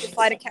the I need to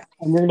fly to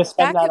And you're gonna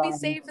spend That that could be on.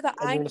 saved for the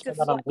And I you're need gonna to spend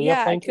that fly. on Leah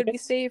Yeah, plane it could be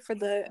tickets? saved for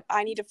the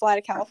I need to fly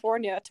to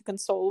California to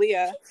console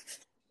Leah.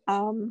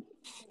 I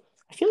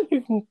feel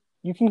like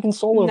you can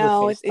console over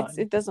No, FaceTime.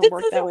 it doesn't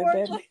work that way, work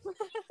babe. like that.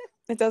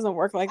 It doesn't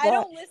work like I that.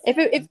 don't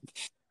listen.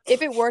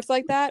 If it worked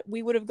like that,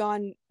 we would have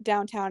gone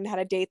downtown and had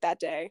a date that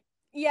day.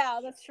 Yeah,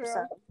 that's true.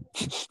 So.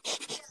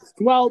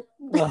 Well,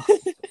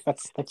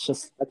 that's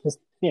just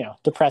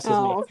depresses me.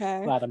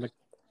 Okay. Glad I'm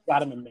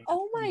a man.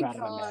 Oh my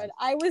god,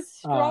 I was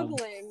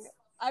struggling.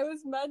 I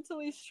was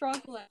mentally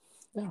struggling.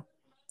 Yeah.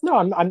 No,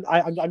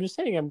 I'm just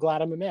saying I'm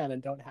glad I'm a man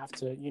and don't have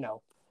to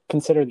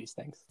consider these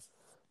things.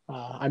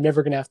 I'm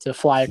never gonna have to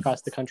fly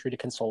across the country to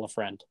console a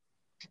friend.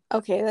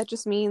 Okay, that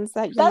just means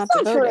that you're That's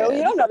not not devoted. true.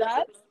 You don't know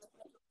that.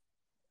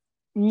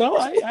 No,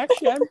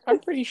 I'm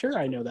pretty sure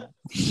I know that.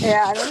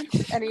 Yeah, I don't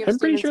think any of I'm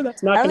pretty Steven's, sure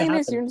that's not I going don't to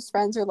think happen. Steven's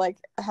friends are like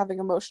having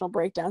emotional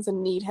breakdowns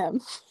and need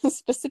him,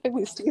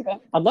 specifically Steven.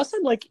 Unless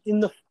I'm like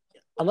in my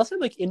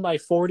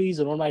 40s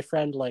and one of my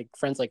friends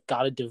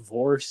got a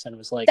divorce and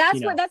was like That's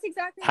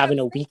exactly having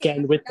a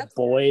weekend with the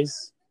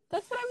boys.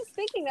 That's what I was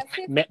thinking.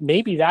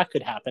 Maybe that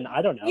could happen.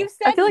 I don't know. You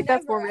said I feel like never.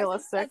 that's more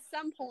realistic.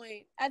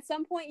 At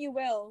some point you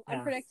will. Yeah.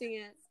 I'm predicting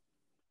it.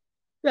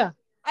 Yeah.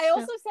 I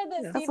also said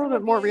that That's a Steven little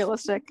bit more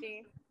realistic.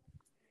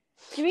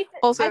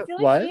 Also, I feel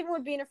like what? Steven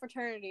would be in a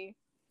fraternity.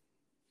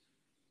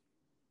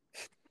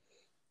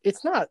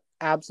 It's not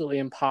absolutely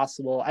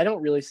impossible. I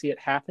don't really see it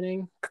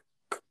happening.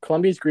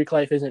 Columbia's Greek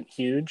life isn't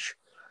huge,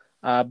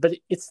 but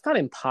it's not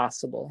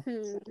impossible.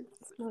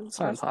 It's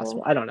not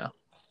impossible. I don't know.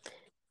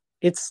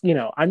 It's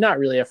I'm not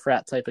really a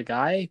frat type of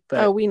guy,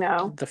 but we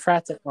know the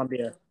frats at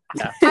Columbia.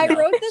 Yeah, I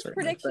wrote this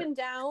prediction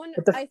down.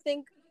 but I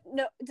think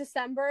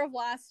December of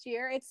last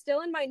year. It's still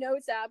in my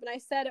notes app, and I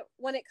said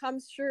when it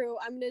comes true,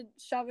 I'm gonna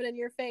shove it in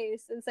your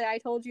face and say I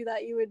told you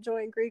that you would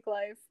join Greek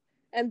life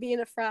and be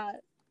in a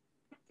frat.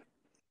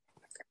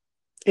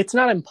 It's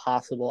not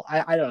impossible.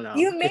 I don't know.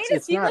 You made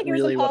it seem like it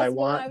was really impossible what I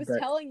want, when I was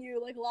telling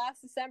you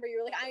last December. You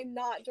were like, I'm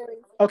not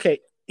joining. Okay,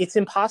 it's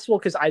impossible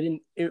because I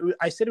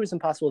said it was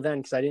impossible then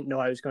because I didn't know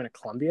I was going to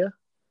Columbia.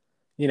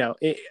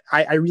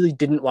 I really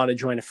didn't want to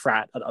join a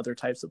frat at other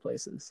types of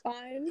places.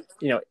 Fine.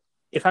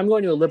 If I'm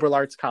going to a liberal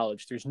arts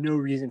college, there's no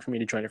reason for me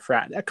to join a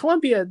frat. At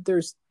Columbia,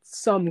 there's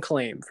some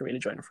claim for me to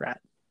join a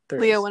frat.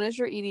 Leah, when is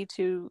your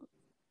ED2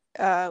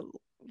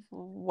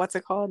 what's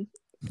it called?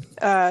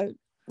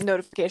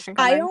 Notification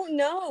coming? I don't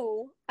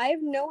know. I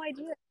have no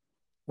idea.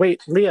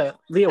 Wait, Leah,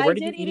 where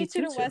did you ED2 ED2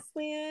 to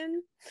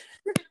Wesleyan?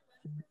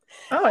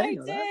 Oh, I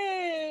did.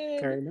 That.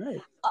 Very nice.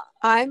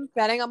 I'm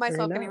betting on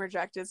myself getting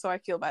rejected, so I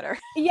feel better.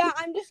 Yeah,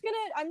 I'm just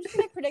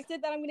gonna predict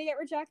it that I'm gonna get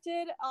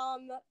rejected.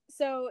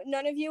 So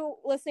none of you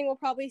listening will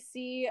probably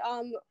see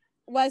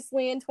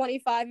Wesleyan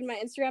 25 in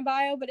my Instagram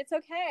bio, but it's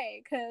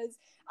okay because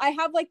I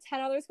have like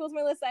 10 other schools on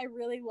my list I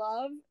really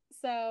love,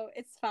 so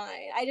it's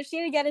fine. I just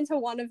need to get into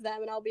one of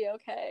them and I'll be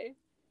okay.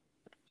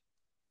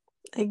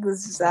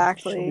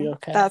 Exactly.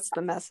 Okay. That's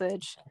the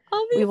message.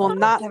 We will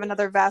not have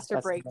another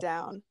Vassar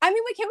breakdown. I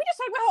mean, wait, can we just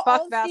talk about how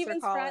all of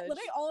Steven's College. friends,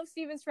 literally all of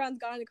Steven's friends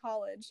got into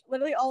college?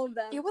 Literally all of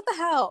them. Yeah, what the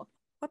hell?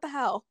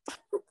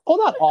 Well,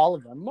 not all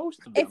of them.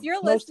 Most of them. If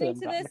you're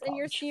listening to this and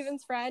you're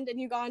Steven's friend and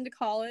you got into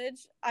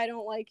college, I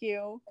don't like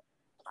you.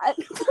 I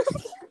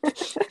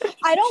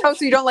don't. Oh,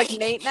 so you don't like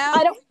Nate now?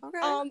 I don't. Okay.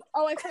 I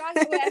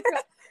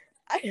forgot.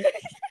 I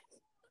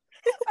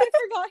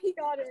forgot he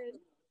got in.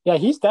 Yeah,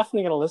 he's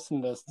definitely gonna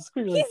listen to this. This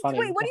could be really funny.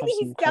 Wait, what do you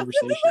mean he's definitely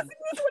listening to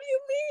this? What do you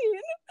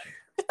mean?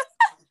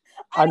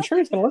 I'm sure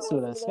he's gonna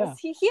listen to this. Yeah,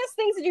 he has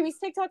things to do. He's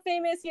TikTok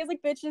famous. He has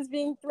like bitches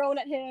being thrown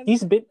at him.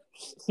 He's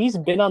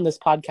been on this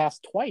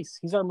podcast twice.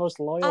 He's our most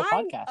loyal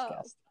podcast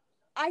guest.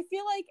 I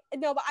feel like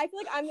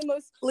I'm the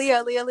most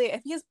Leah.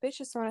 If he has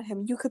bitches thrown at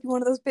him, you could be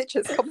one of those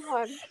bitches. Come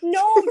on.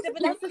 No,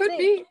 but that's the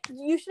thing.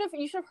 You should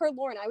have heard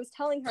Lauren. I was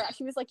telling her.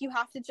 She was like, you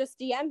have to just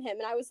DM him,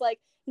 and I was like,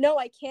 no,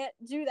 I can't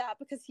do that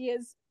because he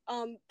has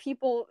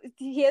people.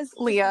 He has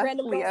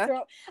random girls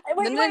throw.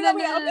 Wait,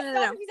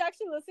 no. He's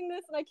actually listening to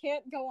this, and I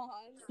can't go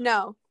on.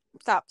 No,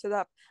 stop.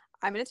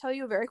 I'm going to tell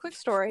you a very quick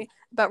story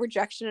about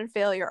rejection and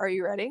failure. Are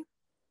you ready?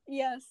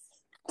 Yes.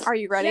 Are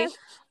you ready? Yes.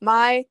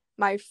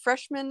 My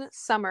freshman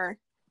summer,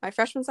 I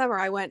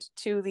went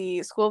to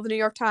the School of the New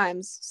York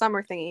Times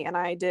summer thingy, and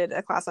I did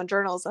a class on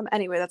journalism.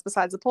 Anyway, that's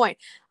besides the point.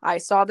 I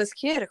saw this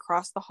kid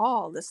across the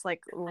hall, this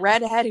like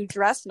redhead who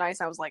dressed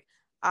nice. I was like,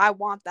 I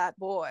want that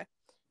boy.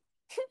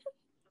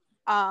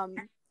 I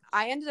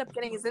ended up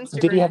getting his Instagram.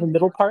 Did he have a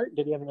middle part?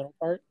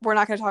 We're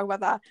not going to talk about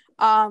that.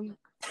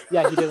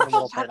 Yeah, he did have a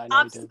middle part. I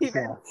know he did.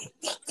 Yeah.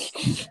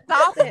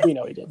 Stop it. We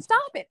know he did.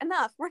 Stop it.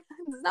 Enough.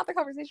 This is not the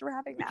conversation we're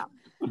having now.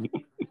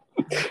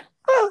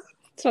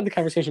 It's not the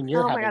conversation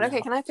you're having. Oh my god. Now.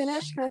 Okay, can I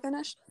finish?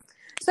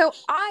 So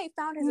I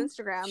found his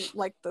Instagram,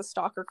 like the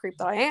stalker creep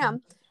that I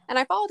am, and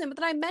I followed him, but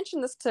then I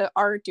mentioned this to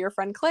our dear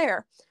friend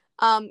Claire.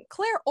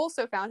 Claire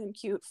also found him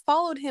cute,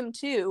 followed him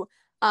too,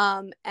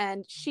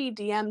 and she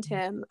DM'd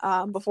him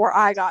before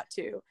I got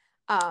to.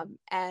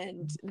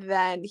 And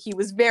then he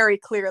was very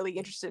clearly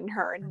interested in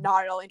her and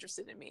not at all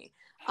interested in me.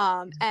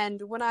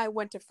 And when I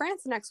went to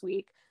France next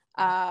week,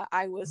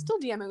 I was still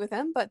DMing with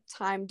him, but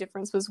time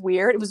difference was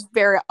weird. It was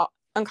very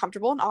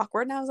uncomfortable and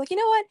awkward. And I was like, you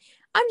know what?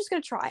 I'm just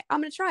going to try. I'm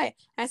going to try it.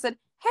 And I said,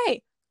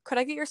 hey, could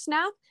I get your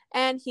snap?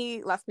 And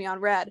he left me on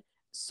red.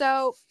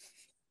 So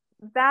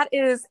that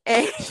is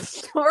a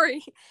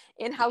story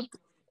in how...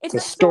 It's a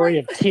story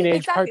of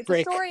teenage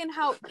heartbreak. It's a story in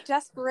how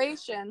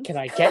desperation... Can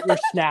I get your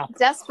snap?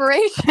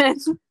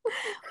 Desperation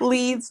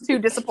leads to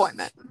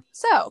disappointment.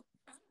 So...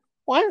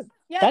 What?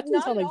 Yeah, that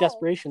didn't sound like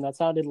desperation. That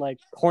sounded like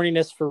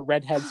horniness for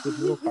redheads with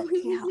middle parts.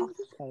 Yeah.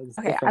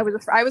 Okay, I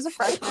was a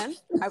freshman.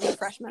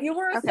 You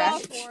were a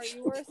sophomore.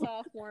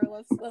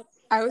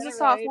 I was a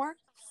sophomore.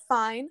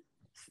 Fine.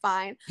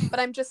 But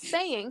I'm just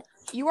saying,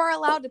 you are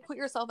allowed to put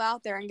yourself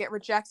out there and get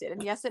rejected.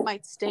 And yes, it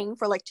might sting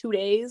for like 2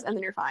 days, and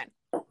then you're fine.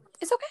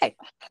 It's okay.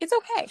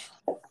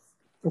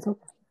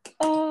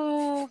 But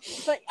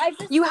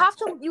you have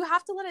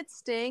to let it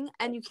sting,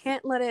 and you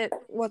can't let it.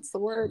 What's the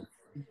word?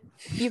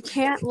 You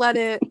can't let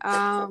it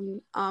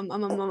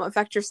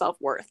affect your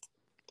self-worth.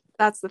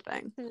 That's the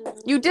thing.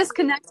 You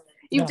disconnect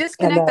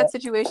that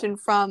situation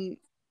from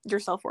your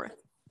self-worth.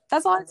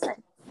 That's all I'd say.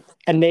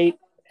 And Nate,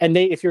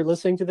 if you're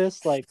listening to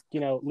this, like,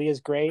 you know, Leah's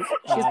great.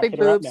 She's big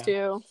boobs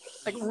too.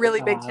 Like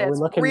really big tits.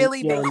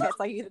 Really big tits.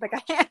 Like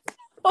a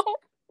handful.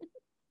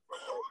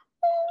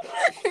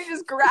 You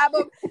just grab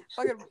them.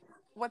 Fucking,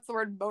 what's the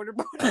word?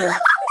 Motorboat.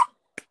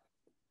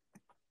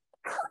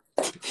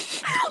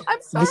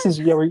 I'm sorry. This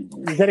is we're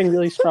getting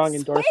really strong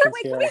endorsements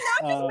here.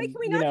 Can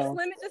we not just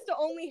limit this to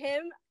only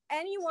him?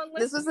 Anyone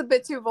listening? This was a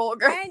bit too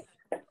vulgar.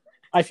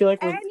 I feel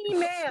like any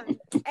man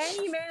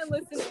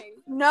listening.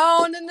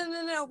 No.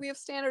 We have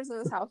standards in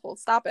this household.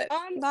 Stop it.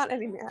 Not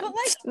any man. But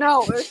like,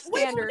 no, there's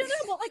standards.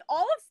 But like,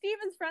 all of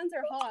Steven's friends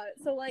are hot,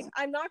 so like,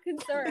 I'm not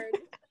concerned.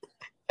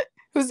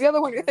 Who's the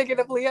other one you're thinking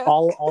of, Leah?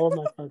 All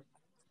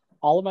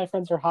of my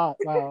friends are hot.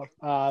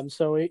 Wow.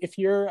 So if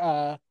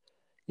you're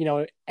you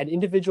know, an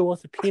individual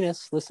with a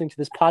penis listening to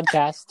this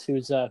podcast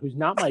who's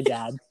not my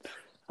dad.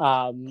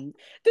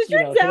 Does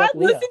your dad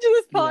listen to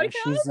this podcast?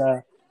 You know,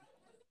 she's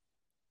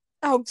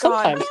oh god.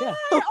 Sometimes, yeah.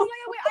 Oh my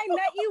god, wait, I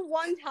met you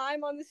one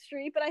time on the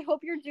street, but I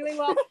hope you're doing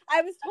well.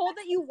 I was told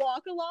that you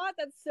walk a lot.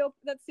 That's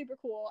super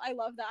cool. I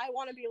love that. I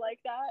want to be like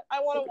that. I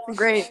want to walk.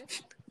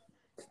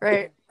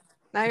 Great.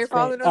 Now your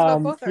father knows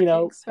about both our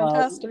kinks.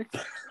 Fantastic.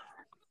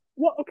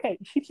 Well, okay.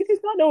 He does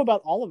not know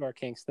about all of our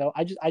kinks, though.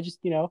 I just,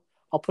 you know,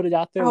 I'll put it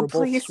out there. We're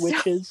both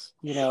switches,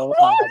 you know. What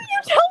are you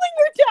telling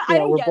your dad? I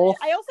don't get both...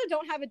 it. I also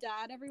don't have a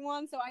dad,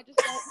 everyone, so I just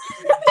don't.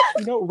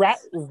 You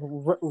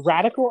know,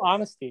 radical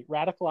honesty.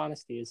 Radical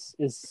honesty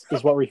is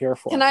what we're here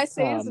for. Can I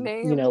say his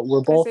name? You know,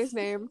 we're both. Can I say his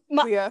name?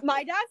 My dad's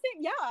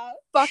name, yeah.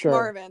 Fuck sure.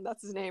 Marvin.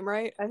 That's his name,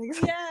 right? I think.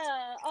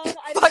 Yeah.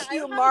 Fuck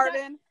you,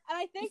 Marvin. And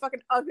I think you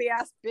fucking ugly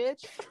ass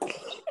bitch.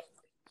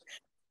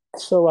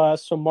 So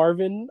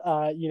Marvin,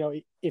 you know,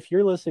 if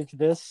you're listening to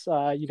this,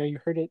 you know, you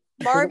heard it.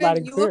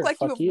 Marvin, you look like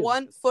you have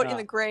 1 foot in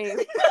the grave.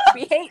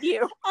 We hate you.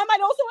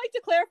 I'd also like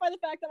to clarify the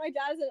fact that my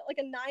dad is like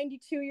a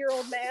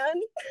 92-year-old man.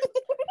 And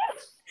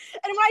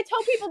when I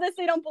tell people this,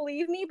 they don't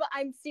believe me, but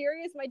I'm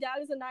serious. My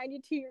dad is a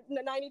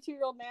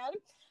 92-year-old man.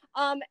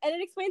 And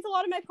it explains a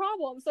lot of my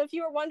problems. So if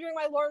you were wondering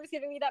why Lauren was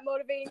giving me that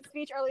motivating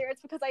speech earlier,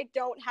 it's because I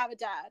don't have a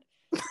dad.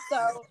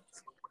 So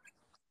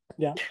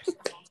yeah.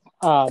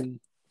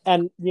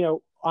 And you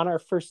know, on our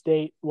first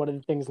date, one of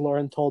the things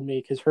Lauren told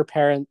me, because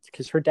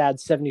her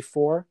dad's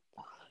 74,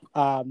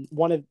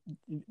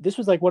 this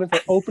was like one of her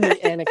opening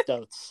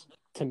anecdotes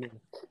to me,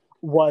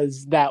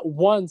 was that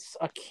once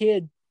a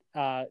kid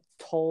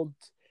told,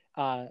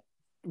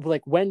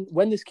 like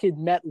when this kid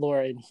met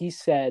Lauren, he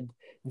said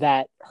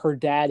that her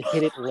dad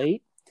hit it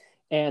late,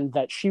 and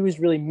that she was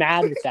really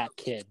mad with that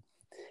kid.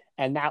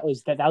 And that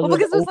was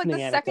because it was like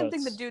the second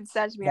thing the dude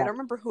said to me. I don't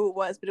remember who it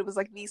was, but it was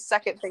like the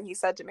second thing he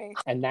said to me.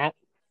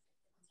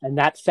 And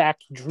that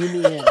fact drew me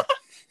in.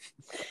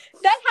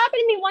 That happened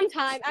to me one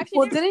time. Actually,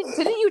 well,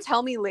 didn't you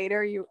tell me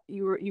later you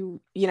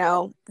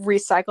know,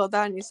 recycled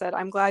that and you said,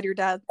 I'm glad your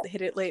dad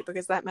hit it late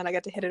because that meant I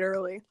got to hit it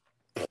early.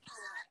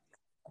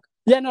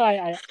 Yeah, no,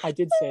 I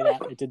did say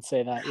that. I did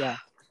say that. Yeah.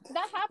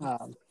 That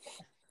happened.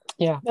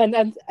 Yeah,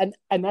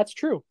 and that's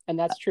true. And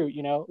that's true.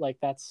 You know, like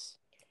that's.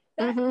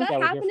 That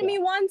happened to me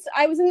once.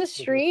 I was in the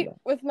street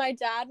with my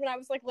dad when I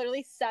was like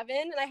literally 7,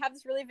 and I have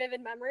this really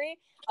vivid memory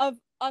of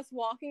us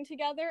walking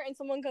together and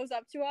someone goes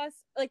up to us,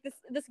 like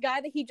this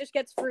guy that he just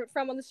gets fruit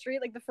from on the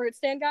street, like the fruit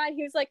stand guy, and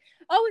he was like,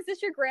 "Oh, is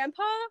this your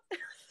grandpa?"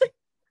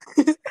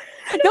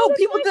 No,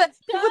 people do that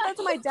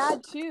to my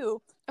dad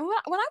too. And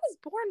when I was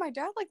born, my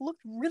dad like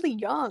looked really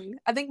young.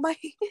 I think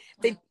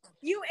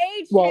you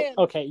aged Well, him.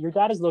 okay, your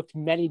dad has looked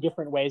many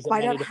different ways at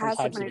many different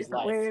times of his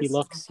life.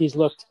 He's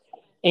looked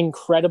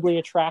incredibly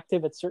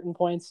attractive at certain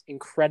points,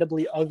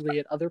 incredibly ugly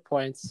at other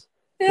points.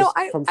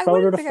 From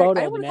photo to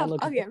photo, the man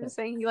looked ugly. I'm just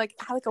saying he like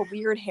had like a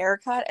weird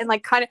haircut and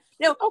like kind of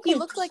he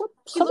looked like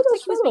he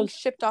was being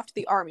shipped off to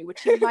the army,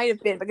 which he might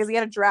have been because he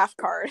had a draft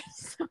card,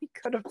 so he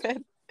could have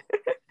been.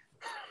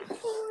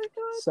 Oh my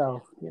god!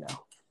 So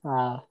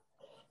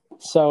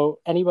so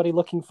anybody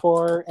looking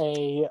for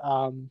a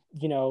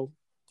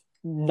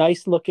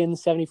nice looking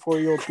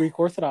 74-year-old Greek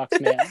Orthodox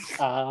man,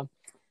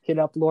 hit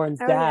up Lauren's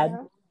dad.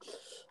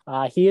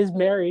 Yeah. He is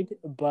married,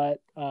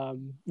 but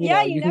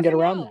you can get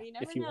around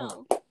that if you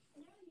want.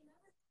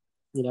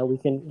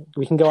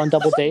 We can go on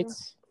double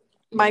dates.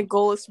 My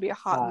goal is to be a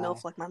hot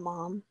MILF like my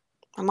mom.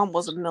 My mom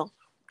was a MILF.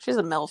 She's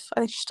a MILF. I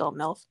think she's still a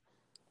MILF.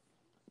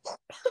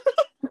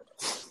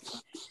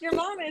 Your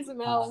mom is a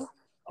MILF.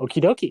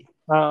 Okie dokie.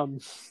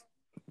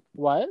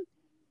 What?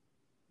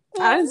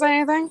 I didn't say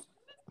anything.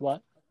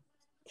 What?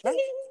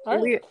 All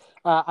right.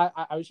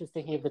 I was just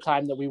thinking of the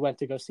time that we went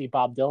to go see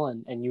Bob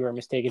Dylan and you were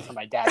mistaken for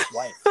my dad's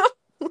wife.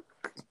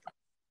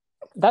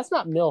 That's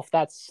not MILF.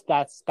 That's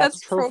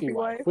trophy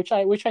wife, which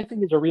I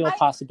think is a real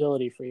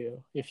possibility for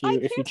you if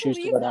you choose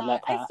to go down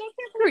that path. I still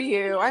can't for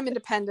you. I'm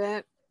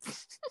independent.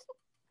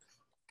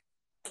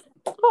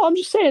 Oh, I'm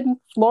just saying.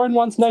 Lauren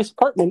wants a nice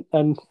apartment,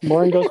 and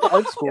Lauren goes to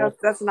art school.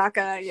 That's not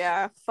gonna.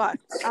 Yeah, fuck.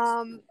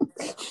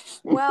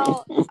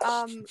 Well,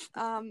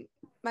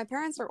 my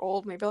parents are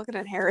old. Maybe I can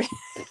inherit.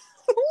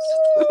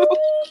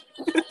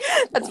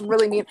 That's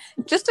really mean.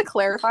 Just to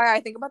clarify,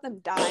 I think about them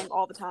dying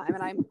all the time,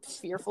 and I'm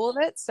fearful of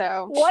it.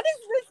 So what is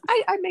this?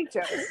 I make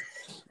jokes.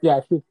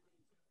 Yeah,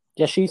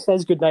 she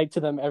says goodnight to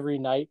them every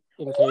night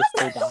in case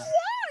they die. Why?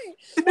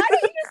 Why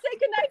don't you just say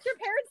goodnight to your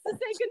parents to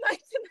say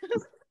goodnight to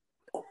them?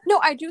 No,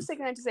 I do say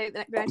goodnight to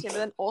them, but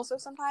then also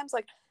sometimes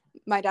like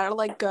my dad will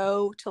like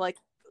go to like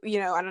I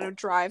don't know,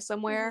 drive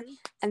somewhere,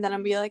 and then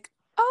I'll be like,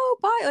 oh,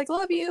 bye, like,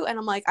 love you. And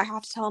I'm like, I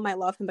have to tell him I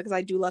love him because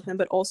I do love him,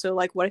 but also,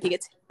 like, what if he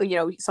gets,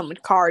 someone's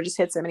car just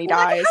hits him and he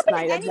dies and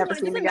I've never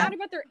seen him again? It doesn't matter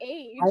about their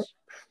age.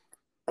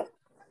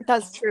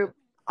 That's true.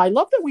 I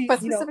love that we, but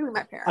specifically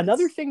my parents.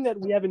 Another thing that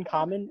we have in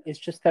common is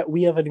just that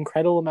we have an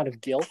incredible amount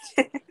of guilt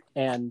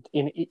and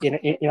in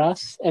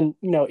us. And,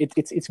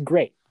 it's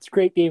great. It's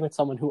great being with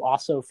someone who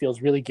also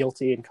feels really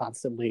guilty and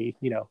constantly,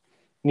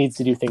 needs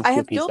to do things. I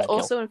have guilt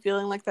also in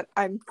feeling like that.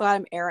 I'm glad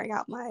I'm airing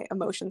out my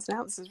emotions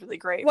now. This is really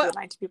great for the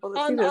 90 people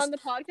that see this. On the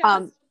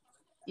podcast?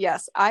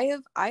 Yes, I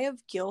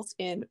have guilt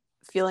in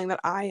feeling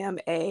that I am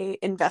a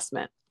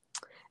investment.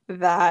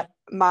 That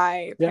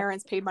my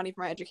parents paid money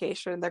for my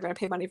education, they're going to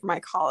pay money for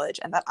my college,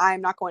 and that I'm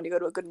not going to go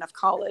to a good enough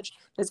college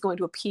that's going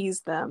to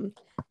appease them.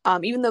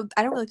 Even though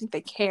I don't really think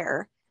they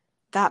care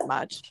that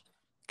much.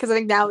 Because I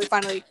think now they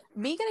finally,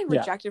 me getting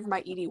rejected from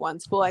my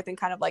ED1 school, I think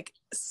kind of like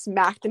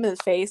smacked them in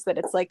the face that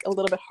it's like a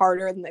little bit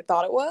harder than they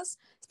thought it was.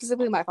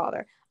 Specifically my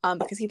father,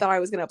 because he thought I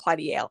was going to apply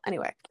to Yale.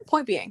 Anyway,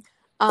 point being,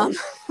 I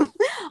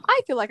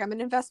feel like I'm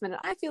an investment,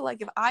 and I feel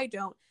like if I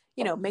don't,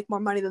 make more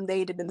money than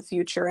they did in the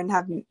future and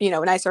have, a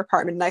nicer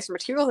apartment, nicer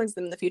material things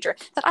than in the future,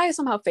 that I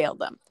somehow failed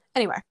them.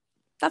 Anyway,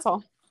 that's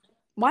all.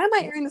 Why am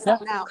I airing this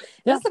out now?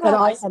 That's the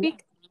problem. I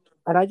speak.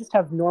 And I just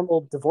have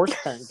normal divorce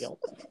parent guilt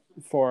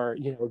for,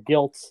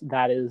 guilt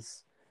that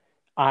is,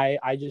 I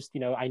just,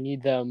 I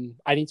need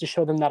to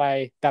show them that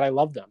I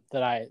love them,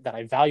 that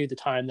I value the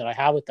time that I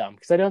have with them,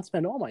 because I don't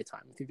spend all my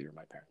time with either of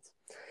my parents.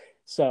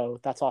 So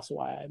that's also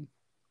why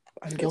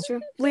I'm guilty.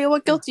 Leah,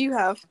 what guilt do you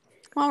have?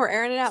 Come on, we're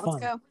airing it out. Let's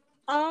go.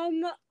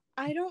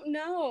 I don't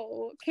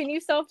know. Can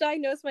you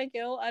self-diagnose my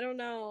guilt? I don't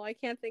know. I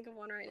can't think of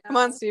one right now. Come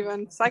on,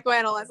 Steven.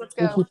 Psychoanalyze. Let's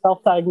go. You can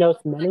self-diagnose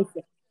many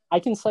things. I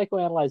can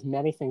psychoanalyze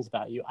many things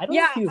about you. I don't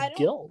know if you have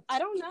guilt. I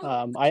don't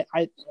know.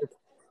 I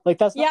like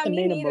that's not the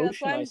main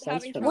emotion I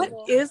sense from What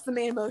is the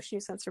main emotion you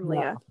sense from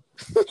Leah?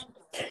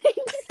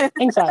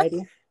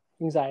 Anxiety.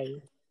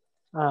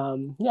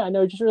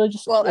 No, just really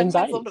just well,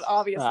 anxiety. Well, a little bit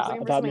obvious.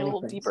 About a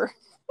little deeper.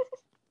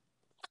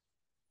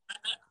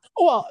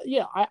 Well,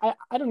 yeah,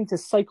 I don't need to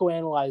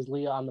psychoanalyze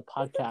Leah on the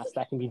podcast.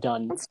 That can be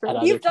done.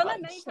 You've done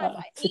that many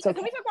times. Can we talk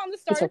about the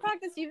starter pack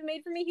that Steven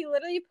made for me? He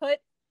literally put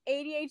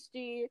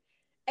ADHD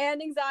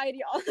and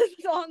anxiety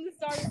on the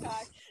starter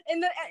pack in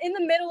the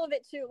middle of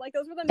it too. Like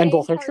those were the main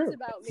parts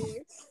about me.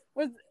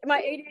 Was my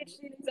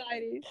ADHD and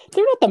anxiety.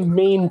 They're not the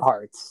main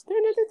parts. They're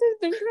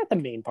not the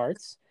main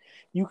parts.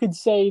 You could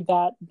say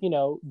that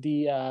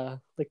the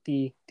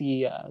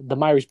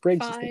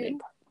Myers-Briggs is the main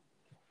part.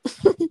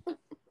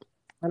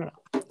 I don't know.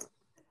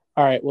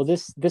 All right. Well,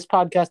 this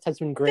podcast has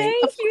been great.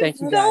 Thank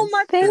you so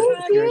much. Thank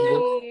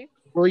you.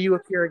 Will you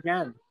appear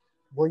again?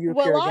 Will you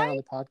appear again on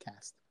the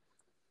podcast?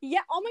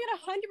 Yeah. Oh my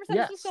god, 100%.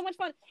 Yes. This was so much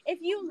fun. If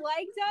you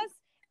liked us,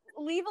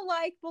 leave a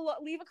like below,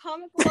 leave a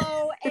comment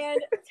below, and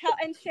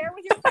share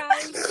with your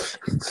friends.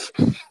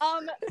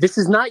 This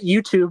is not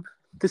YouTube.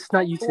 This is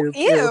not YouTube.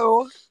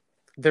 Ew.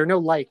 There are no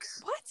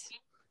likes. What?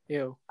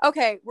 Ew.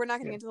 Okay, we're not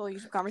going to get into the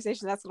YouTube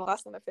conversation. That's going to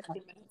last another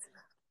 15 minutes.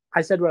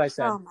 I said what I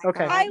said. Oh my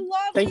okay. God. I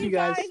love Thank you you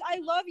guys. I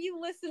love you,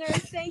 listeners.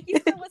 Thank you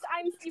for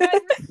listening. You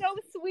guys were so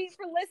sweet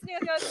for listening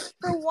to us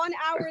for 1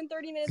 hour and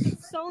 30 minutes.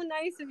 It's so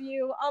nice of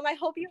you. I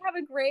hope you have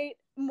a great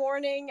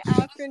morning,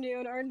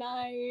 afternoon, or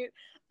night.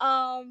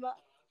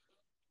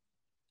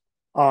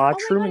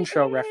 Truman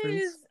Show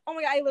reference. Oh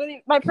my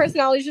God, my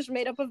personality is just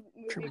made up of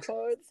movie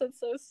quotes.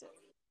 That's so sweet.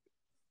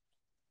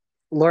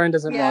 Lauren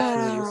doesn't watch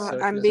movies,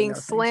 so I'm being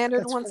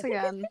slandered once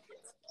again.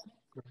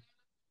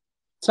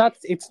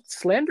 It's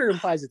slander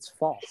implies it's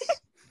false.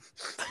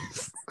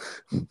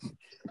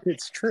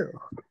 It's true.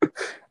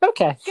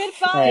 Okay.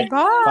 Goodbye. Right.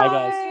 Bye,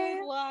 guys.